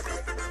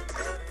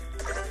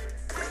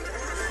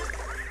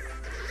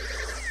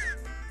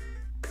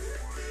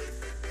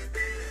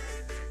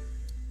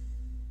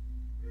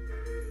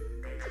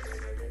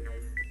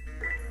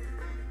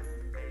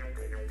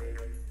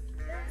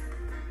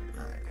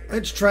 Alright,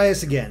 let's try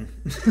this again.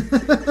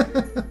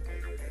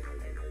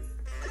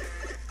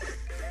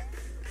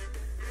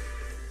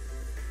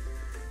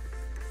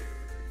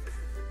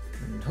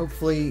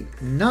 Hopefully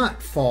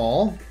not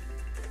fall.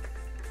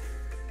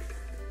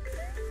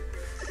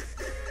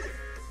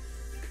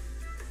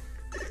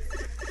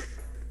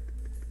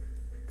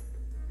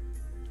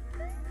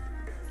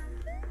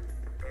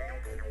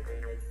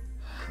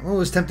 I'm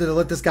always tempted to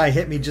let this guy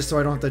hit me just so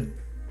I don't have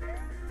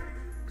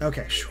to...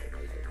 Okay.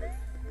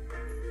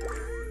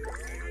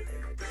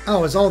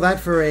 Oh, is all that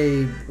for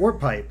a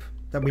warp pipe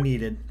that we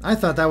needed? I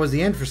thought that was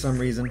the end for some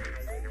reason.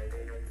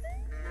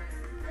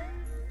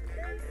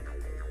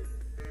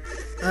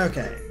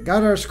 Okay,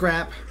 got our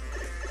scrap.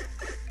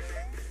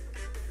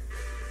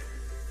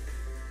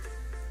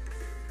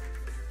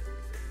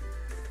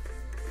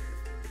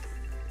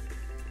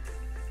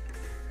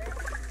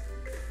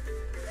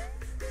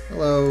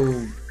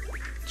 Hello,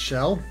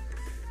 shell.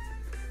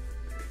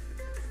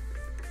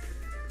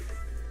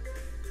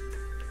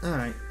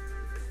 Alright.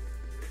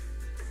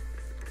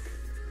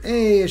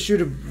 Hey, I should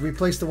have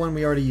replaced the one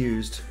we already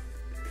used.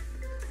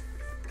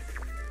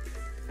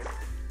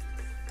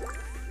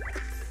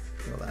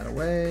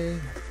 Away.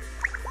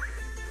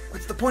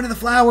 What's the point of the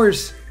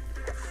flowers?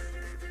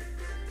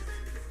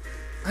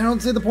 I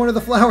don't see the point of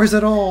the flowers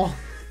at all.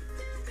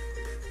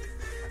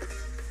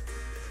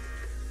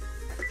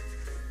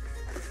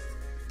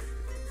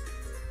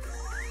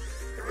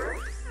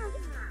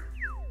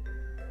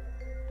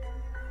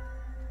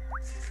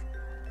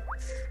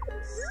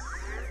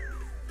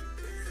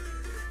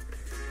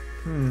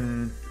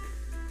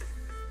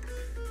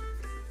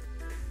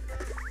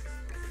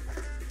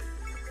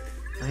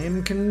 I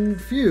am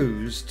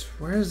confused.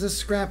 Where does this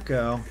scrap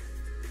go?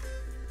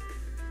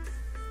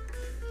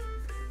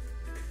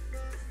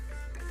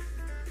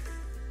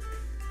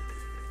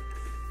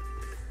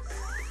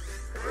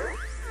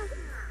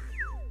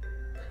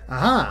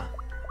 Aha!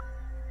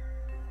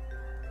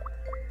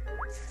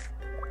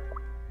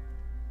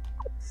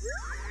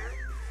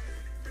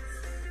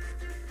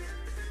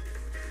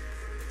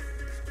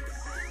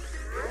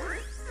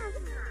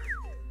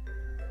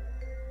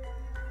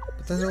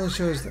 But that only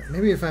shows that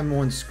maybe if I'm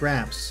on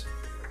scraps.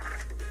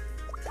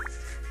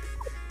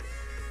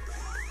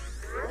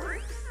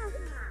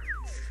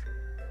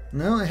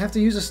 No, I have to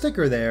use a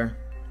sticker there.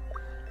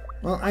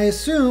 Well, I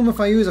assume if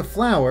I use a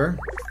flower...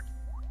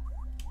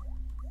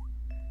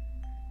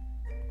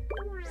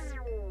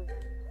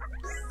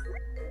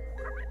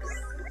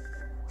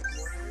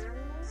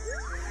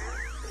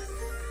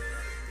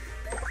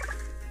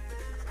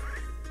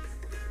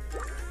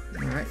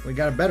 Alright, we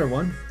got a better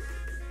one.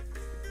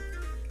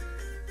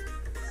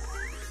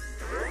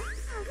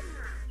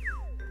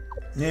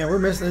 Yeah, we're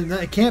missing...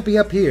 It can't be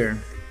up here.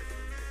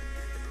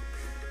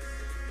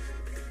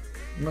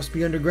 It must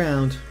be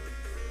underground.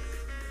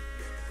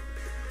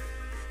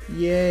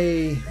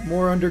 Yay,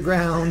 more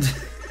underground.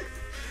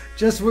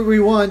 Just what we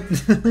want.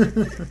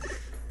 Dodge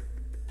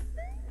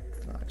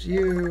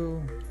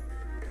you.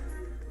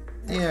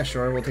 Yeah,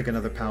 sure, we'll take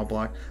another POW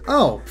block.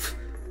 Oh!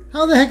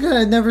 How the heck did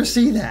I never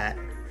see that?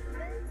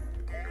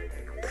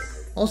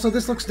 Also,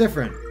 this looks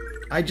different.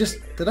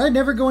 Did I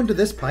never go into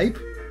this pipe?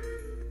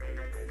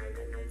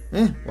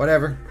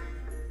 Whatever.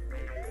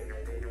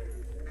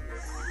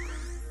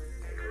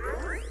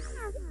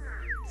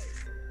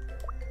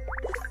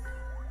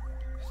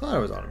 Thought it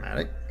was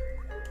automatic.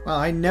 Well,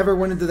 I never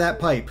went into that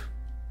pipe.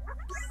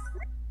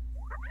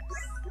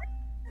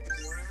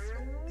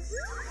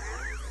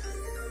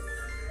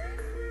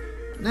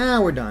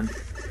 Now we're done.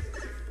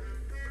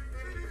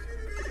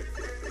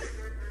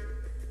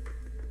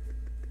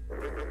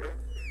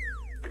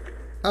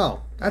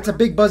 Oh, that's a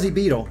big buzzy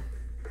beetle.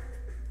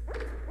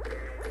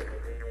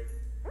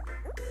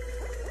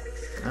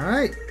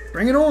 Alright,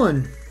 bring it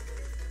on.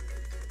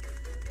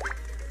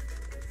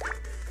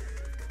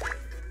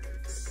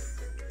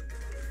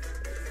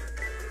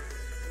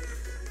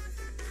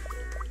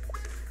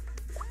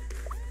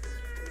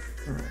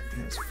 Alright,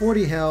 that's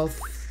 40 health.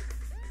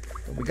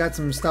 But we got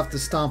some stuff to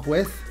stomp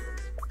with.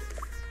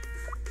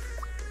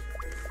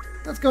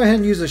 Let's go ahead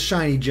and use a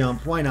shiny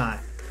jump. Why not?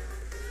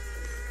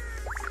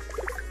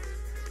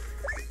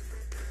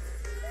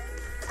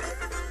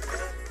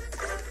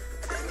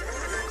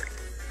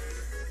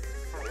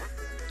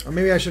 Or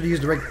maybe I should have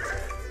used the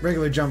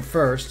regular jump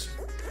first.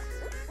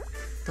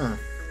 Huh.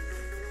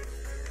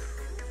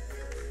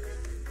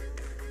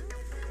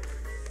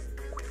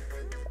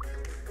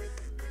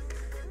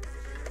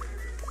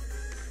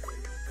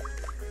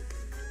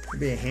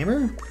 Maybe a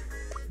hammer?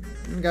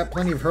 We got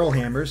plenty of hurl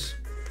hammers.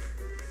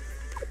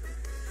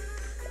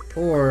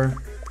 Or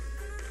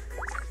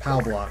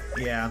POW block.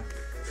 Yeah.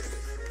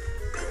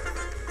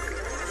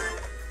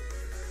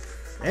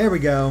 There we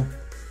go.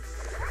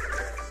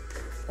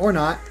 Or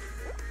not.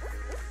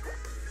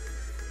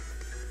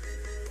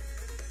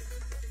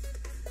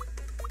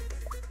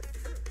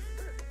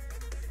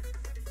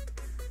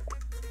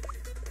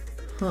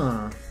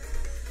 Huh.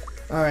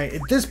 Alright,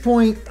 at this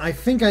point, I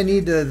think I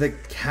need the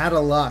Cat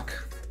of Luck.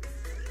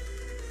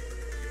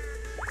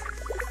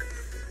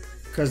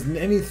 Because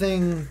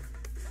anything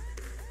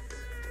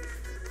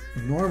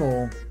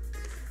normal...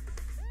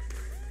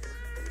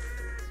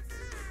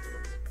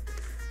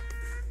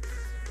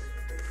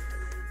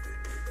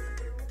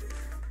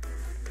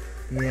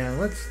 Yeah,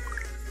 let's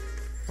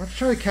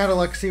try the Cat of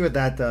Luck, see what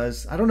that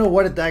does. I don't know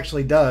what it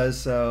actually does,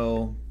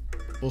 so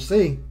we'll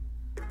see.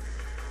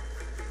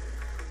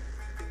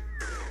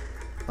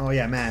 Oh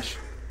yeah, mash.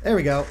 There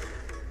we go.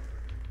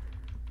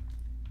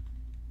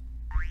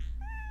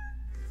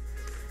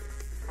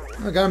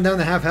 I got him down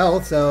to half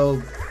health, so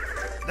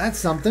that's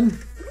something.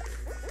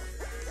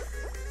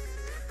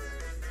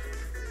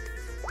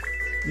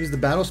 Use the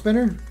battle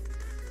spinner.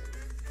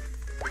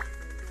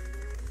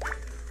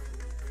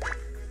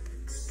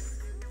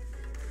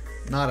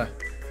 Nada.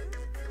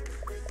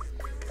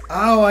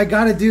 Oh, I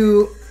gotta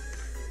do...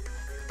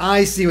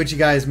 I see what you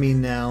guys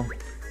mean now.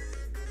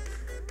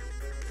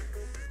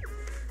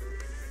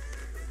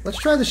 Let's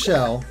try the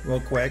shell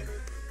real quick.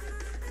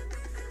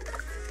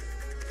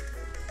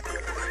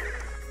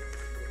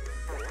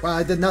 Wow,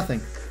 I did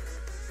nothing.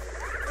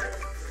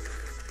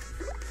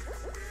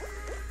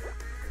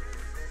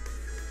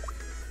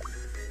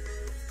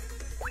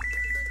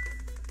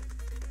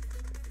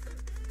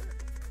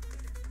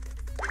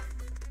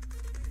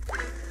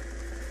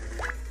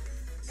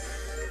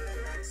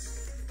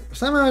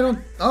 Somehow I don't...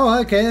 Oh,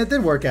 okay, that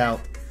did work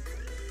out.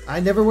 I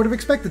never would have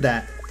expected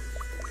that.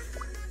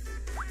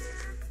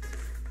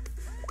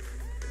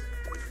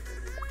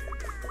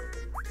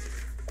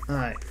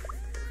 Alright.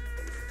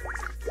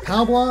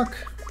 POW block.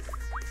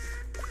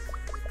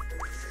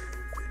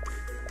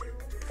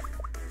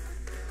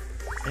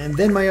 And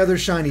then my other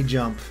shiny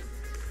jump.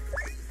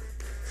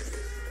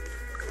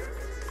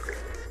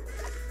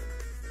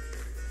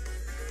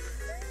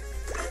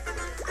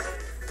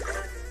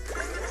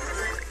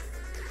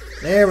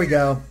 There we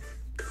go.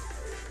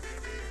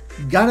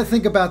 Gotta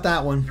think about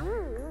that one.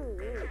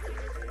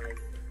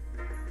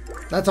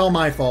 That's all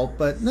my fault,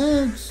 but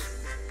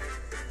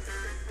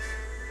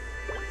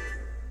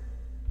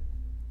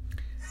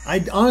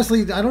I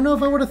honestly, I don't know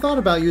if I would have thought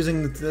about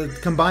using the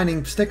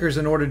combining stickers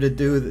in order to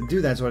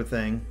do that sort of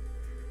thing.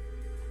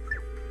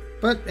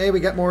 But hey, we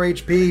got more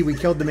HP, we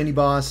killed the mini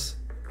boss,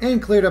 and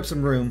cleared up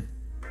some room.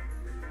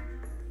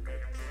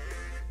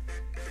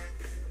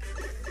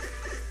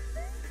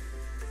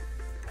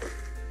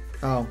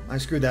 Oh, I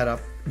screwed that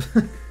up.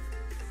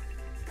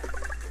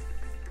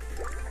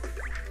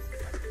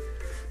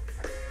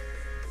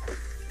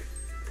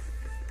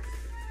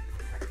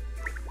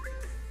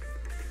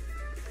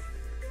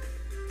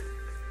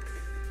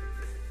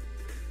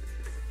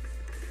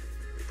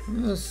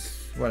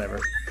 Whatever.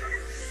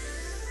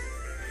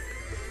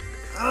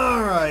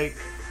 Alright.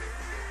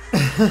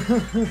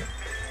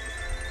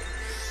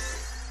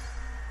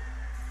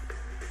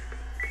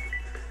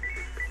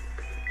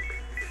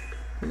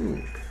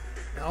 Ooh,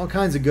 all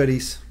kinds of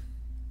goodies.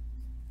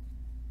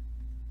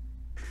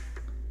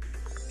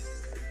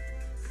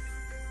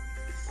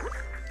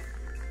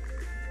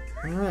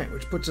 Alright,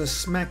 which puts us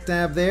smack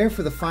dab there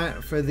for the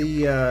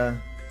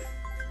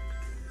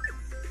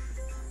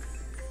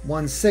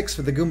 1-6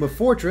 for the Goomba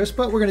Fortress,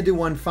 but we're going to do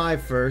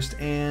 1-5 first,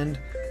 and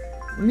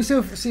let me see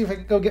if I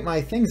can go get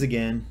my things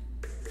again.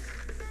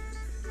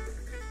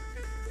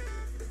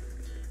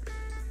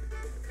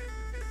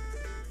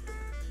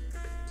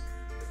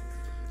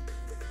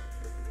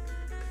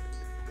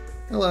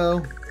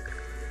 Hello.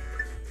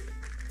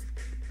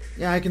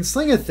 Yeah, I can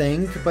sling a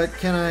thing, but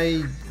can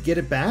I get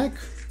it back?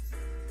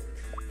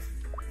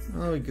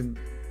 Oh, we can...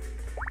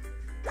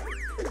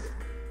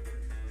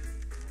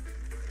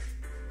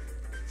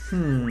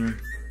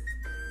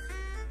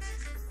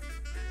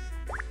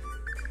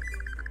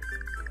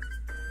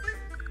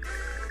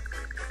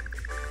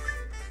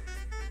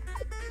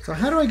 So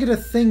how do I get a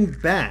thing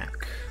back?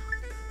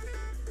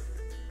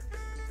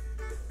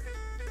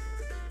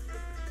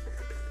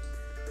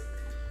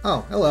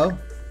 Oh, hello.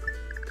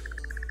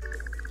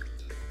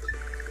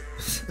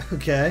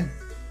 Okay.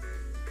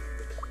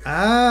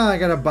 Ah, I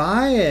gotta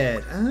buy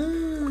it.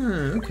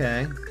 Ah,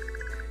 okay.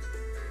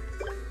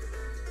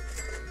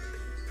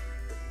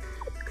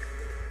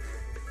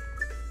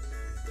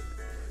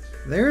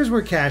 There's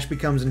where cash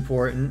becomes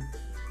important.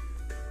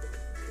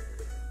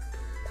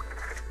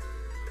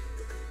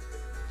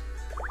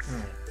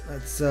 Alright,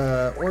 let's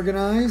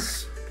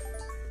organize.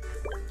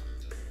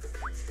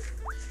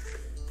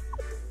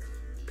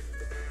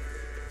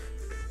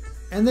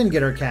 And then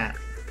get our cat.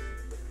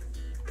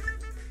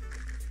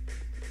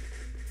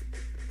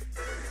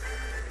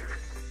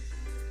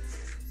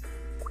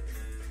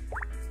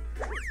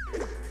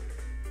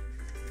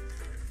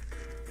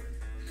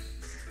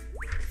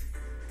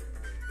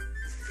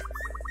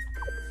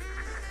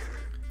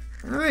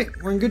 Alright,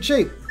 we're in good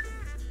shape.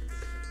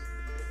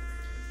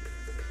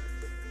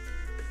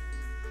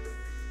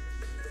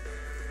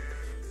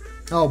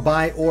 Oh,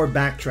 buy or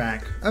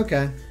backtrack.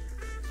 Okay.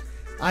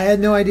 I had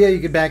no idea you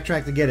could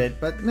backtrack to get it,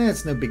 but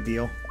it's no big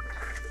deal.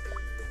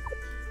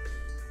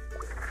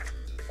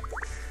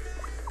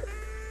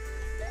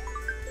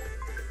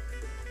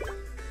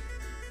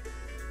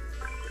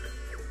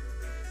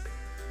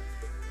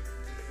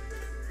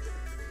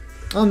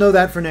 I'll know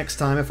that for next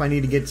time if I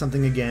need to get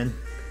something again.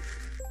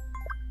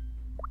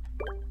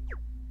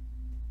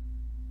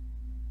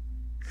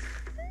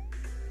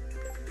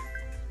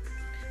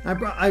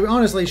 I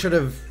honestly should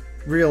have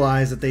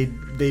realized that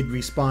they'd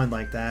respawn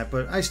like that,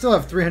 but I still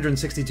have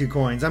 362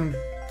 coins. I'm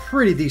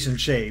pretty decent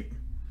shape.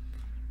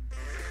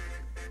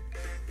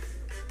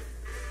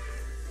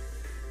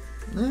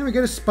 There we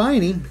go to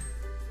Spiny.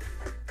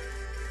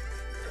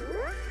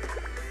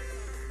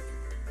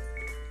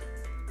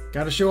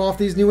 Gotta show off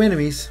these new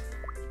enemies.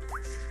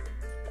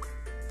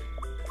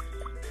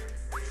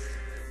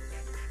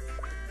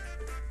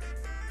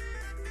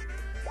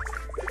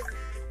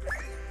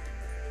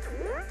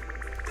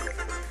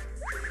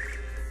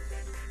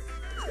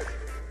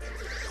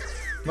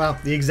 Wow,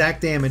 the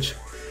exact damage.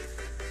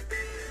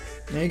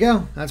 There you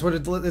go. That's what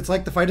it's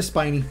like to fight a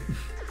Spiny.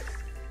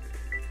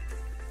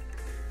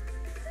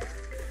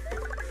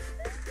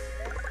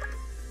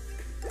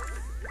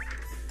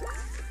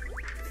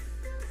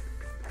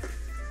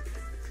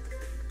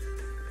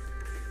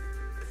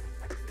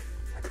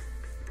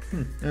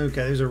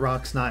 Okay, these are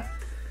rocks, not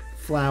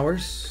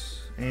flowers.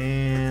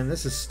 And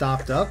this is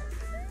stopped up.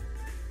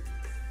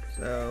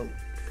 So,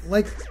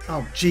 like...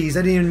 Oh, jeez,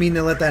 I didn't even mean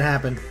to let that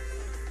happen.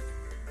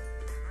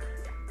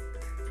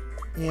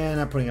 Yeah,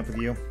 not putting up with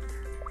you.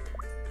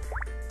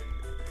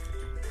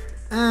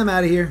 I'm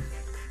out of here.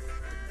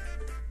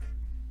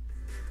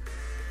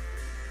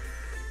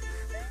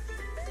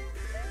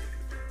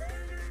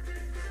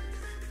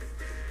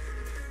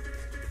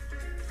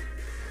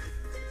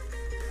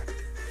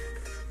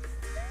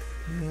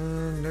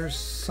 And there's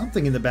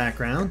something in the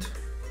background.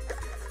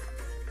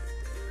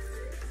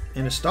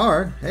 And a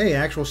star. Hey,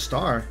 actual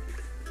star.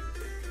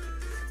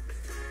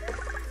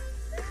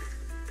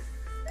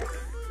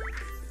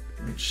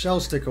 Shell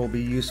sticker will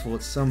be useful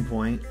at some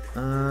point.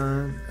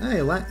 Hey,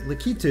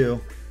 Lakitu.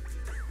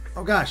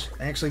 Oh gosh,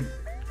 I actually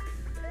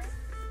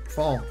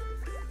fall.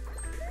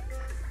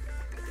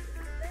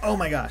 Oh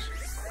my gosh.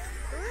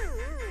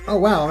 Oh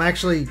wow, I'm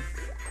actually...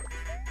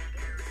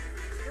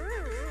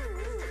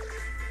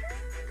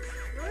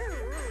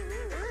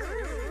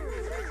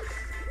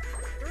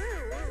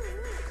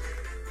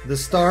 The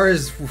star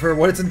is for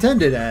what it's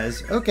intended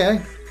as.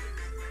 Okay.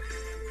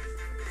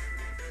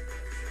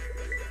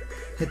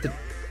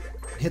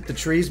 hit the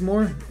trees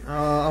more.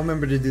 I'll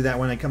remember to do that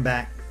when I come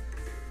back.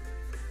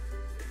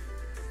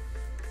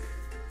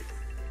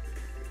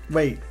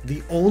 Wait,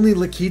 the only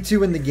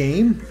Lakitu in the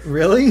game?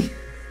 Really?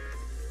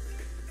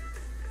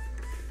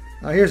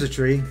 Oh, here's a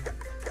tree.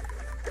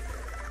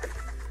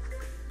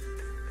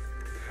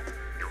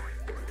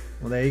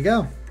 Well, there you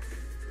go.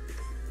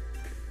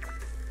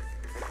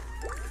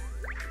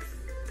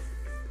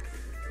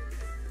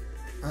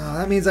 Oh,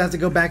 that means I have to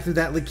go back through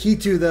that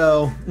Lakitu,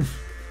 though.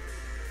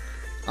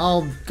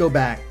 I'll go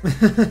back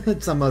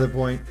at some other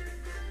point.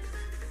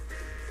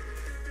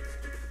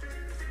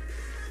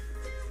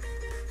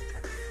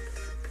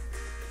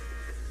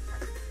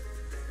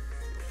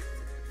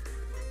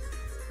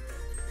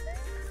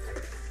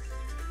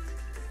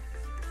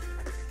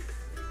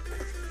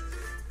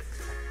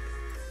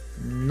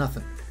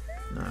 Nothing.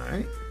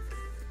 Alright.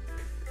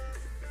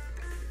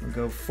 We'll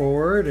go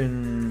forward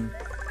and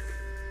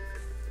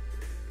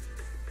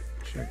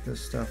check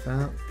this stuff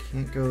out.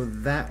 Can't go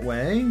that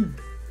way.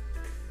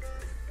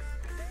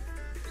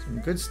 Some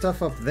good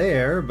stuff up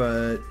there,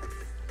 but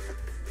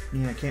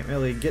yeah, I can't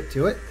really get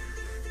to it.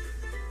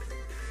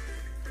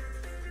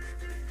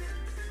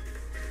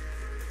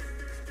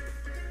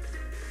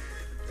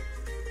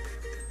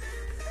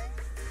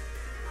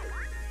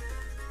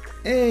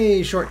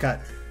 Hey,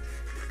 shortcut.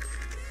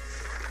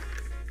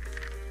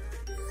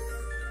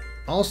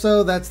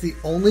 Also, that's the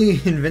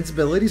only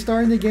invincibility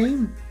star in the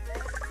game.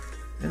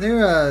 And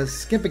they're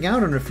skipping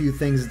out on a few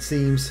things, it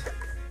seems.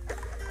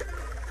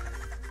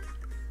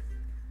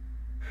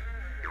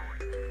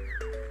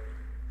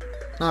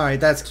 Alright,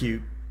 that's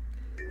cute.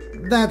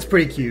 That's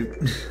pretty cute.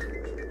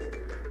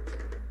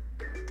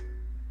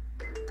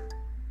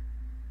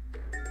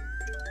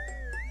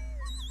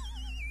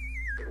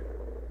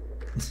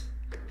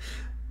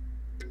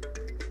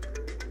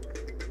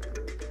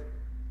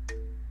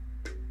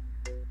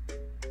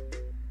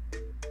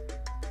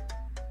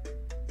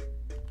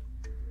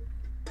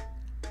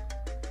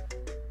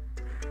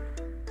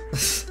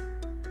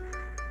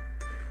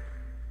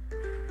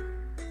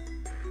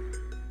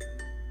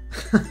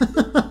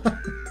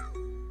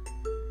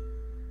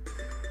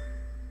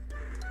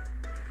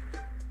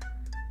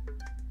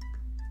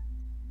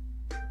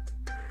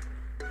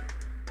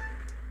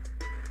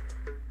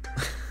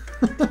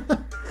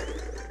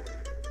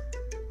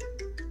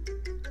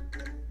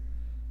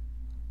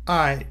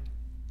 Alright.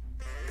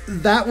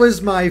 That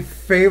was my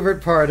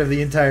favorite part of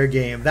the entire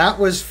game. That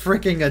was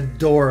freaking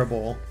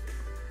adorable.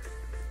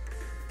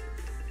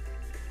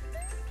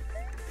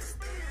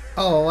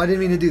 Oh, I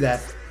didn't mean to do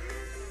that.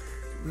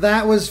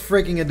 That was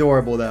freaking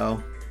adorable,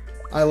 though.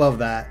 I love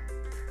that.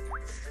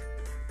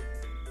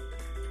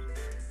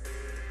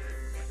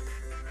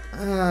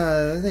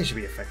 They should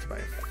be affected by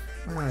it.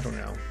 I don't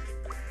know.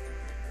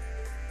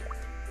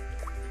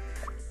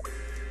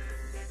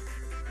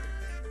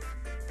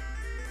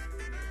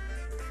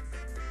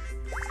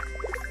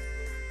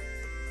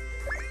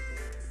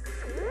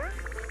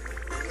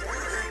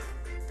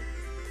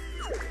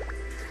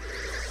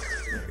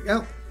 There we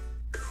go.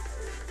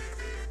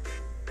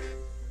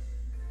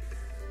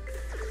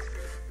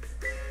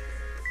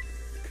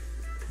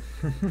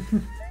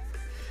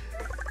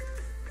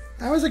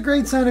 That was a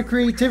great sign of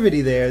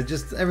creativity there,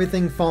 just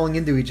everything falling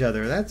into each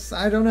other. That's,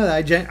 I don't know,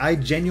 I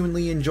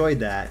genuinely enjoyed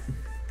that.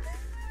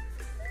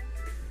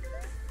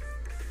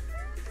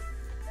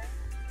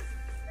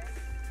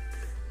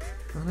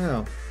 I don't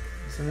know.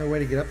 Is there no way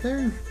to get up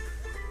there?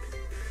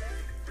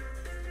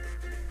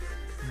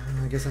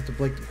 I guess I have to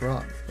break the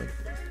prop.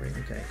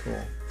 Okay,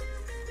 cool.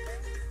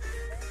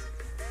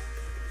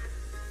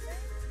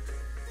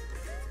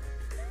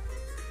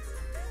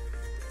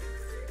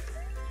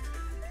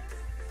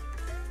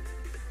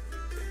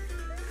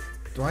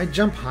 Do I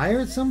jump higher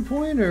at some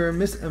point, or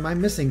am I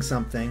missing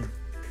something?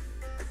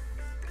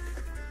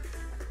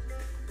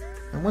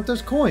 I want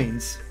those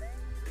coins.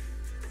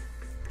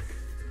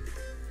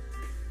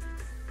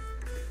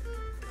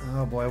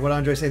 Oh boy, what did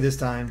Andre say this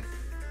time?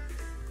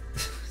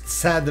 It's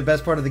sad the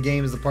best part of the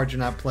game is the part you're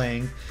not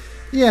playing.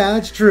 Yeah,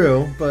 that's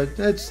true, but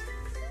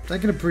I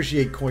can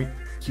appreciate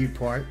cute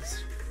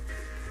parts.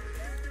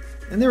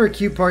 And there were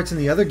cute parts in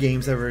the other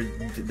games that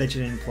you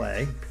didn't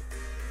play.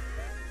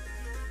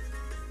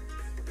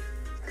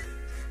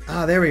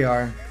 Ah, there we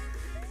are.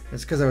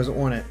 That's because I was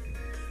on it.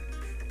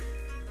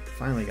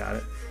 Finally got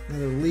it.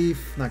 Another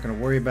leaf. Not going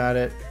to worry about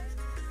it.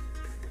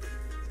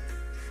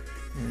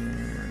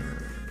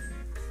 And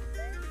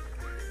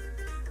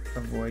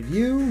avoid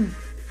you.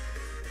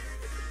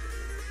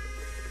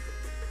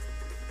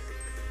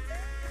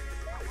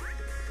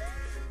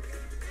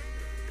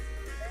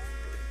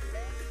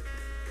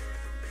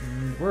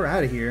 And we're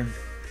out of here.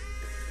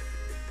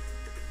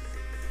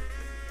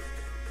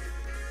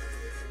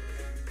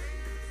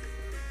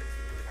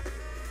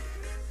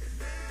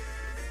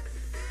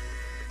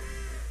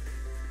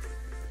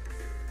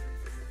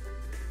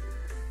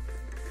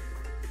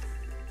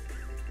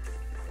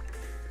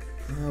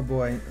 Oh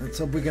boy, let's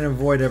hope we can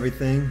avoid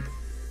everything.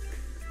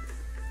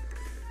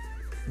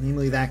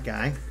 Namely that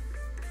guy.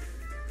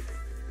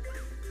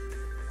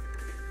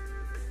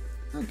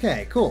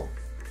 Okay, cool.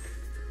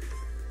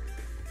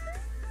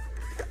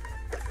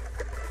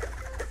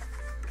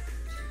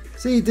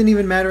 See, it didn't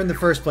even matter in the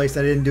first place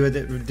that I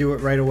didn't do it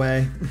right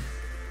away.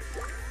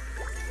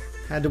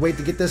 Had to wait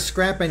to get this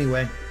scrap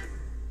anyway.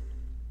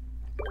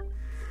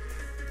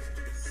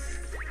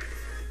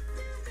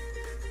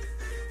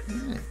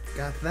 Alright,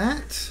 got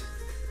that.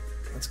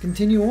 Let's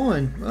continue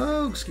on.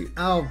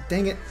 Oh,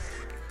 dang it.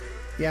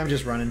 Yeah, I'm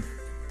just running.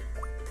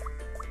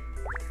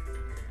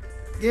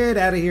 Get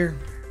out of here.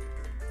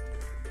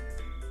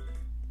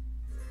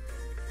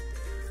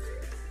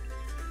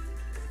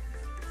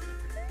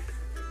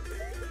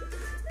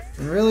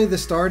 And really, the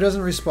star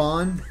doesn't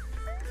respawn?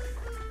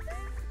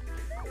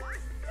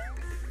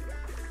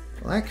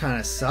 Well, that kind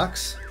of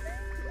sucks.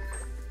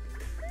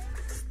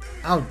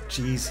 Oh,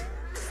 jeez.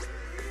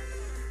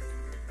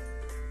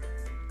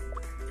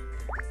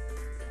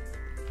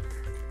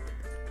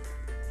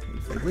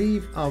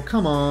 Leave. Oh,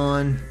 come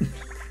on.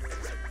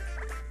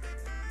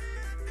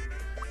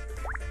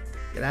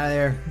 Get out of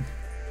there.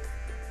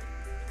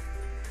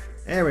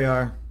 There we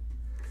are.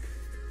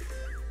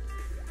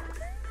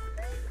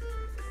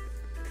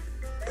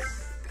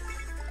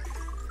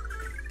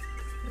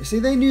 You see,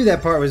 they knew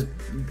that part was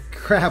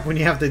crap when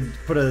you have to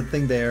put a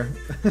thing there.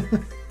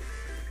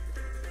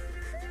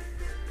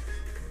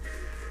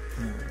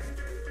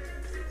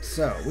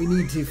 So, we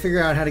need to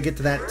figure out how to get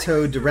to that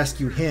toad to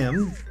rescue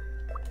him.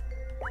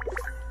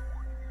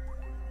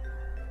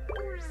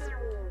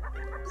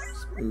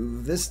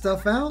 Move this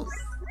stuff out.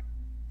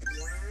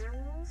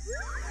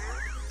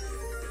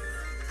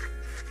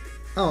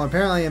 Oh,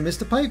 apparently I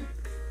missed a pipe.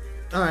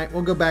 Alright,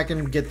 we'll go back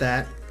and get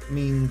that. I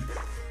mean,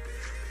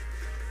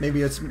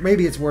 maybe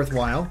it's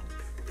worthwhile.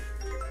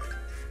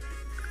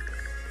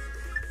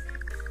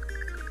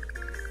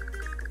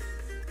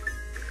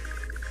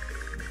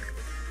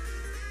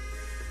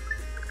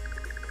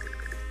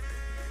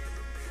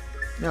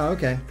 Oh,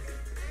 okay.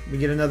 We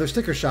get another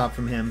sticker shop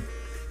from him.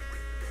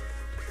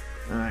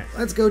 Alright,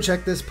 let's go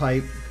check this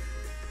pipe.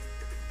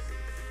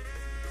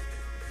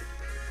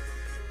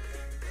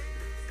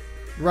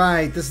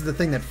 Right, this is the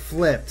thing that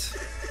flipped.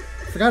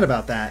 Forgot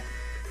about that.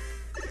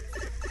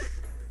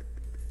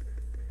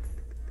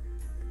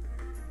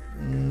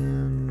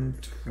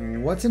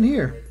 And what's in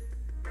here?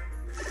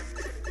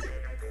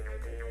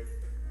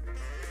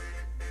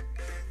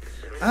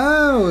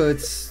 Oh,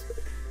 it's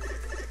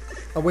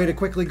a way to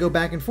quickly go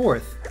back and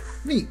forth.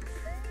 Neat.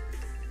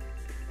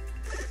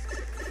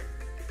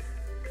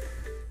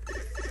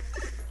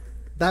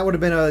 That would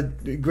have been a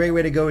great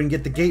way to go and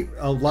get the gate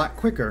a lot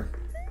quicker.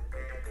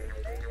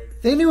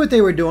 They knew what they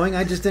were doing,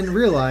 I just didn't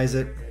realize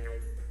it.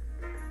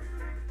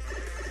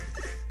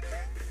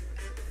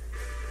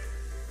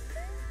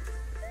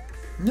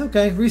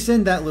 Okay,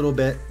 rescind that little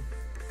bit.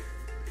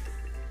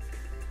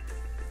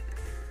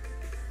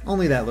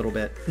 Only that little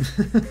bit.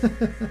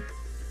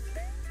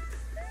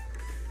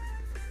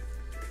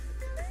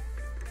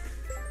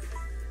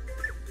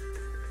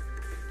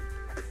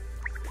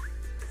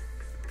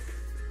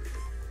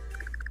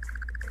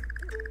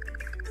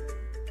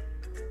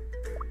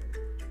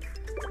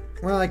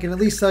 Well, I can at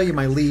least sell you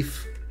my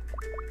leaf.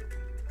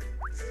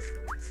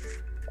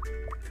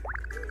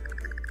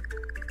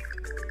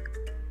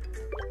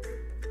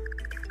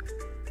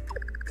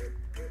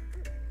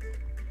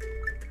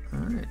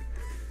 Alright.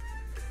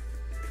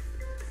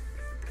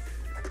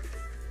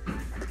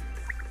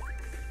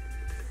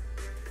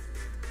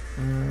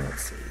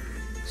 Let's see.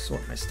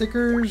 Sort my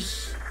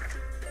stickers.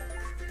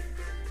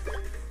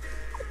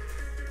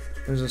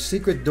 There's a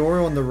secret door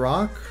on the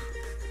rock.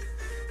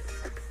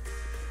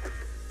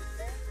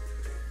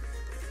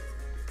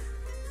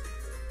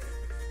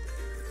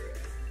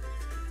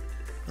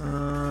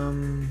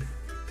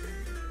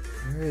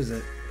 Where is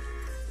it?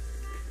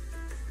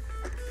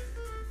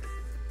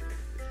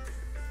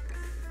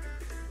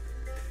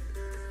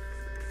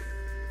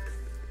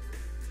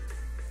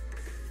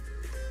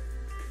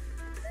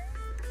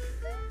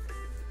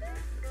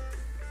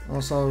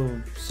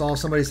 Also saw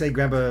somebody say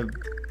grab a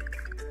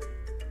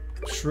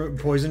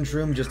poison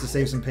shroom just to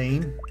save some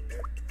pain.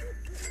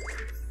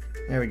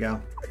 There we go.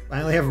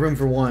 I only have room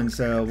for one,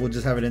 so we'll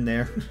just have it in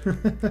there.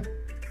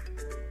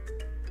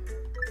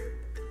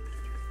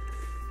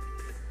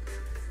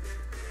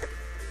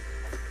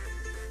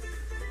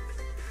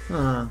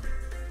 Huh.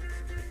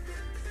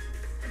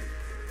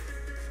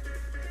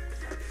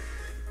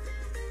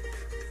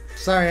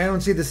 Sorry, I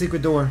don't see the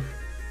secret door.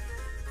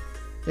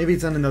 Maybe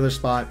it's on another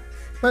spot,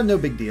 but no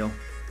big deal.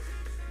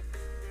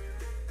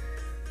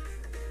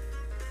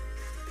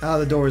 Oh,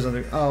 the door is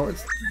under. Oh,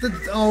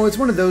 it's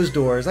one of those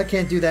doors. I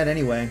can't do that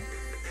anyway.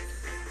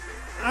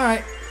 All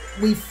right,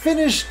 we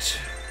finished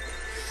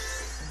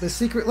the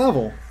secret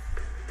level.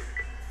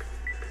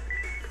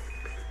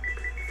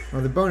 Or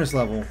the bonus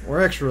level,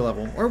 or extra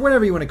level, or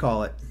whatever you want to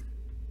call it.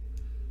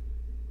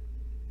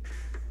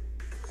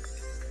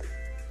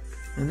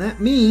 And that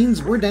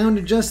means we're down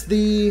to just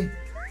the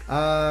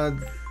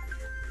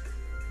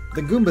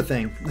Goomba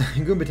thing,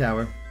 Goomba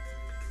Tower.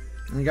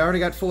 And I already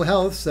got full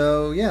health,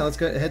 so yeah, let's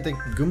go head to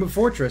Goomba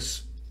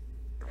Fortress.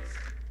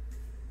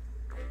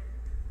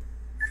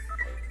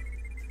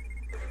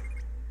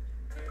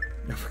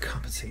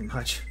 Overcompensating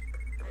much.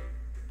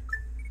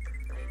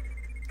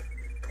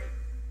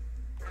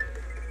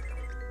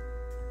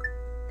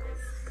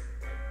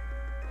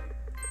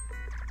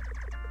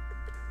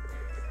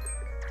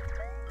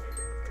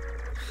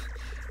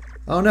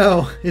 Oh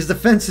no, his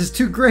defense is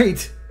too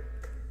great.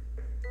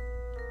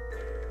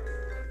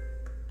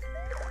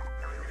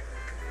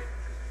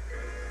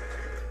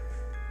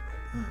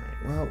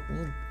 Alright, well,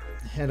 we'll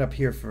head up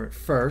here for it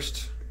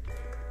first.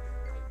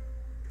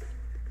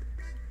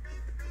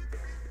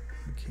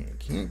 Okay,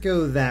 can't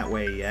go that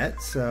way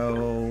yet,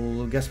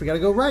 so I guess we gotta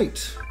go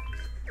right.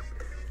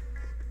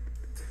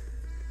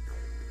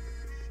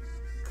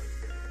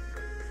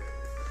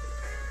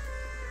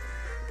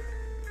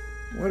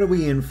 What are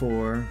we in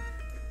for?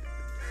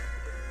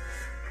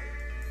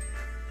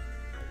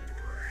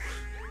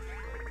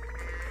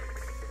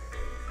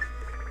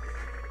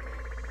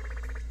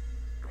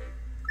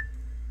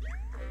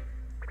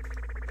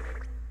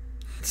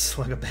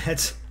 Slug of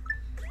bats.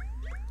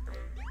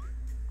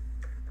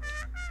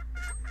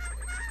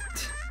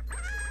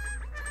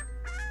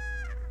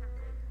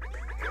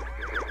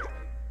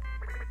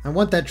 I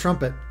want that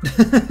trumpet.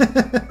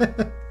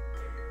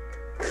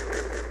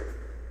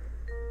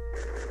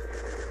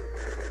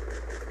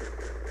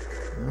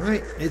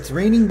 Alright, it's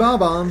raining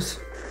bob-ombs.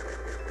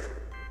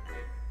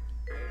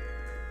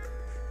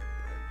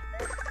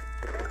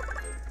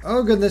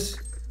 Oh goodness.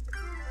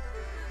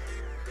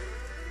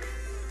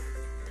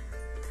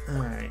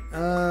 Alright,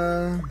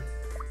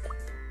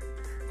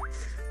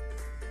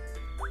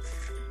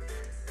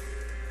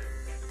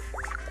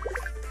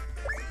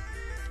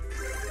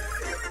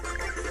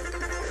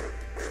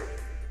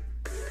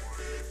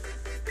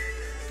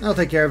 I'll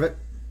take care of it.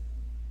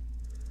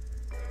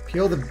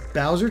 Peel the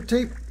Bowser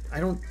tape? I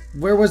don't...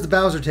 Where was the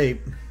Bowser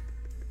tape?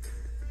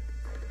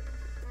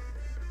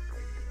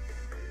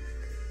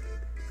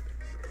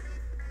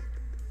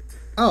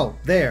 Oh,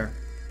 there.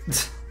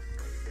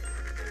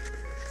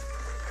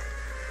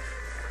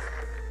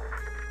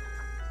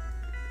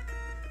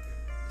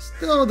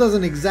 Still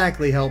doesn't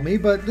exactly help me,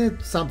 but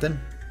it's something.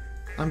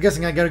 I'm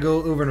guessing I gotta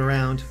go over and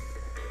around.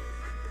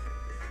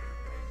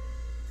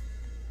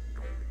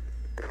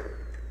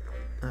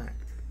 Alright.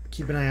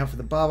 Keep an eye out for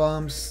the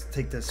bob-ombs.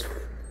 Take this.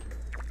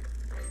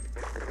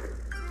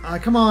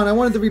 Come on, I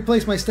wanted to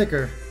replace my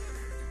sticker.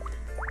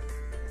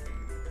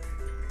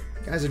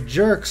 You guys are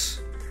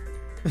jerks.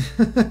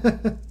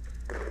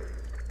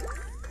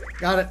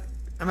 Got it.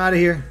 I'm out of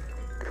here.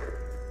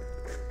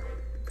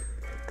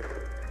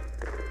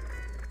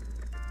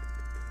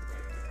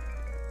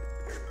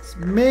 It's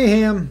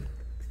mayhem.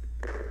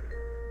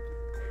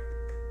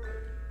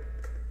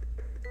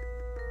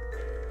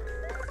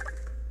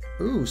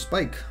 Ooh,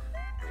 Spike.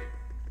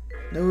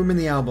 No room in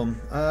the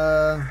album.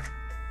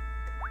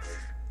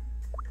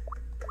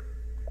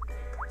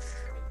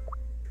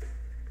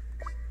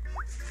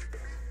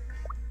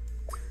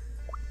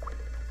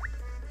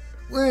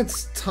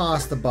 Let's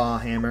toss the ball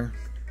hammer.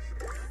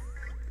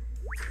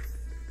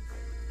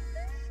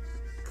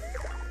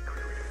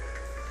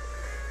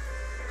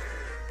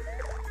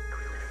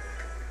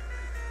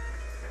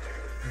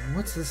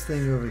 What's this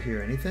thing over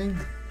here? Anything?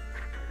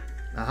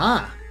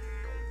 Aha!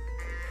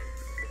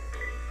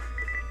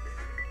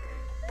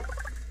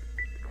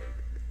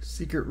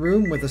 Secret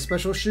room with a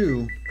special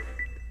shoe.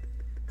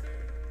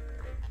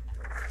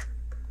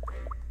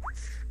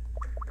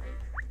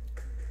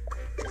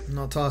 And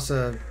I'll toss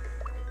a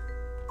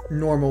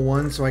normal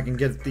one so I can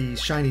get the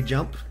shiny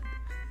jump.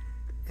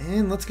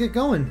 And let's get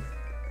going.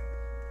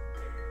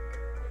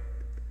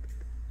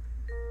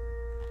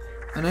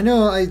 And I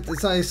know I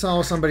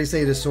saw somebody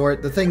say to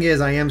sort. The thing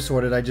is, I am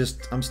sorted.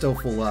 I'm still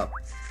full up.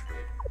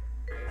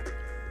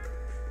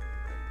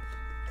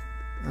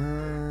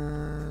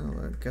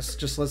 I guess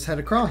just let's head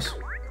across.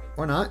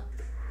 Or not.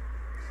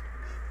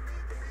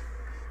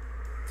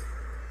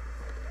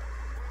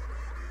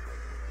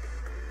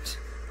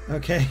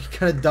 Okay,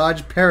 gotta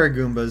dodge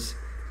Paragoombas.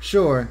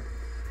 Sure.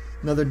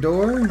 Another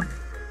door?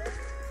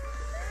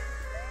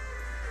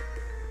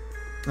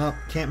 Oh,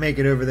 can't make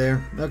it over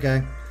there.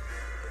 Okay.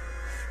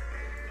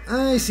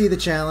 I see the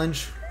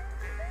challenge.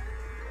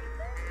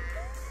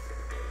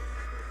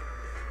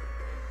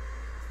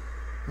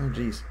 Oh,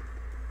 jeez.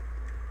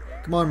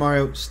 Come on,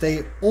 Mario.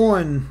 Stay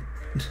on.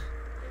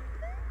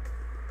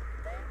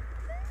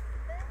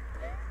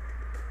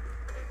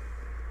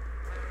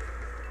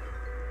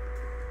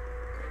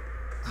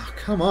 Oh,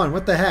 come on.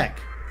 What the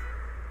heck?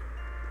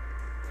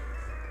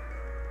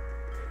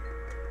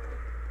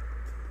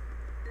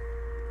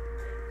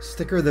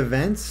 Sticker the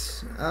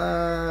vents?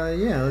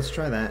 Yeah, let's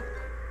try that.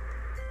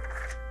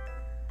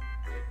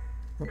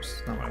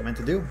 Oops, not what I meant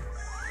to do.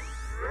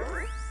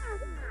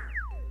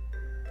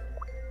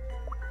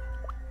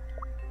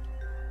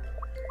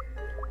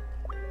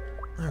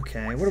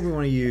 Okay, what do we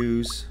want to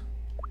use?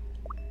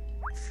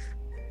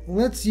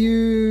 Let's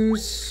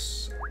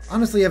use...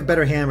 Honestly, I have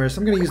better hammers,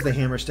 so I'm going to use the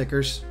hammer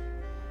stickers.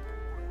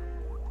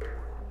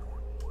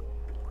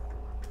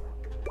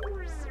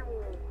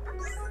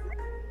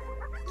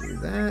 Do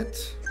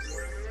that.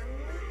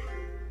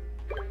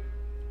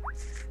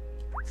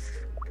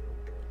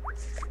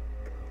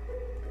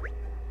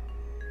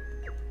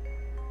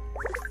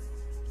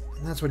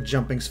 And that's what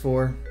jumping's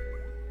for.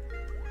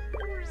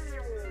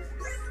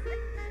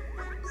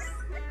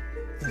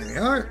 There we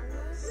are.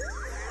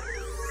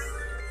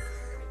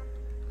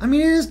 I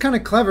mean, it is kind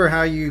of clever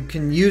how you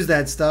can use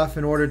that stuff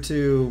in order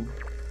to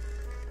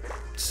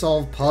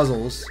solve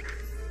puzzles.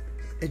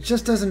 It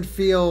just doesn't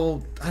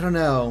feel, I don't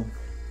know,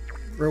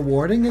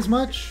 rewarding as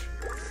much.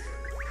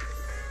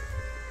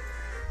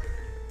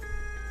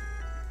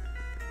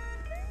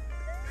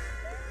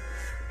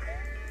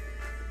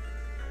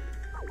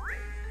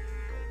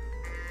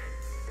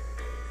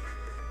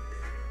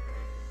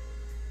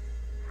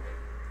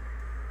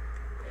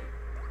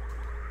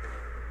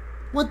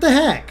 What the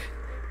heck?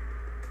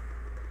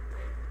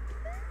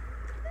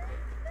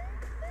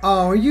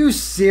 Oh, are you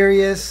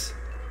serious?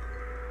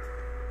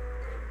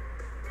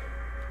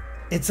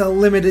 It's a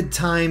limited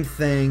time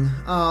thing.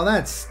 Oh,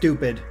 that's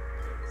stupid.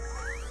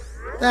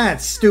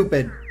 That's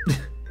stupid.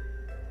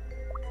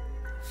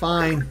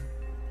 Fine.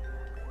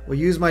 We'll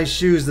use my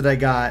shoes that I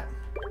got.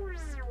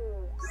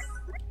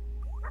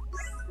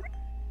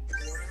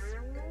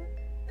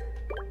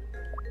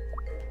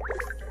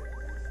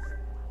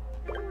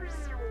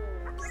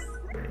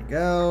 There you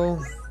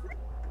go.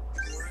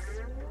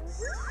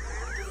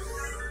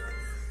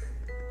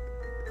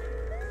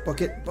 Book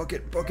it, book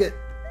it, book it.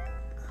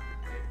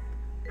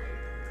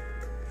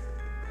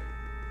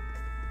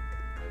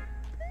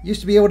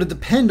 Used to be able to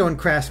depend on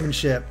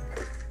craftsmanship.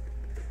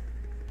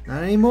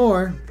 Not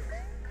anymore.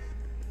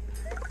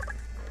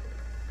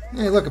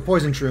 Hey, look, a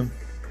poison shroom.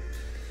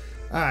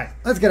 Alright,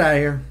 let's get out of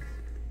here.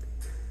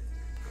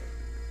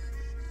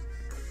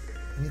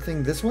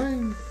 Anything this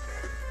way?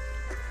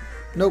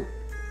 Nope.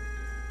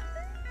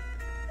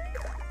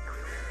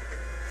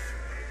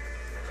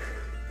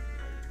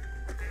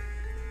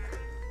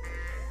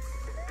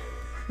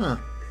 Huh.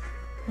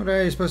 What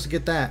are you supposed to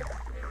get that?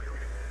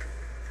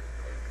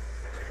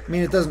 I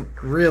mean, it doesn't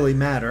really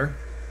matter.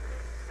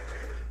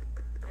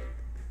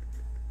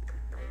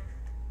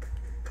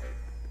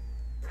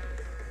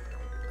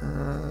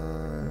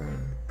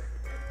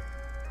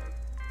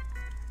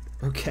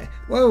 Okay.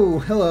 Whoa,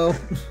 hello.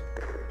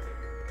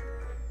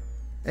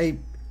 Hey,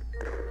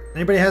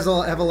 anybody have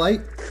a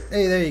light?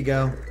 Hey, there you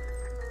go.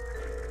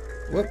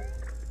 Whoop.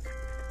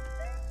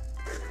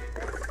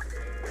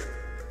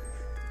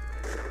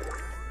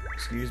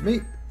 Excuse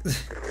me.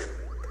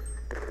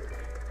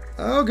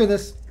 Oh,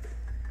 goodness.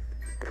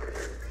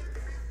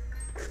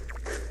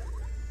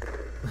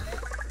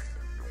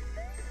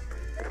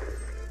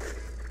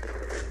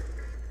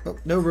 Oh,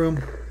 no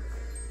room.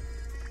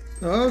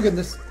 Oh,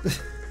 goodness.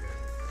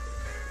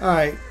 All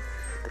right.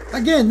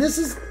 Again, this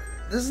is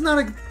not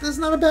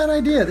a bad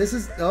idea. This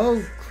is,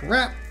 oh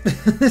crap.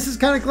 This is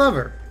kind of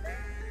clever.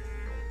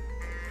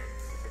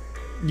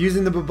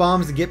 Using the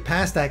bombs to get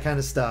past that kind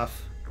of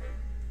stuff.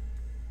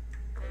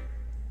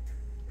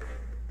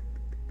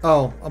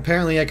 Oh,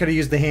 apparently I could have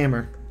used the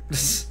hammer.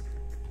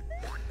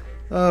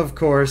 Of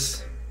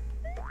course.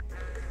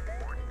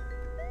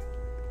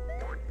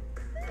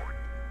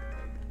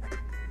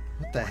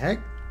 What the heck?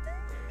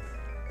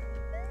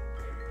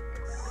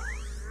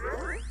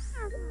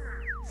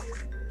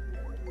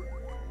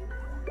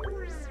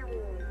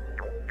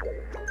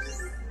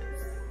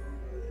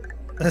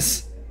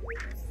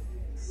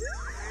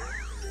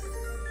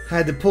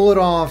 Had to pull it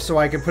off so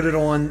I could put it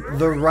on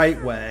the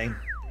right way.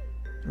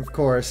 Of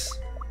course.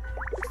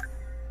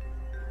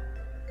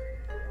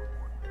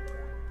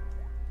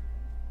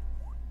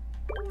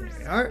 There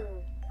we are.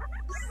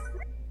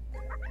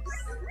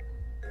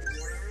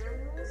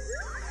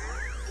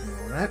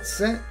 Well, that's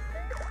set.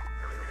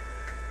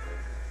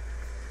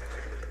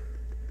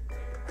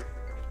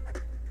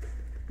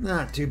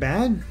 Not too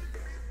bad.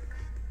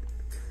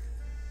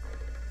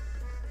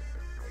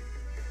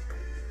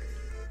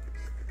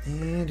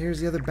 And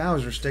here's the other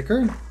Bowser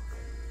sticker.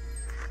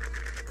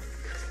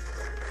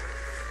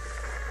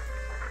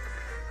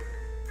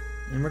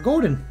 And we're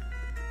golden.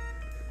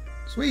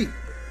 Sweet.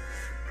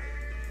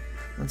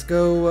 Let's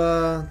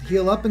go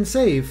heal up and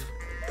save.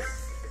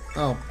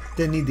 Oh,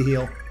 didn't need to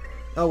heal.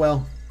 Oh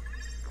well.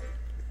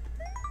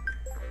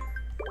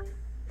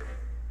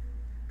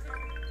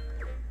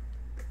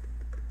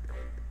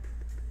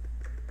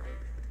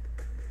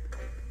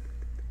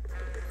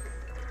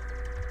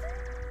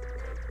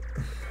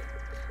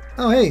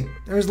 Oh, hey,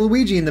 there's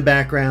Luigi in the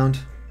background.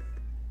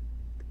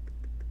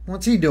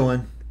 What's he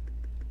doing?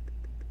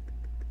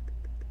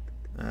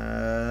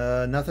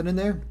 Nothing in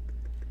there?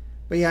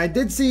 But yeah, I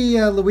did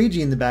see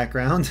Luigi in the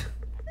background.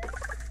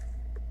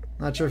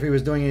 Not sure if he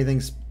was doing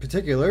anything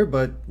particular,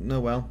 but oh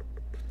well.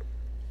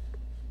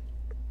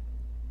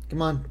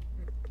 Come on.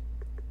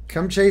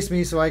 Come chase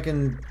me so I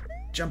can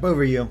jump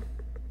over you.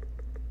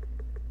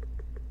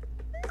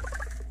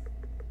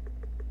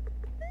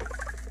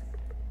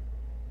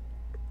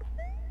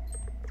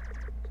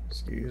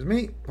 Excuse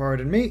me,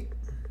 pardon me.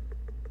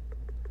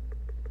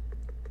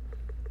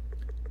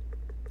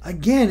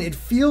 Again, it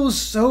feels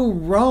so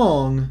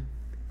wrong.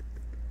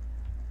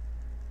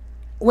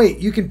 Wait,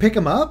 you can pick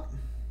him up?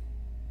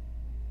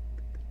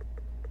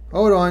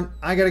 Hold on,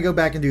 I gotta go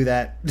back and do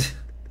that.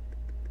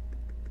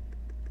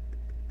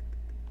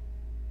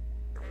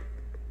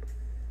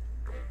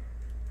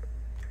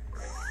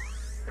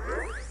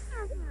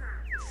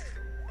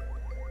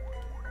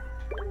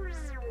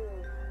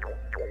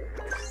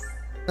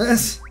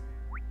 Yes.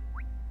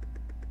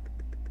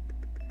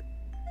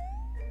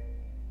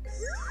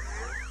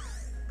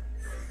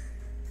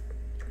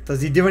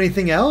 Does he do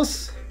anything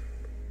else?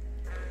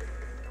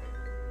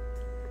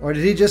 Or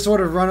did he just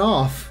sort of run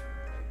off?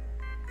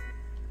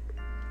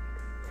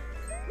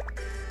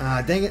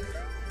 Ah, dang it.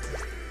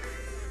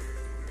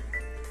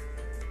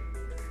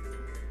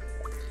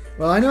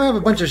 Well, I know I have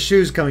a bunch of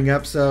shoes coming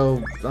up,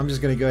 so I'm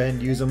just going to go ahead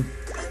and use them.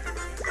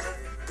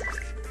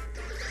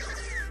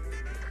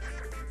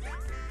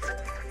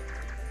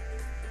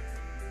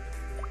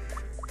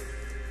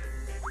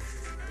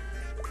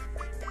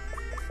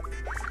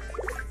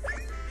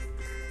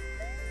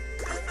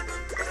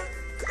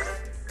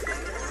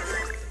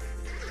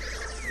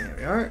 There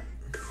we are.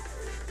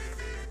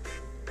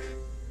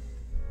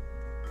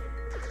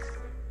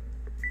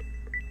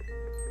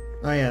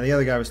 Oh yeah, the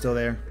other guy was still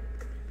there.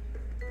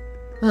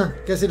 Huh,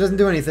 guess he doesn't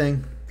do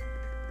anything.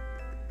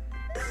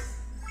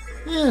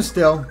 Yeah,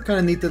 still. Kind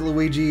of neat that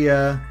Luigi,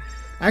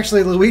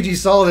 actually, Luigi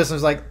saw this and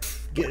was like,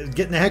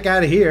 getting the heck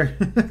out of here.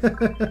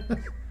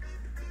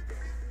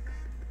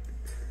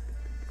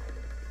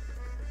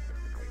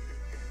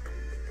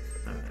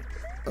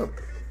 Oh,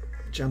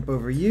 jump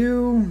over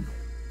you.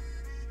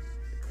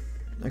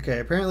 Okay,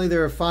 apparently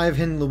there are 5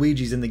 hidden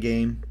Luigis in the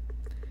game.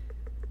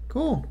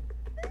 Cool.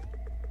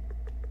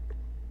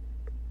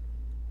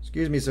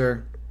 Excuse me,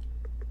 sir.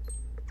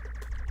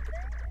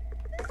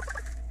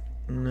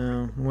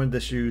 No, I wanted the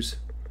shoes.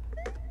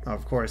 Oh,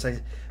 of course.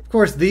 Of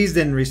course, these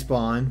didn't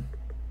respawn.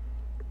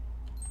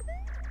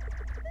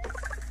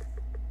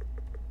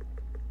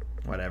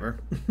 Whatever.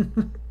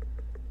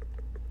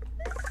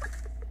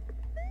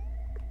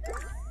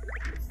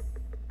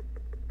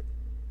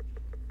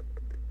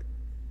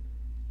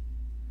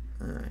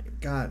 Alright,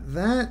 got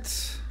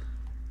that.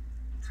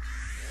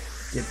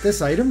 Get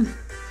this item.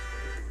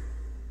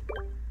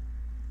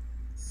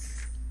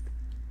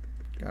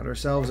 Got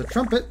ourselves a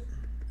trumpet.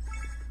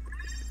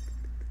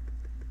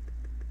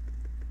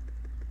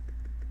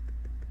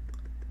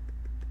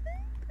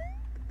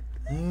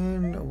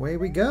 And away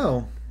we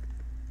go.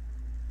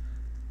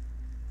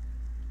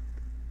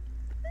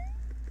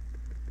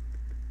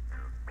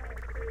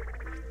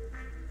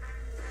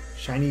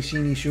 Shiny,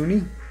 sheeny,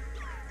 shoony.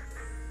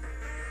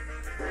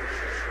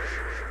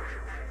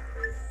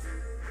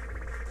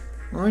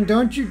 Oh, and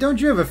don't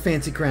you have a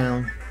fancy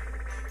crown?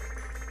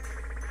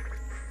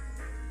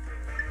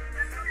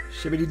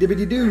 Shibbity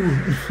dibbity doo.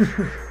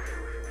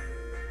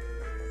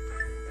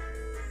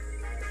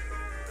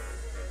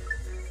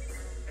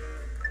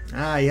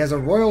 Ah, he has a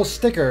royal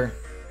sticker.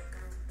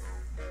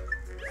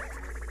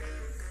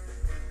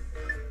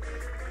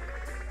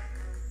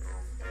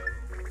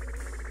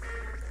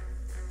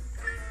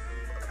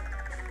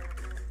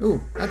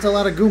 Ooh, that's a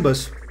lot of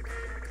Goombas.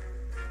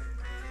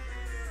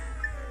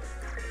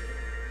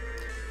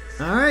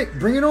 Alright,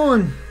 bring it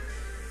on.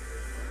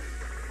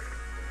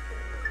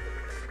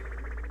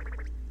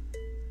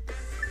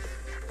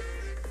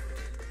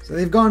 So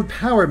they've gone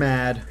power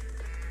mad.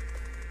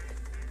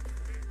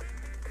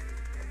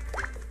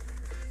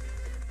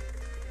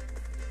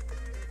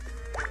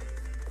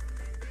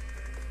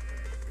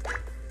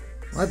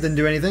 Well, that didn't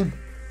do anything.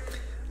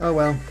 Oh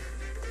well.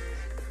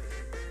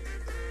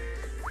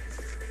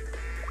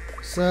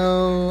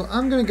 So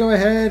I'm gonna go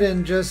ahead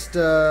and just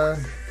we'll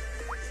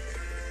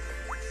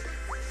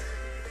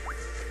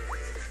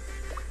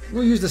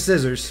use the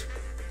scissors.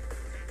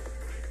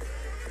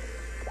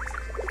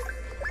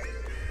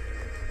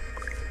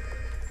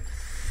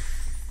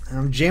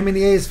 I'm jamming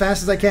the A as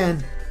fast as I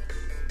can.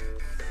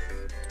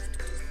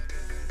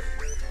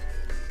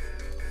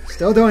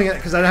 Still doing it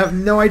because I have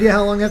no idea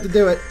how long I have to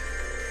do it.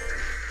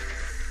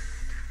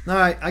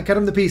 Alright, I cut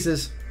him to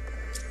pieces.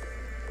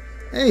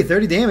 Hey,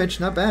 30 damage,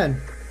 not bad.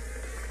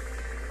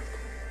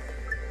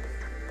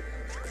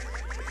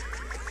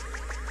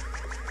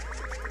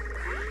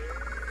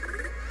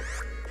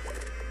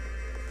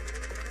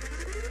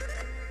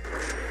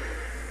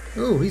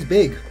 Ooh, he's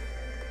big.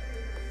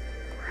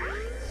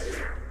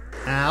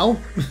 Ow.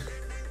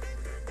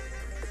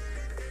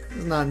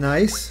 That's not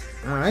nice.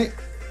 Alright.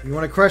 You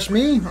want to crush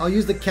me? I'll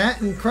use the cat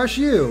and crush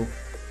you.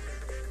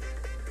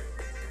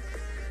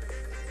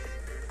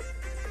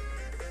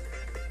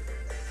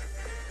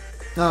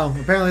 Oh,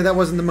 apparently that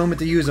wasn't the moment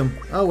to use them.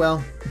 Oh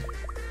well.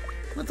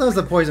 What does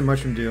the poison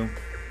mushroom do?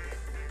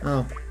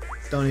 Oh,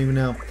 don't even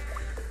know.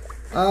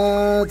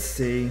 Let's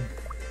see.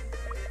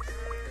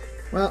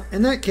 Well,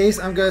 in that case,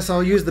 I guess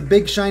I'll use the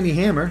big shiny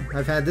hammer.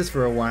 I've had this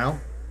for a while.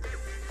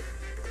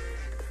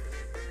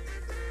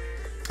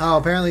 Oh,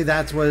 apparently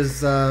that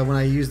was when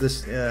I used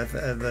this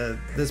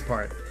this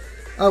part.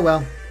 Oh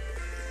well.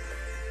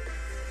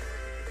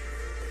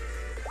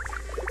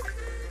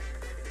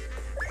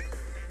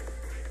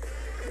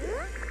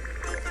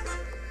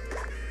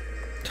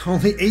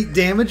 Only 8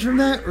 damage from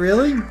that?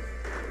 Really?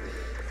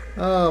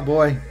 Oh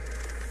boy.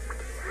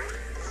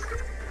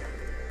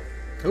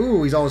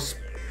 Ooh, he's all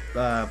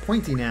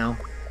pointy now.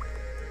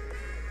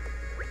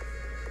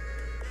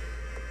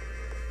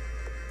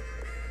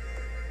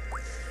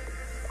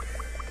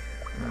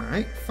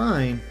 Alright,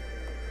 fine.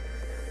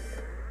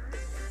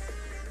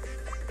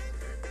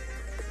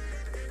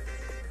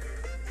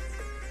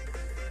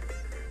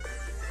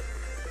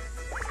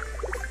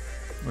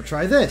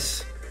 try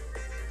this.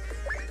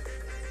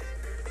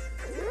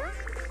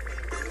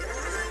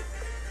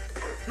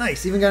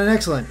 Nice, even got an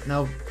excellent.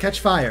 Now catch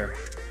fire.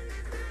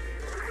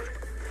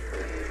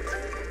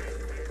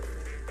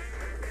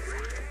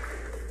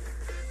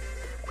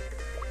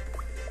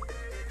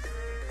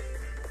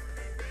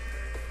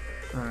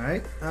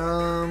 Alright,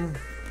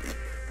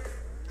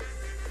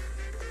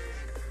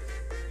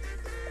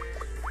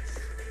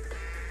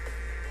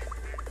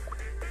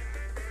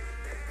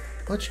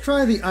 let's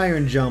try the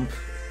iron jump.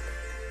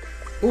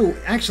 Ooh,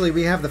 actually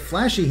we have the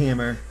flashy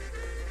hammer.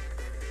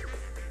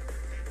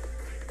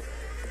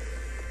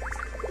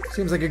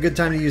 Seems like a good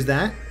time to use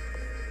that.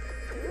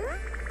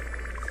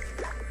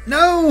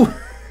 No!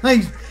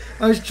 I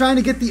was trying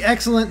to get the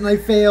excellent and I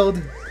failed.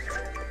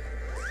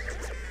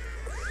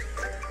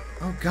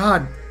 Oh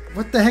god,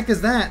 what the heck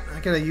is that? I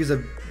gotta use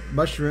a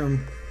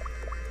mushroom.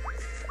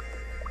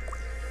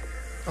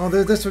 Oh,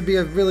 this would be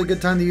a really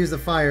good time to use the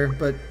fire,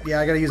 but yeah,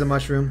 I gotta use a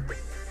mushroom.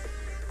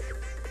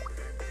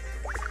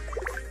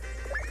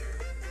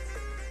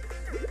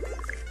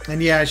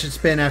 And yeah, I should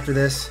spin after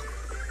this.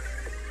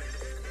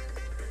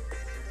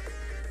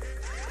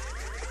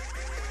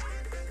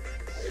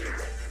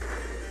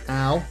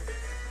 Ow.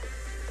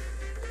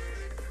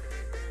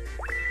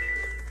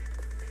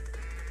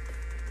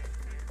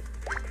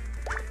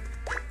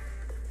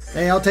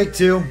 Hey, I'll take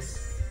two.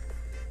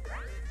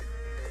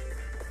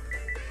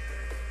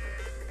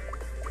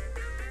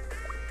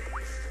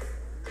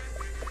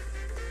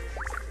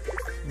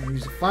 I'll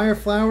use a fire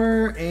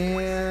flower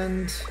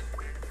and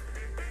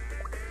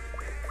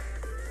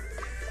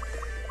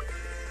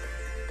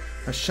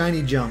a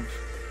shiny jump.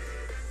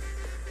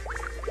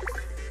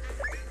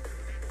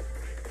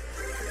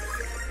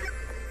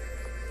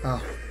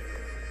 Oh.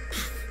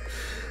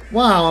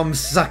 Wow, I'm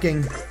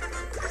sucking.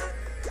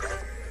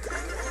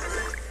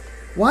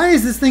 Why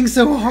is this thing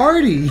so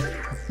hardy?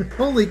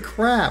 Holy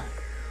crap.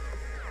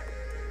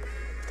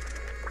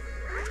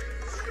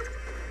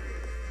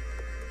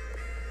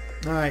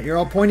 Alright, you're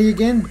all pointy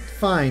again?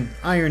 Fine.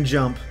 Iron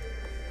jump.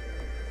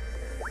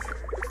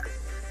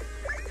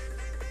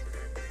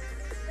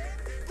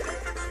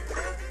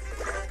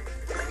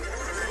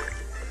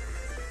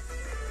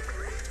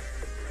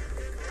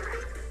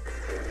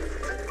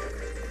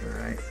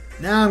 Alright.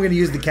 Now I'm going to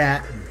use the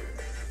cat.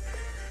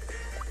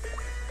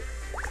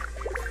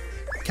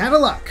 Cat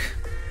of luck.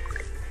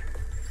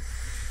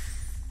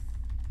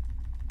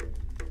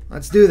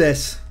 Let's do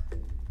this.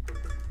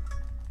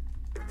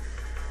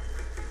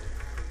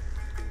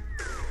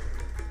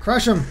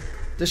 Crush him.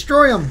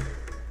 Destroy him.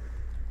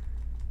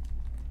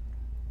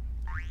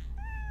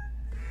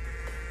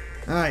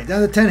 Alright,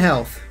 down to 10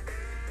 health.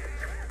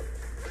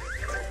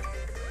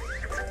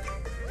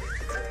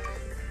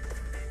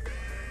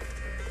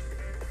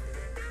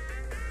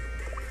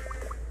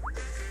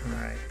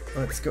 Alright,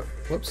 let's go.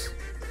 Whoops.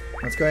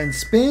 Let's go ahead and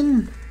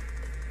spin.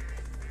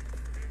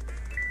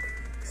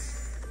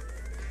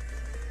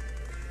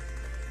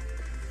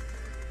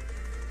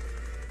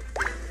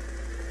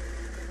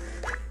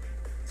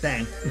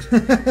 Dang.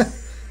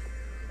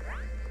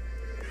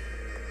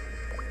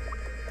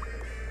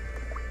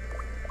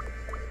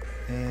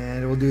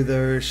 And we'll do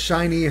the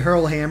shiny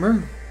hurl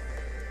hammer.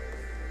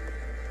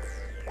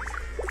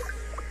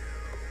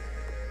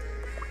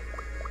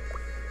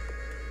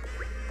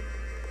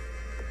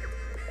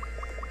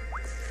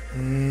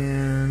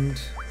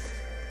 And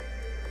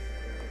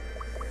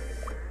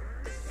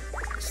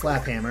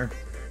slap hammer.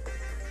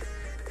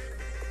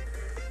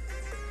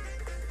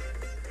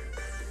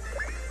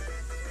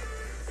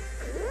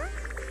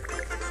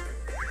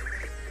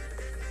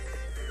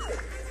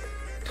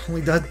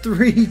 Only done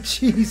 3,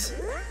 jeez.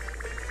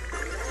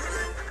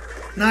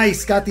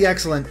 Nice, got the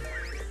excellent.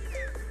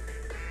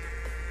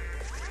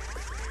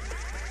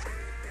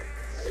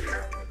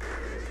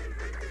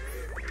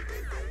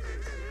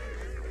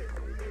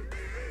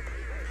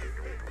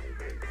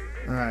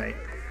 Alright,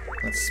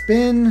 let's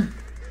spin.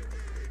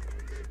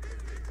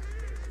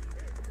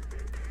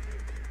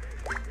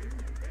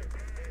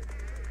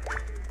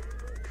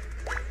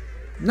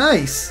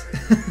 Nice!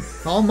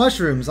 All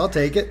mushrooms, I'll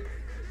take it.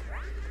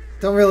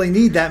 Don't really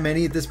need that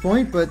many at this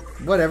point, but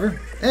whatever.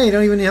 Hey, you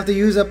don't even have to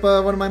use up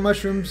one of my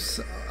mushrooms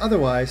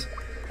otherwise.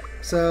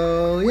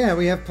 So, yeah,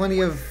 we have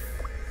plenty of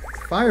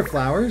fire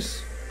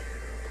flowers.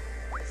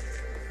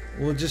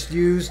 We'll just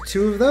use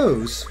 2 of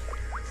those.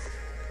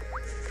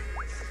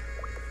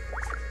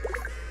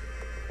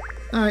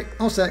 Alright,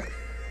 all set.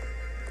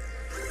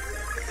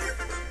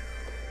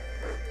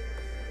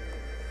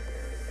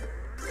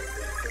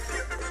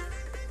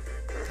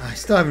 I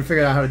still haven't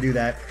figured out how to do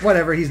that.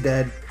 Whatever, he's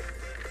dead.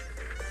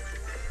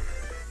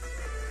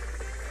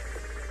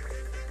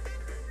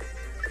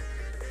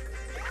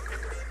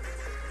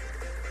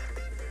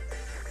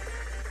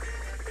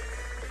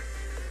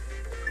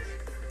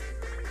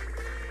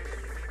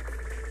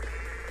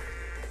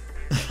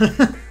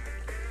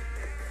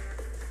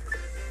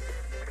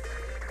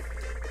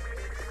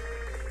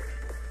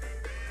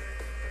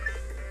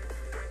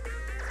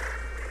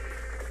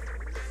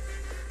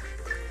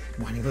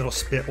 Whiny little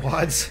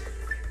spitwads.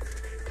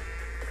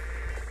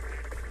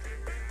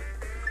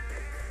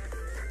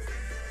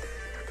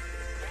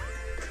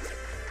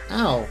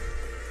 Ow.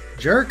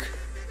 Jerk.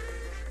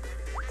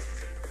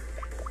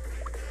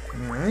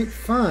 Alright,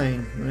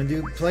 fine. You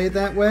wanna play it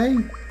that way?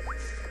 I'm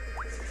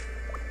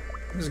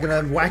just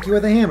gonna whack you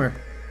with a hammer.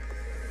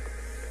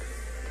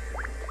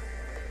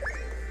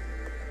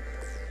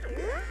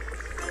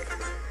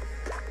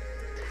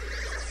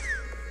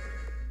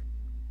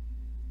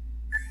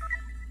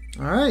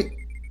 Alright.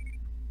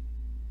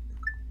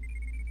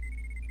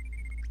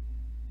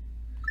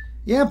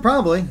 Yeah,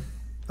 probably.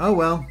 Oh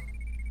well.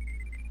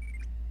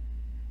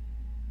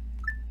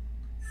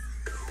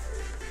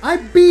 I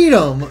beat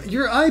him!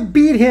 I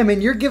beat him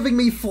and you're giving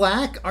me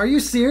flack? Are you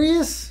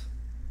serious?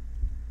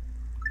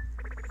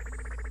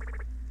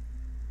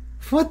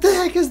 What the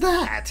heck is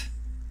that?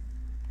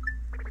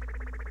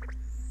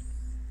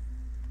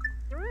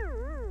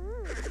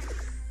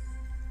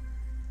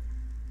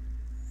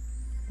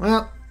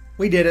 Well,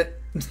 we did it.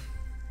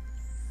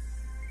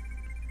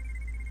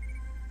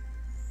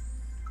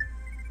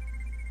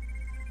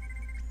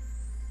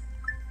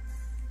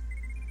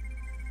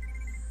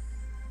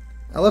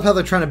 I love how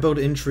they're trying to build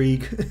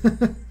intrigue.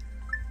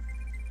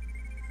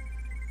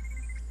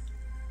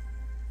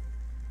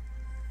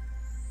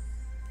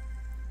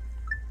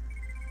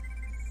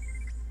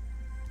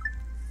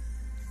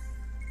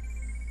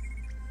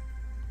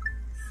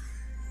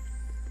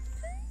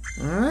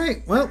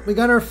 Alright, well, we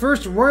got our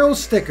first royal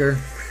sticker.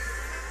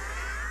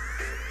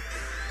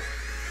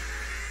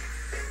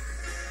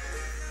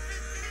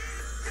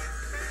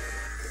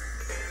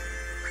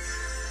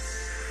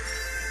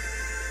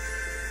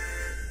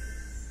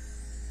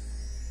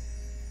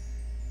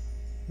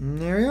 And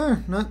there we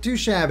are, not too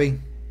shabby.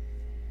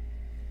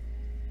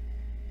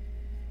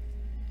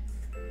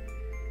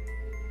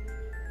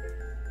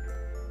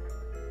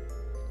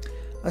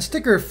 A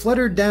sticker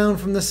fluttered down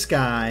from the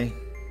sky.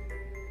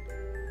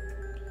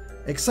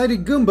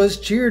 Excited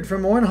Goombas cheered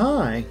from on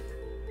high.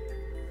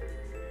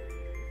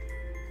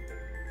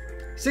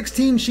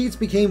 16 sheets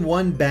became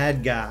one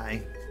bad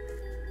guy.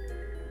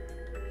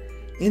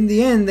 In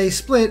the end, they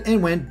split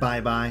and went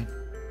bye-bye.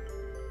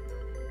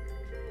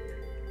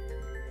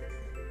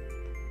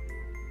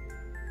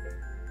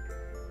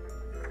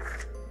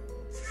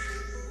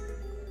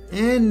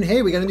 And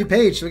hey, we got a new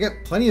page, so we got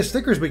plenty of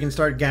stickers we can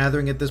start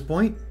gathering at this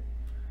point.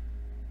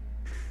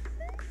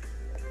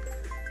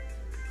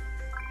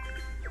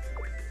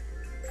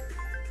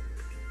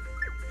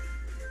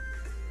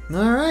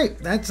 Alright,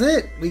 that's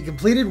it. We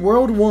completed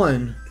World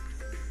 1.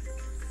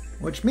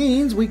 Which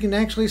means we can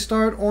actually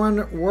start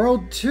on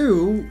World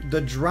 2,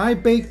 the Dry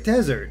Baked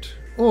Desert.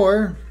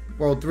 Or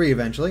World 3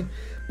 eventually.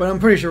 But I'm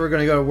pretty sure we're going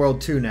to go to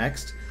World 2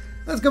 next.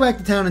 Let's go back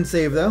to town and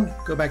save though.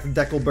 Go back to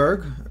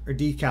Decalburg, or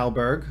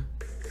Decalburg.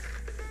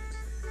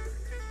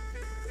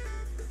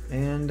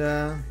 And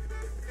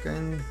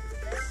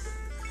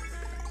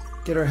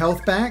get our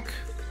health back.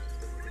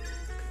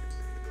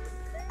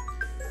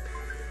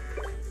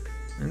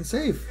 And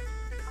save.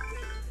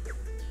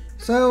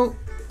 So,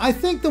 I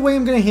think the way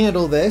I'm going to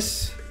handle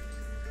this,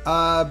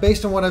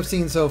 based on what I've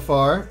seen so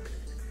far,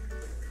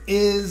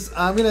 is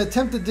I'm going to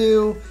attempt to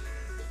do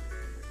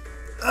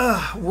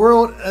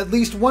at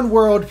least one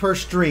world per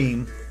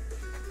stream.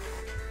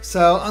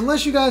 So,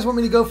 unless you guys want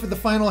me to go for the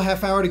final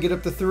half hour to get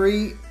up to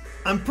 3,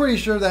 I'm pretty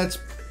sure that's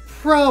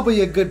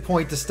probably a good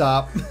point to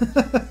stop.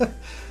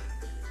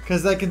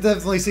 Because I can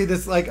definitely see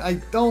this, like, I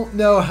don't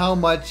know how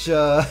much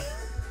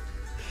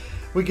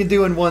we can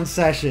do in one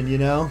session, you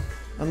know?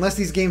 Unless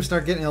these games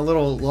start getting a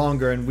little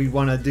longer and we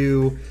want to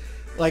do,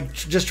 like,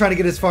 just try to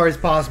get as far as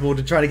possible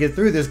to try to get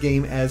through this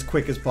game as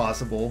quick as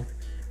possible.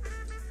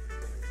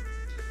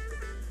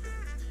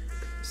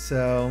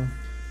 So,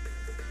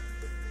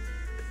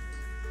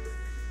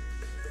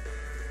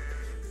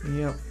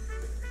 yep.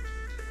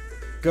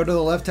 Go to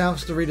the left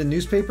house to read a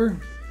newspaper.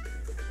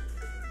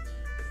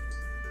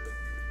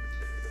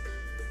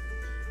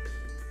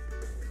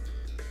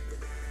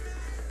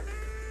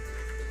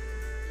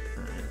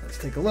 Alright, let's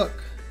take a look.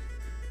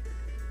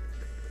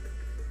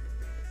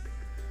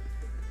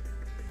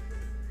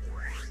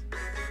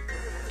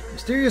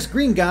 Mysterious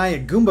green guy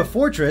at Goomba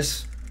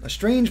Fortress. A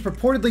strange,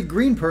 purportedly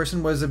green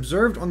person was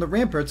observed on the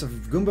ramparts of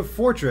Goomba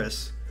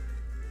Fortress.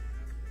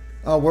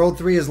 Oh, World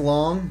 3 is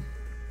long.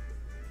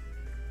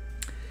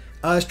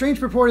 A strange,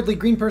 purportedly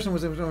green person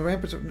was on the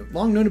ramparts,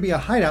 long known to be a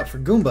hideout for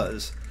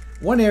Goombas.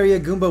 One area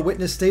Goomba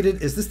witness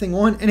stated, "Is this thing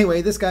on?"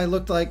 Anyway, this guy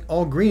looked like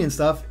all green and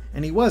stuff,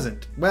 and he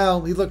wasn't.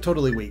 Well, he looked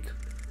totally weak.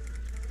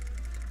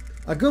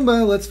 A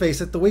Goomba, let's face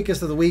it, the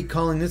weakest of the weak,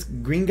 calling this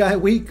green guy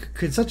weak?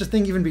 Could such a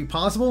thing even be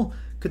possible?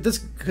 Could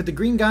the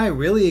green guy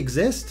really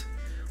exist?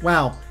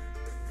 Wow.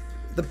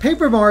 The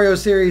Paper Mario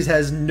series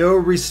has no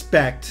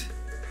respect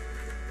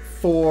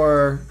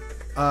for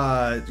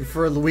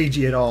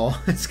Luigi at all.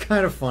 It's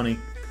kind of funny.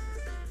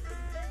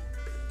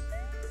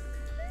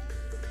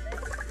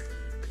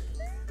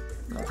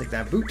 I'll take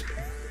that boot.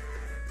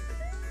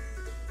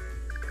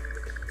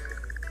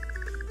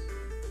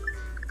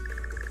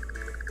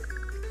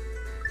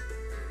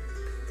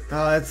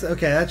 Oh, that's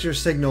okay. That's your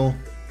signal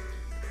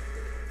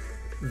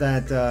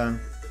that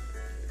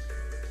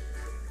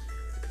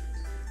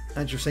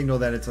That's your signal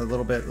that it's a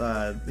little bit,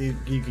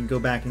 you can go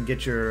back and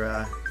get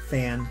your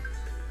fan.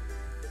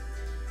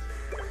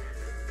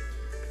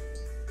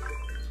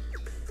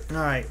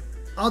 Alright,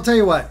 I'll tell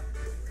you what.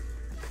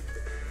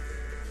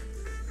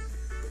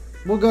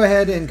 We'll go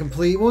ahead and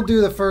complete, we'll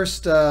do the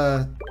first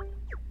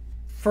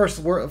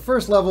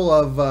level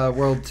of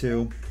World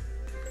 2.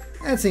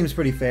 That seems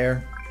pretty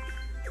fair.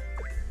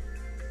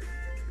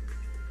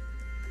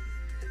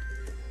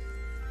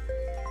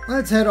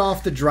 Let's head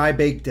off the Dry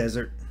Bake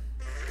Desert.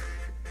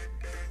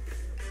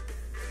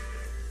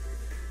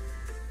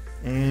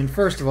 And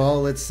first of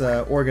all, let's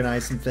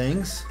organize some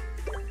things.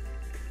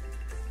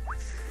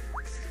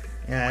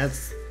 Yeah,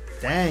 that's...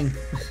 dang.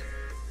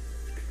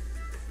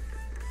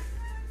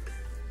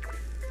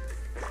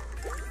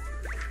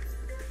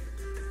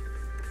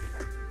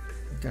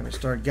 Gotta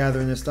start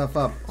gathering this stuff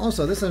up.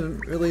 Also, this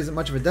really isn't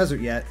much of a desert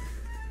yet.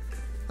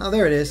 Oh,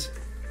 there it is.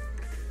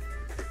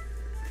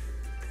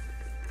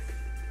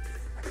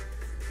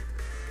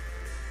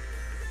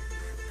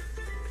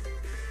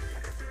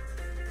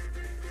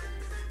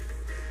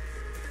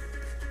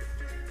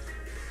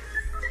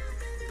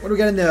 What do we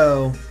gotta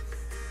know?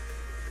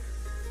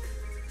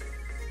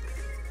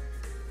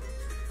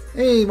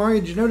 Hey, Mario,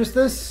 did you notice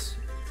this?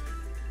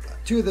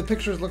 Two of the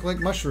pictures look like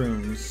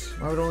mushrooms.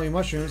 Why would only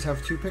mushrooms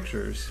have two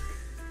pictures?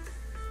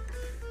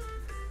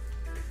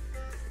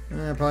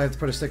 I probably have to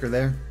put a sticker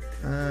there.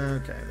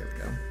 Okay, there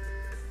we go.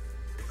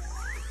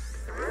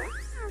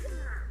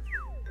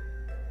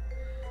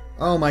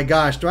 Oh my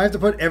gosh, do I have to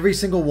put every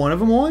single one of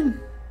them on?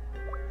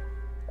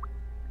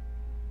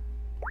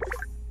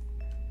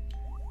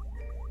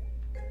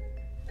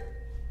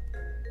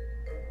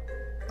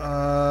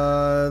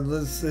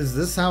 Is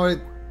this how it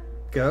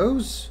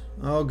goes?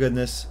 Oh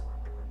goodness.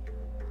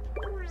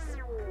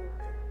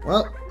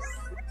 Well,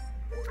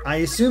 I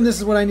assume this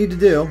is what I need to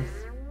do.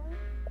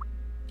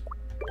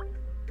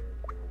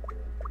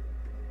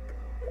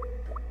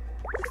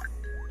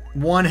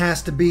 One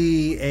has to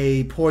be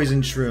a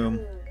poison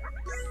shroom.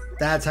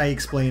 That's how you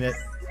explain it.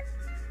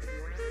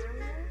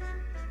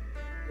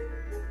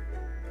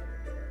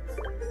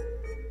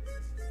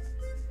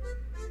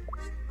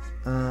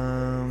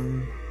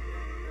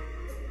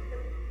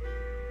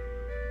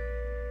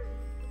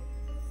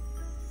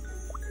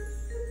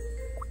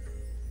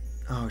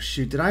 Oh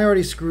shoot, did I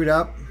already screw it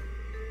up?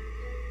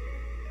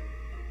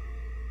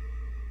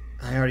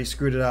 I already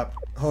screwed it up.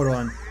 Hold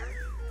on.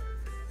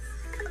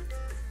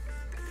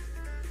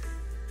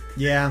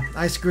 Yeah,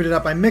 I screwed it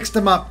up. I mixed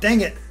them up.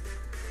 Dang it.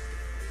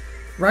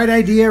 Right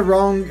idea,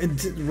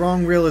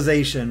 wrong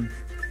realization.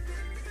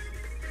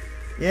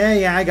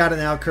 Yeah, I got it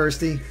now,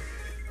 Kirsty.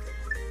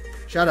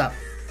 Shut up.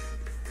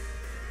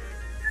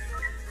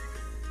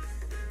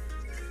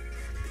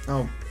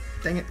 Oh,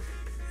 dang it.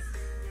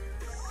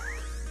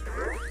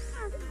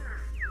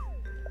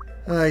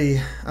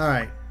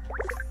 Alright.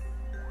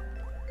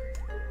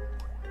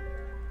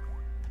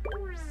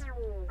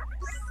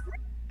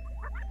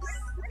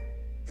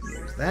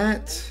 There's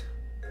that.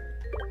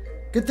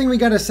 Good thing we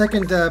got a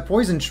second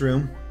poison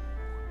shroom.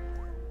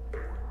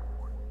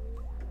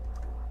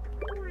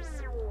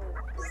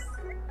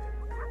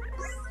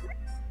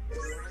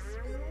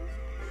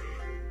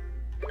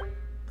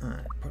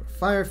 Alright, put a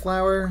fire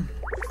flower.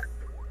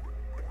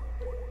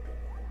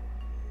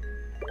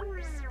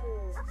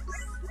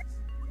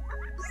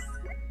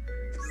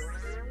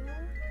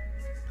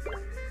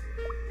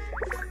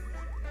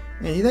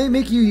 And they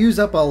make you use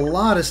up a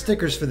lot of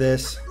stickers for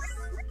this.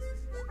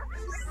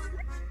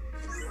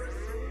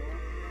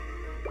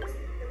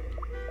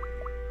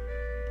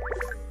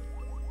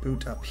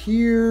 Boot up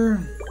here.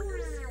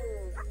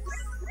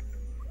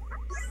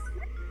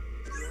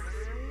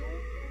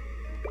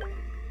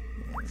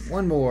 And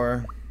one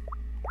more.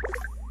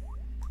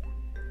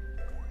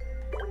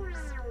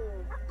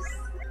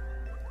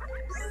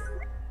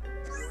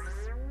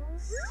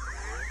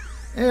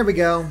 There we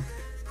go.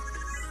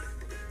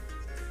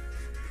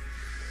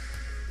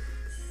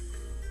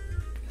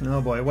 Oh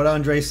boy, what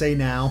Andre say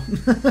now?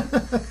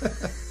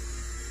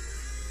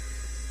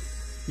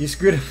 You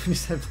screwed up. You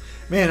said,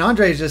 man,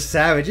 Andre's just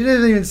savage. He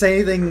doesn't even say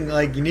anything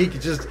like unique.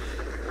 It's just,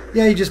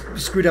 yeah, you just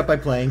screwed up by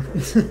playing.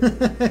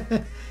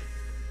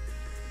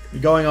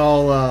 You're going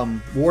all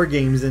war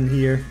games in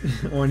here,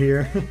 on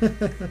here.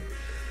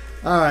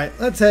 All right,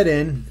 let's head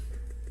in.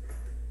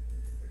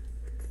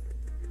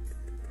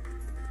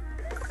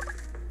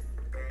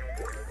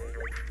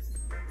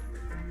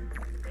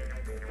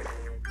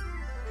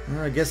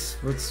 I guess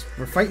we're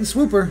fighting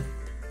Swooper.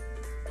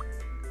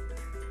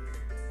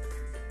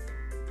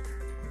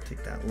 I'll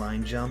take that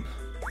line jump.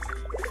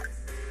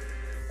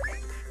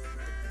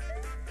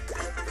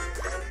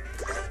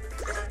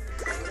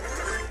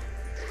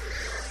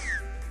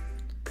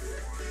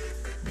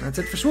 That's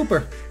it for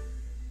Swooper.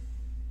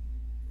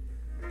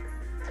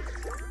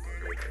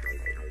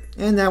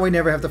 And now we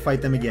never have to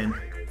fight them again.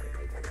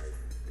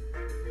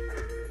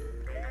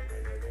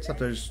 Except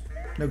there's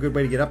no good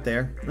way to get up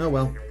there. Oh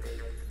well.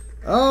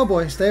 Oh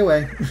boy, stay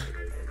away.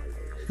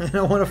 I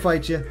don't want to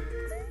fight you.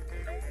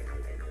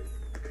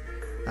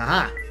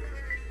 Aha!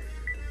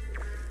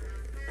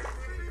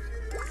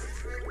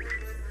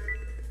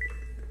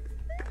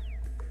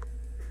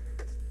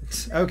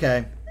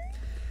 Okay.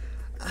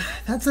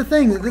 That's the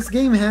thing that this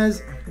game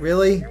has.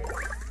 Really?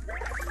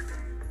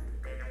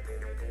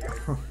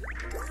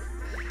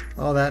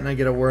 All that and I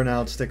get a worn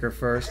out sticker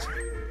first.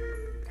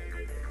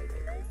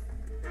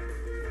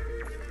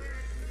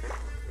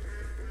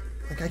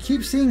 Like, I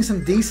keep seeing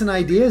some decent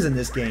ideas in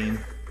this game.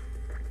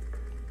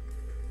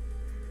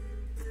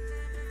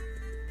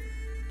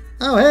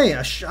 Oh, hey,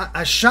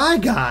 a Shy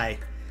Guy.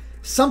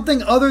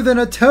 Something other than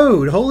a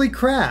toad. Holy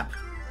crap.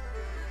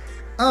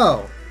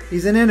 Oh,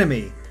 he's an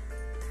enemy.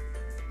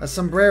 A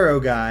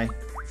sombrero guy.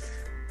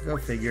 Go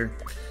figure.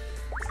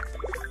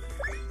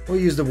 We'll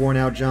use the worn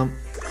out jump.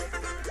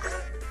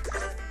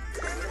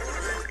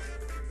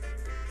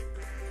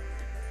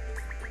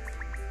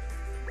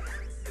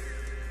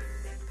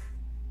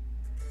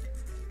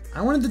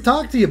 I wanted to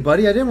talk to you,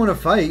 buddy. I didn't want to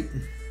fight.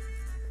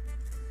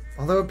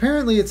 Although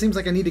apparently it seems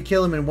like I need to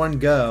kill him in one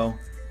go.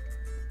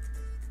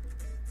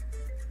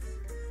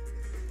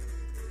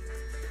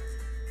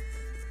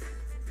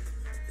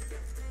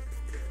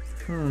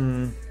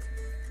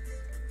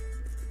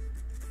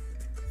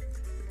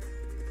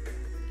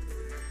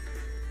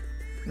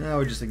 No,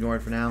 we'll just ignore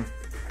it for now.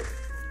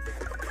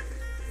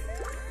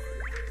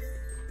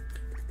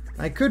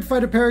 I could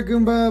fight a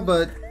Paragoomba,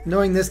 but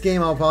knowing this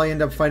game, I'll probably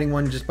end up fighting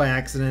one just by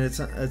accident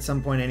at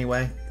some point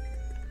anyway.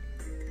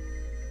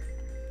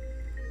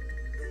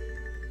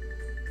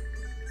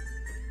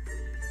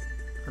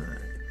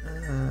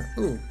 Alright.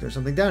 Ooh, there's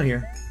something down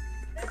here.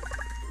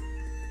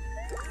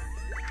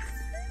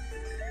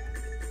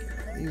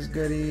 These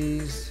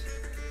goodies.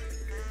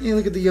 Yeah,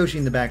 look at the Yoshi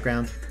in the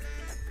background.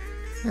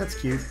 That's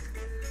cute.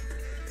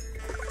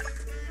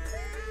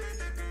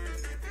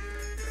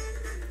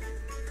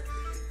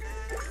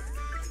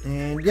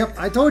 And yep,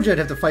 I told you I'd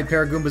have to fight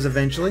Paragoombas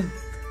eventually.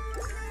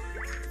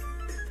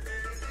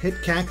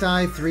 Hit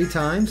cacti 3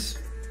 times.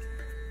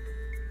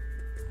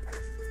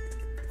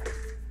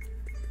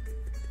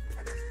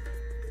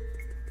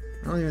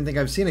 I don't even think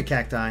I've seen a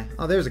cacti.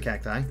 Oh, there's a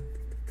cacti.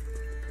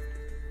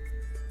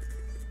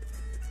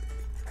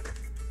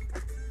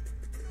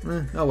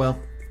 Oh well.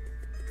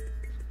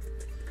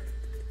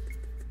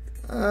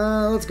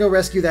 Let's go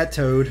rescue that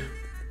toad.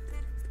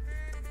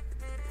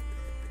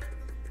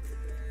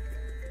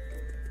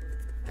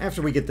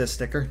 After we get this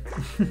sticker.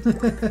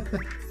 And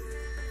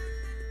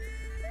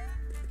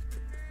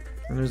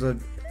there's a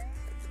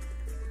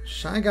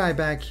Shy Guy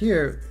back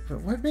here,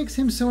 but what makes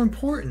him so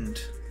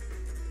important?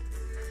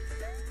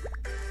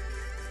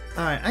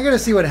 Alright, I gotta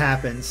see what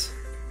happens.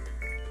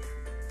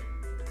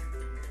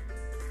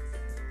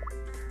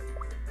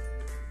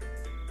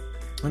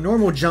 A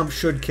normal jump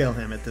should kill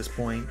him at this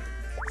point.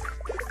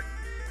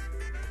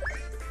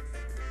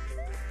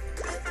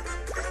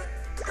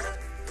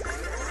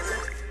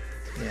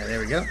 Yeah, there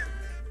we go.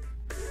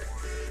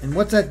 And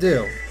what's that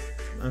do?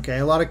 Okay,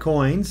 a lot of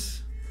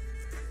coins.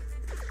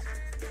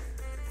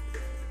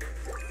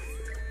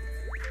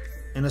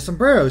 And a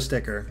sombrero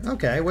sticker.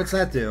 Okay, what's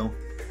that do?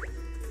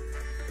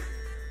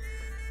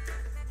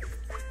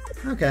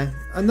 Okay,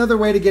 another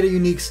way to get a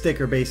unique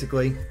sticker,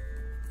 basically.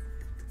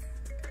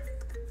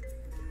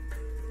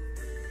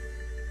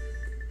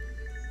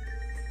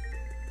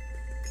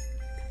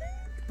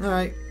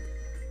 Alright.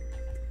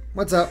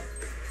 What's up?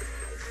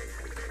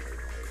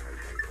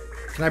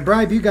 Can I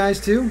bribe you guys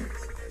too?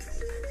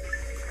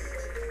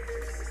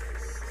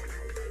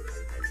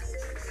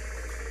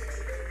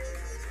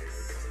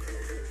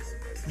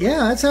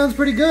 Yeah, that sounds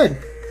pretty good.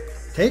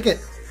 Take it.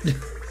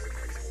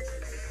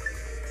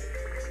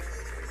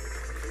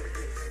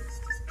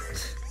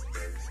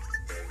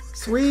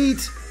 Sweet.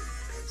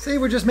 See,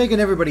 we're just making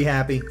everybody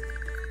happy.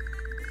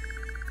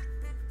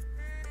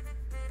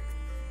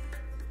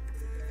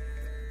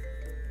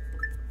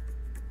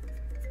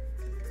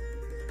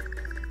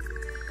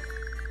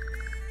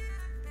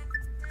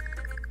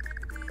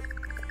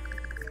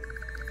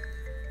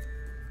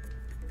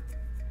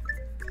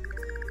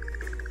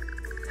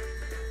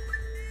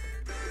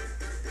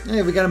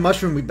 Hey, we got a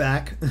mushroom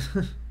back.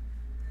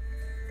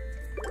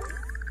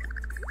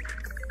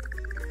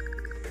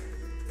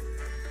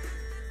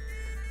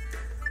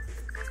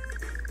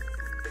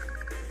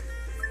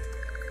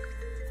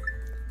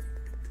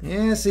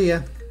 Yeah, see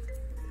ya.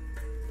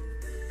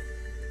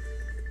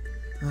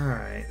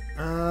 Alright,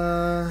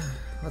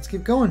 let's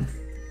keep going.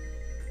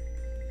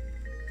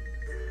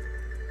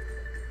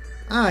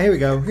 Ah, here we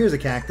go. Here's a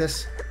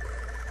cactus.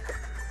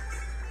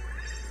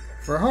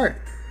 For a heart.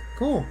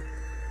 Cool.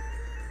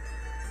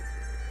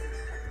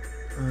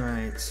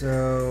 Alright,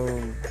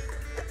 so...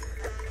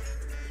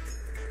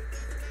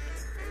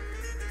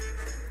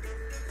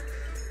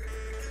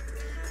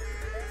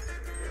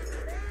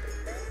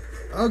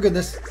 Oh,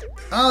 goodness.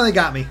 Oh, they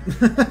got me.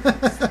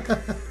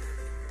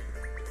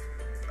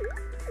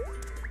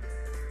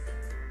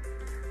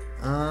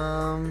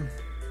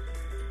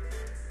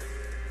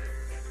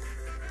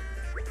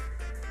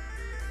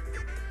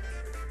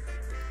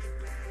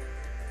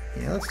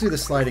 Yeah, let's do the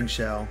sliding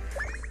shell.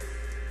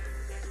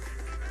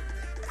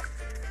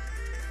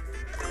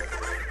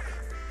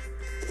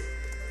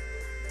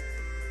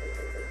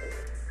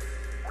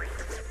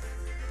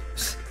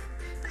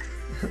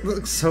 It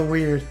looks so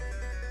weird.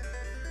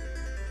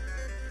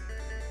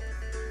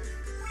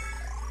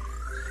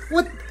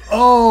 What?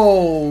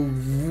 Oh,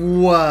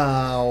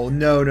 wow.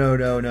 No, no,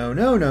 no, no,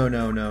 no, no,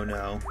 no, no,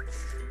 no.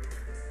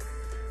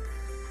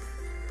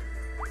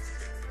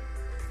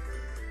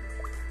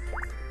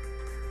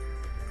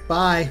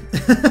 Bye.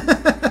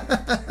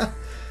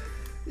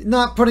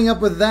 Not putting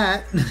up with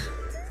that.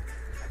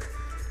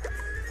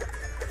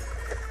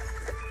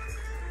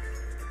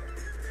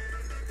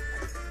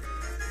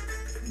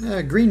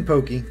 Green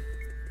pokey.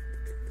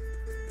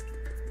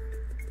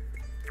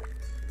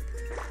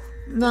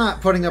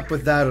 Not putting up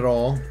with that at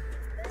all.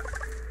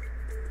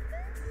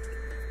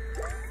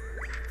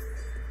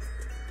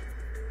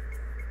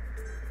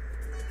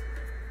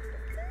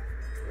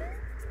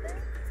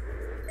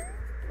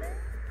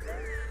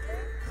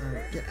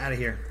 Get out of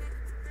here.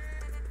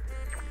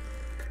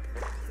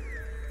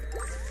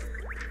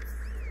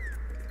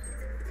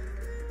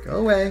 Go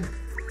away.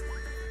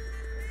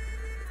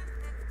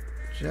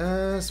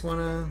 Just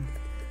wanna...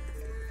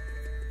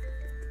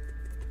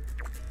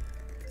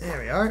 There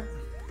we are.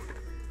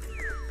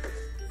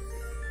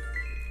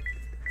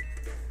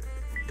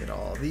 Get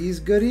all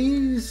these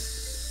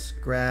goodies.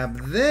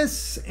 Grab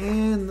this,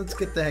 and let's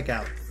get the heck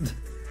out.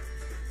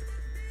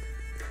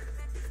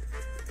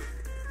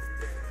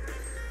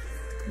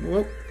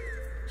 Whoop.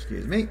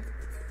 Excuse me.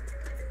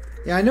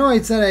 Yeah, I know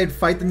I said I'd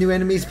fight the new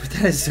enemies, but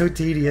that is so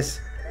tedious.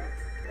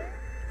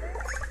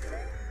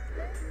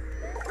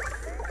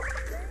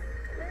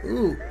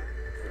 Ooh.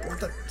 What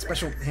the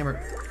special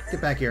hammer?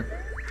 Get back here.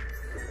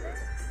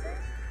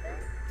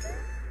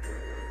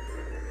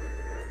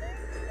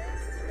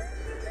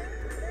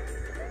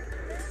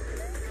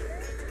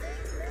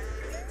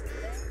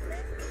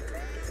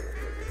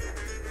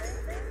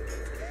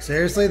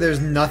 Seriously?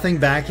 There's nothing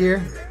back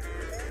here?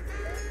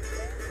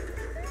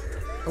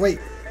 Oh, wait.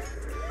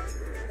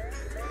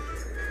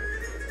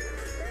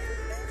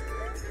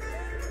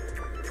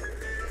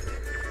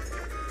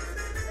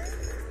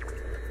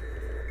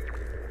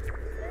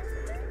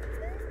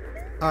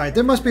 Alright,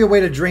 there must be a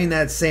way to drain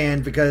that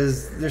sand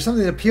because there's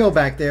something to peel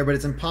back there, but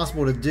it's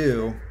impossible to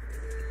do.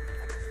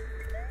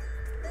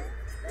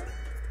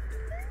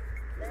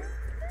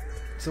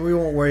 So we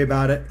won't worry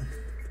about it.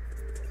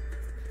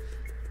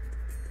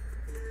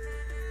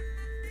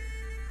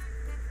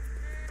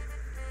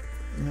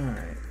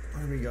 Alright,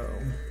 where do we go?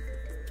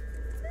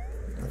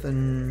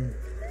 Nothing...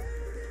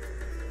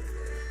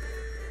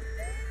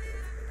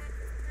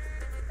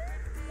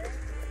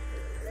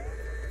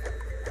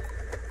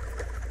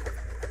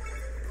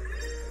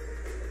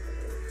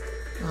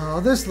 Oh,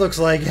 this looks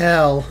like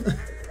hell.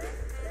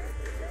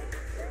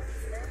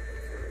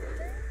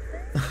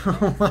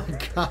 Oh my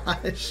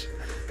gosh.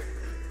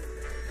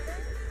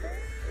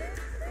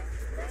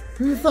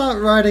 Who thought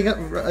riding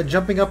up,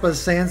 jumping up a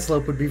sand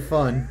slope would be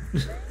fun?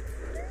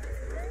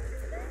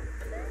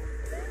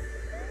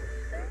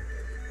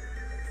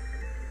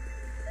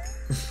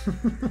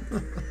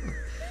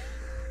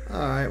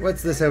 Alright,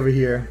 what's this over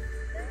here?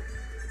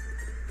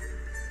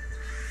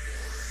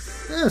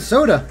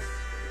 Soda!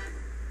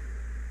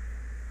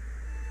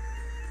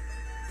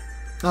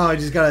 Oh, I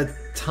just gotta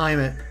time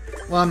it.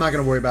 Well, I'm not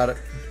gonna worry about it.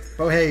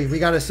 But hey, we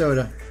got a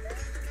soda.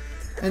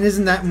 And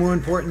isn't that more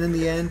important in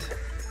the end?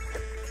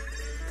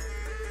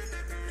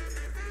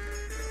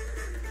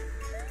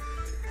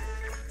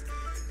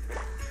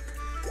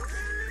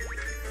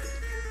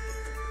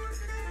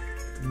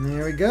 And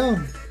there we go.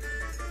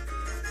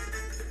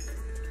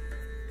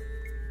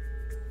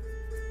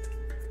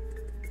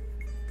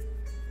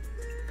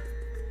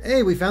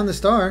 Hey, we found the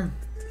star.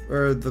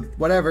 Or the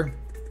whatever.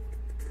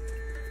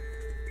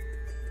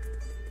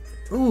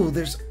 Ooh,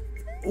 there's...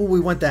 Ooh, we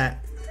want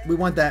that. We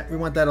want that. We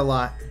want that a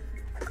lot.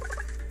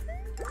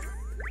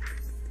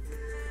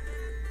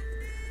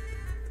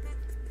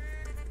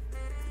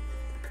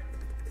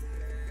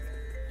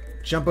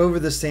 Jump over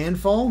the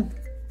sandfall?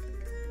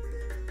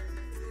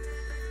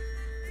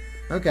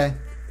 Okay.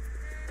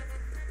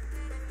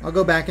 I'll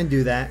go back and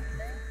do that.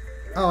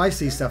 Oh, I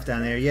see stuff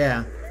down there.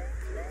 Yeah.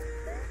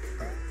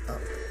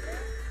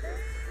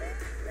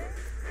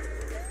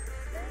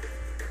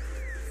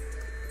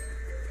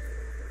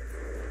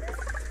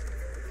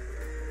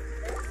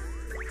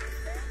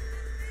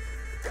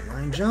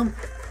 Line jump.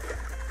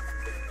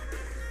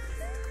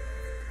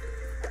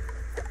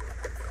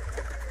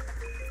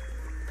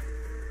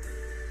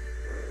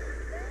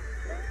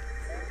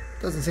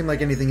 Doesn't seem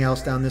like anything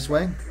else down this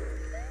way.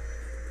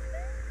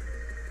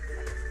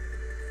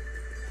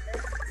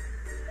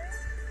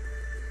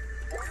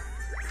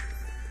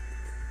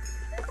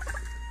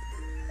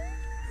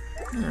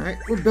 Alright,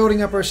 we're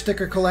building up our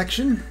sticker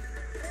collection.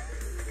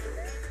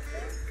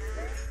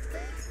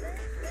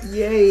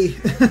 Yay!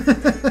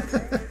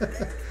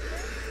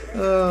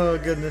 Oh,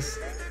 goodness.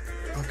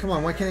 Oh, come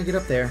on, why can't I get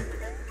up there?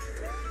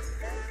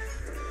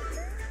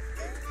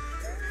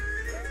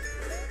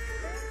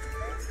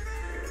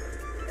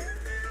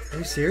 Are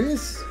you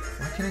serious?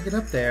 Why can't I get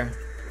up there?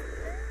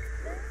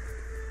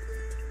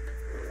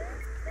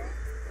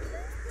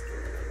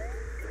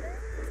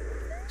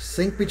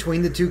 Sink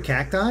between the two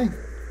cacti?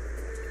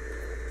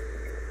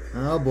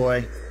 Oh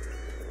boy.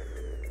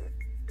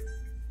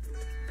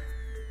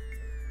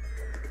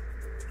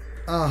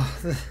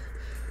 Oh,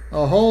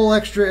 a whole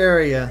extra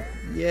area.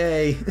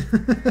 Yay.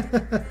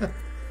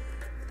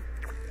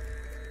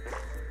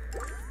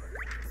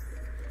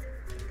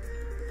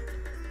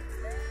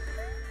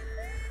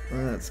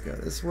 Let's go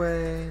this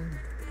way.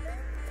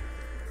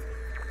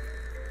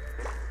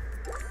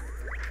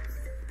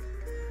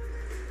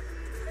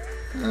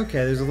 Okay,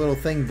 there's a little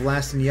thing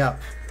blasting you up.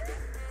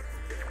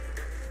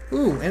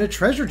 Ooh, and a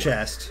treasure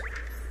chest.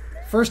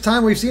 First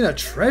time we've seen a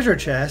treasure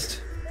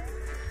chest.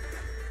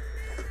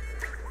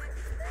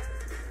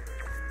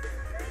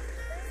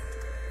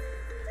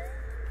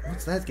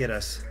 What's that get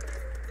us?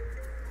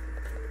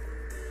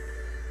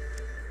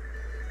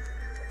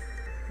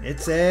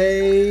 It's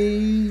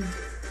a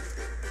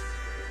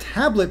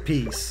tablet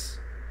piece,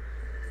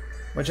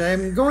 which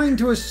I'm going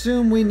to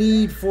assume we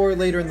need for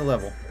later in the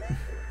level.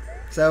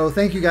 So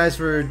thank you guys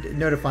for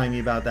notifying me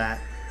about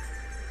that.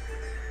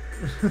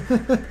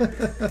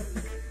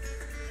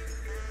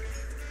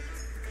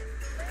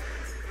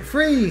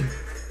 Free!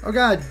 Oh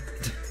god!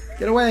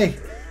 Get away!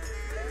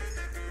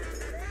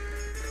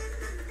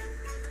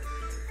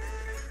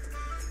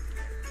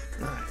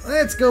 Alright,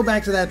 let's go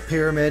back to that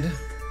pyramid.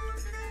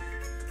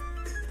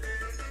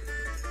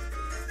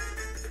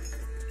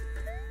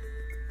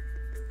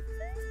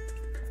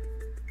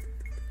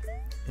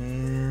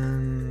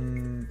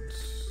 And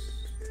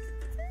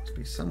must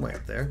be somewhere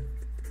up there.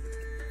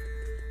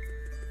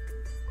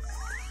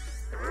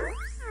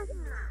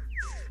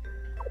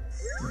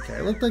 Okay,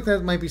 it looked like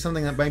that might be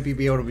something that might be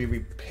able to be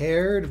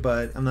repaired,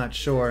 but I'm not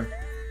sure.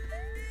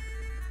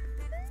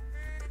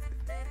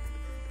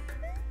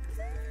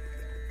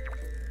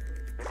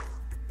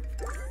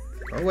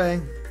 Go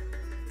away.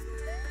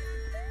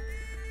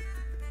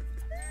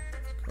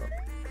 Let's go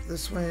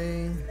this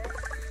way.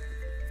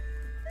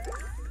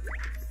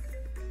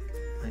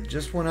 I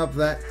just went up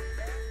that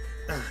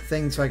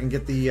thing so I can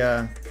get the...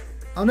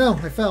 Oh no,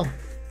 I fell.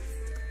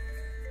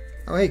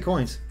 Oh hey,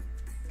 coins.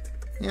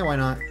 Yeah, why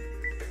not?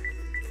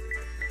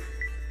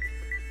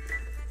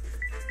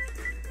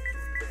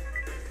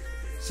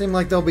 Seem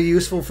like they'll be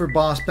useful for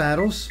boss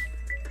battles.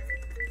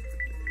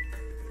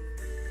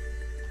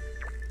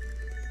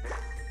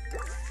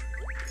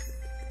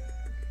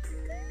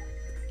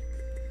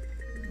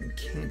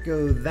 Can't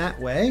go that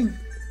way.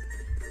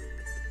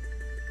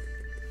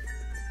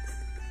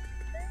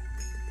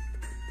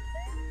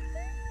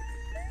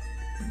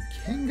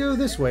 Can go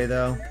this way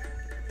though.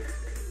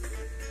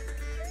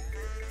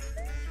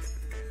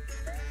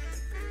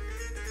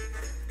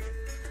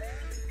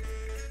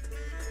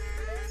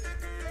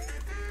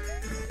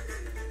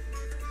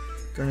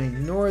 Gonna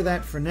ignore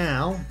that for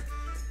now.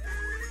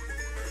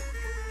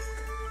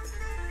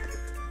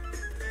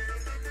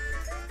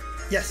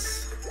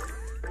 Yes!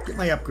 Get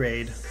my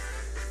upgrade.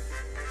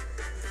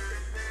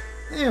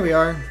 There we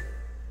are.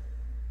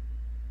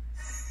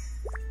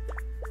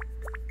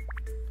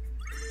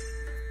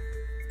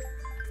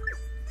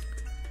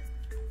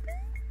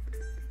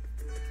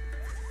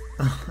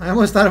 I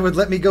almost thought it would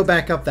let me go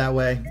back up that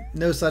way.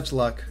 No such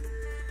luck.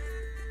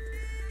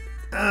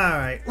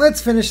 Alright,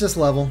 let's finish this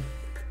level.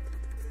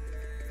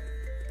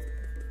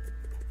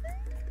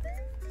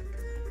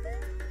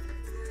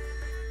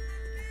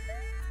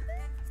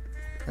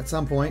 At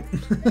some point.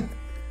 There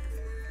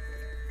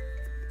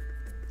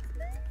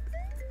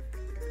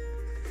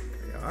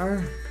we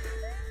are.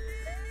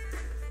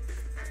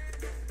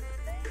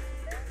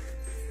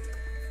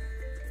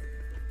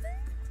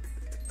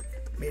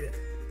 Made it.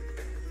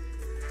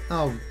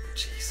 Oh,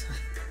 jeez.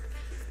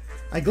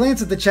 I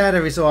glance at the chat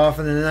every so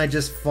often and then I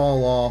just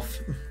fall off.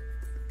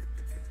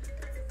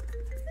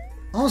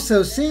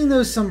 Also, seeing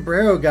those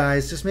sombrero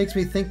guys just makes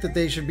me think that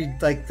they should be,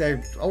 like,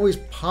 they're always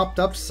popped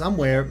up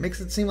somewhere. It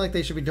makes it seem like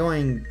they should be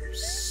doing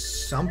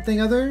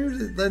something other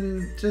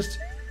than just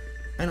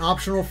an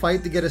optional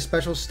fight to get a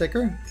special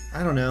sticker.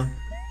 I don't know.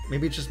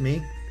 Maybe it's just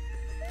me.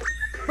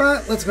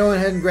 But let's go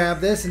ahead and grab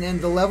this and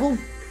end the level.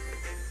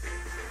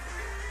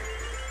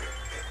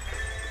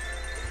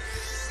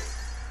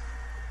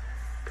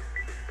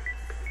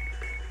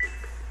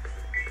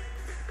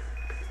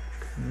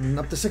 And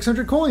up to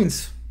 600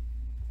 coins.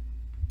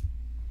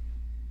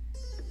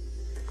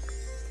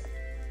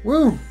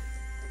 Woo!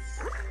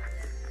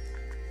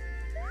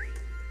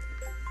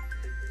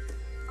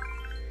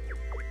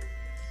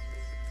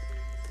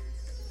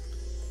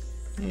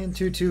 And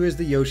 2-2 is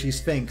the Yoshi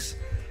Sphinx.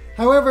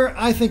 However,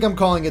 I think I'm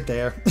calling it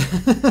there.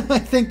 I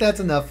think that's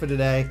enough for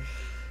today.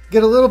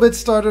 Get a little bit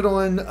started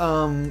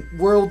on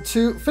World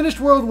 2.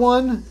 Finished World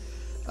 1.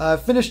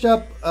 Finished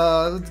up,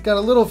 got a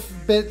little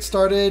bit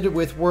started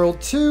with World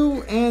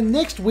 2. And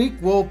next week,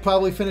 we'll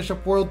probably finish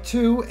up World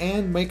 2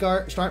 and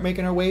start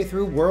making our way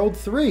through World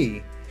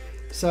 3.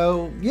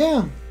 So,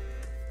 yeah.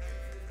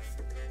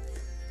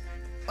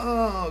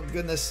 Oh,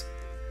 goodness.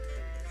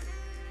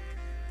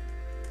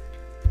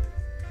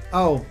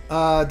 Oh,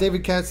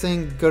 David Cat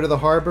saying go to the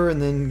harbor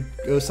and then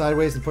go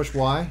sideways and push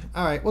Y.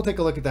 Alright, we'll take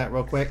a look at that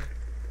real quick.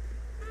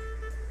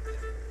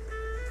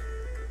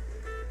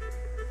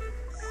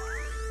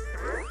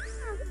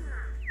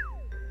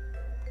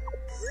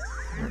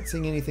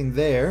 seeing anything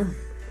there.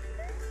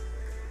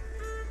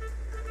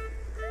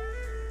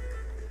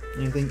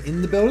 Anything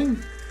in the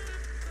building?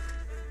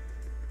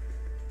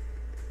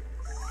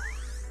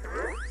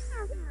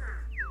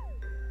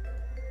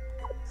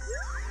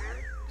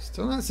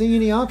 Still not seeing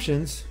any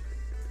options.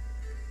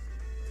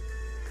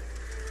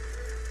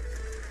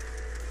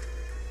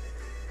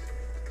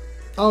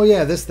 Oh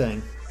yeah, this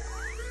thing.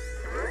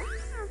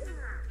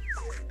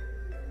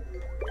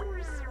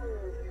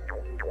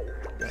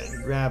 Go ahead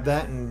and grab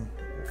that and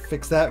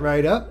fix that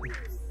right up.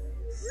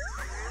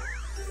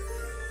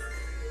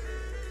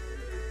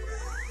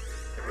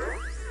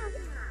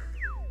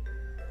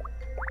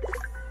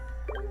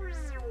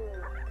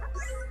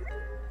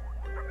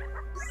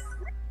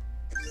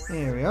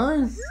 There we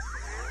are.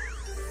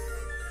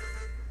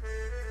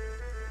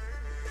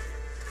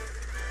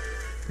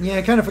 Yeah,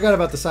 I kind of forgot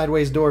about the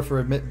sideways door for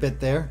a bit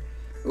there.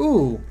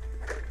 Ooh.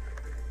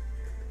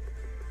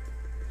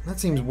 That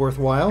seems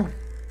worthwhile.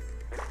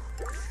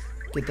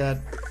 Get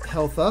that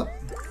health up.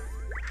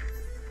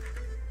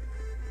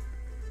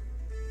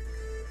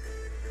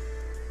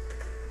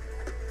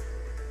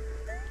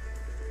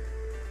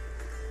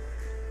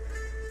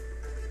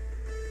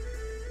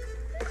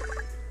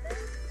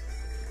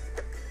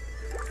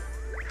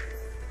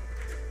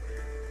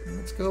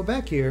 Let's go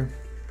back here.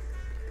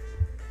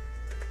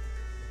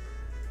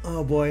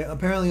 Oh boy,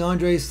 apparently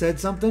Andre said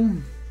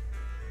something.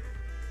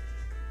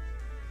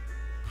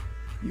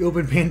 You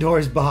opened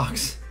Pandora's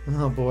box.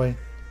 Oh boy.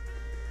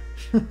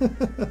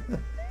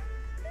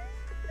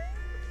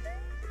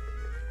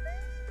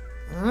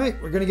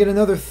 Alright, we're gonna get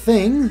another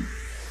thing.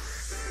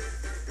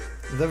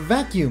 The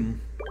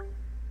vacuum.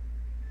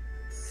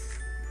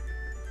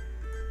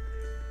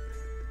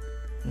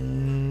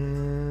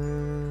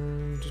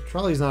 And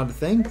trolley's not a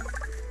thing.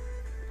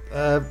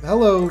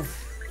 Hello,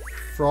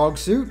 frog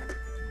suit.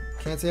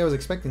 Can't say I was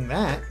expecting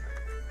that.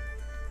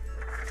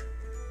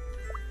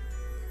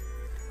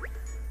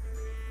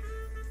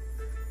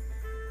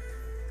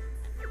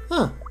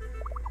 Huh.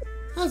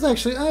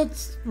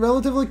 That's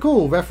relatively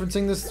cool,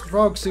 referencing this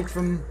frog suit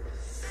from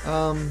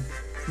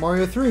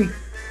Mario 3.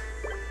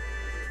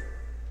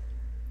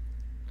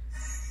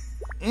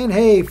 And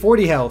hey,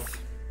 40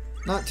 health.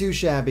 Not too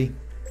shabby.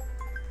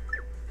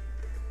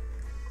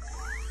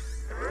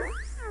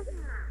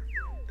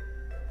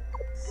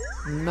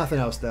 Nothing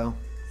else though.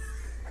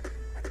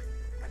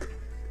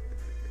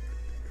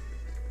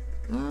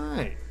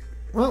 Alright.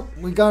 Well,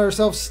 we got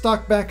ourselves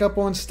stocked back up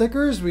on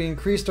stickers. We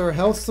increased our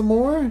health some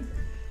more.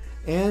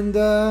 And,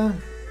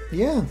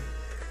 yeah.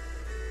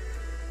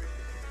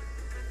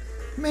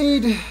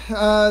 Made,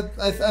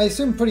 I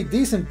assume, pretty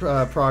decent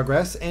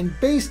progress. And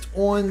based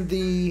on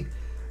the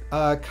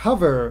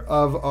cover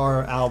of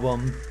our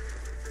album,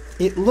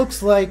 it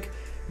looks like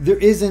there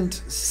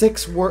isn't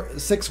six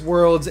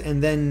worlds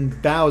and then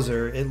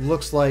Bowser. It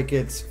looks like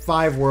it's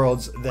 5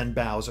 worlds, then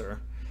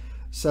Bowser.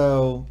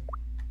 So,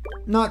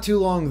 not too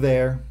long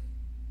there.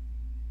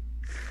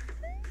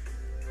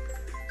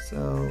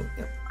 So,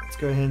 yep, let's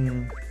go ahead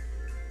and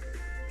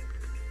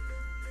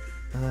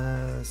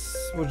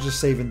we'll just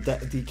save in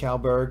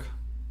Decalburg.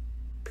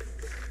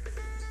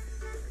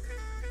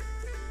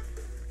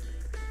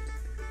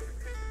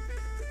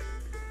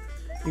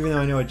 Even though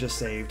I know it just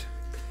saved.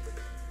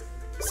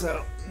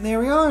 So, there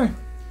we are.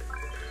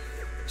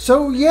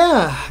 So,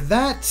 yeah,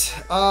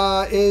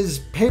 that is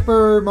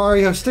Paper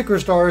Mario Sticker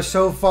Stars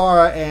so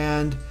far,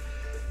 and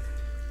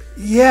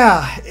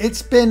yeah,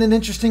 it's been an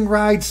interesting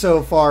ride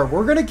so far.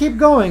 We're going to keep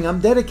going. I'm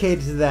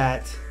dedicated to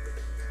that.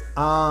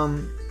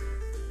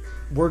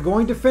 We're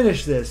going to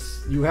finish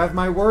this. You have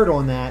my word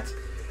on that.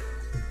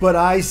 But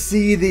I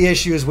see the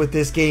issues with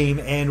this game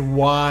and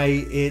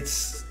why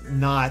it's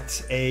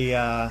not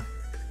a...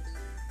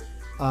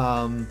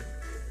 I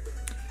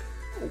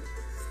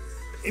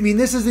mean,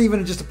 this isn't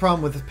even just a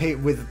problem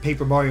with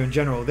Paper Mario in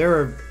general. There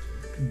are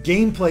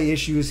gameplay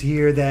issues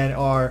here that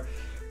are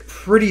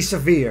pretty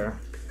severe.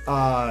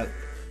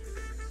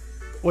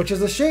 Which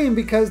is a shame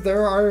because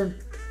there are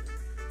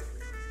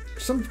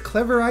some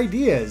clever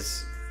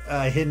ideas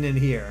hidden in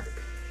here.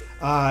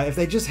 If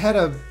they just had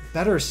a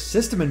better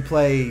system in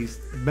play,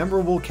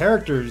 memorable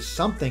characters,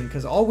 something,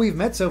 because all we've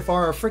met so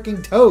far are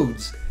freaking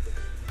toads.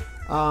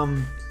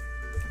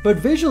 But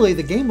visually,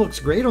 the game looks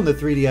great on the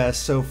 3DS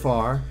so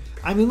far.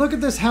 I mean, look at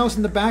this house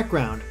in the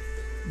background.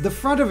 The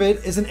front of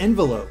it is an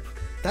envelope.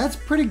 That's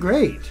pretty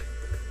great.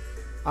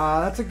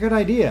 That's a good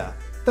idea.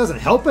 Doesn't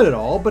help it at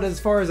all, but as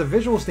far as a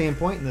visual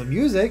standpoint and the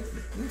music,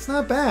 it's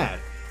not bad.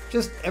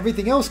 Just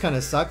everything else kind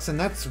of sucks, and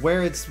that's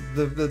where it's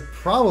the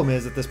problem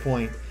is at this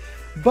point.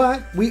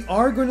 But we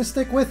are going to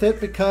stick with it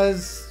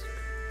because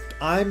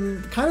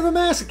I'm kind of a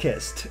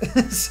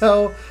masochist.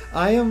 So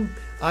I am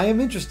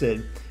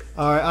interested.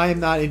 I am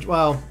not,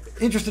 well,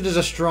 interested is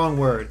a strong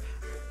word.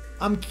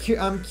 I'm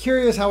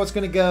curious how it's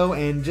going to go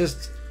and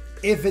just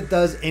if it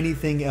does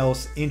anything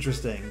else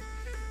interesting,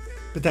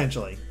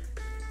 potentially.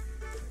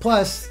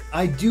 Plus,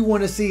 I do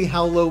want to see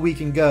how low we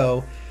can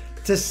go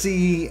to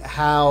see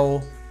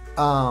how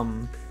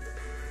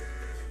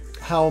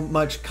how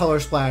much Color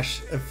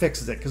Splash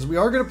fixes it, because we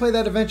are going to play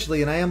that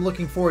eventually, and I am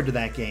looking forward to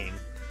that game.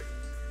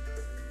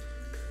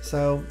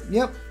 So,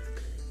 yep.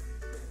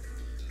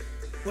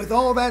 With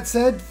all that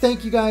said,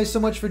 thank you guys so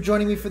much for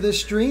joining me for this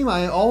stream.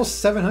 All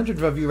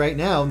 700 of you right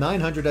now,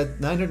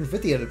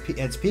 950 at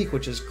its peak,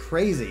 which is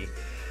crazy.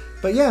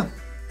 But yeah,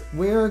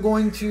 we're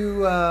going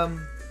to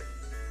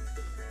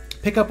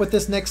pick up with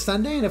this next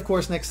Sunday, and of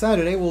course next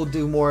Saturday we'll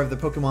do more of the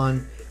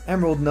Pokemon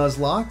Emerald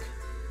Nuzlocke.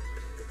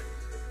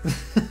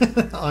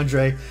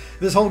 Andre,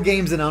 this whole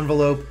game's an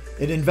envelope.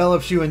 It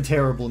envelops you in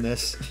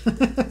terribleness.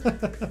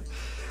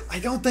 I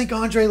don't think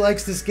Andre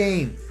likes this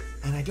game,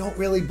 and I don't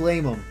really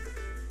blame him.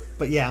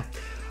 But yeah.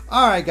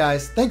 Alright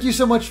guys, thank you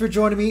so much for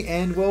joining me,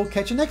 and we'll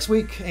catch you next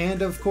week.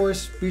 And of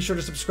course, be sure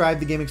to subscribe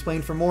to Game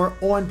Explained for more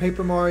on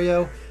Paper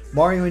Mario,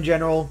 Mario in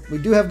general. We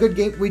do have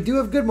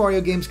good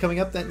Mario games coming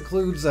up. That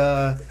includes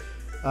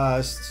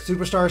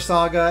Superstar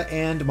Saga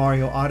and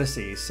Mario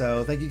Odyssey.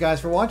 So thank you guys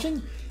for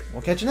watching.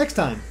 We'll catch you next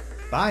time.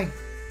 Bye.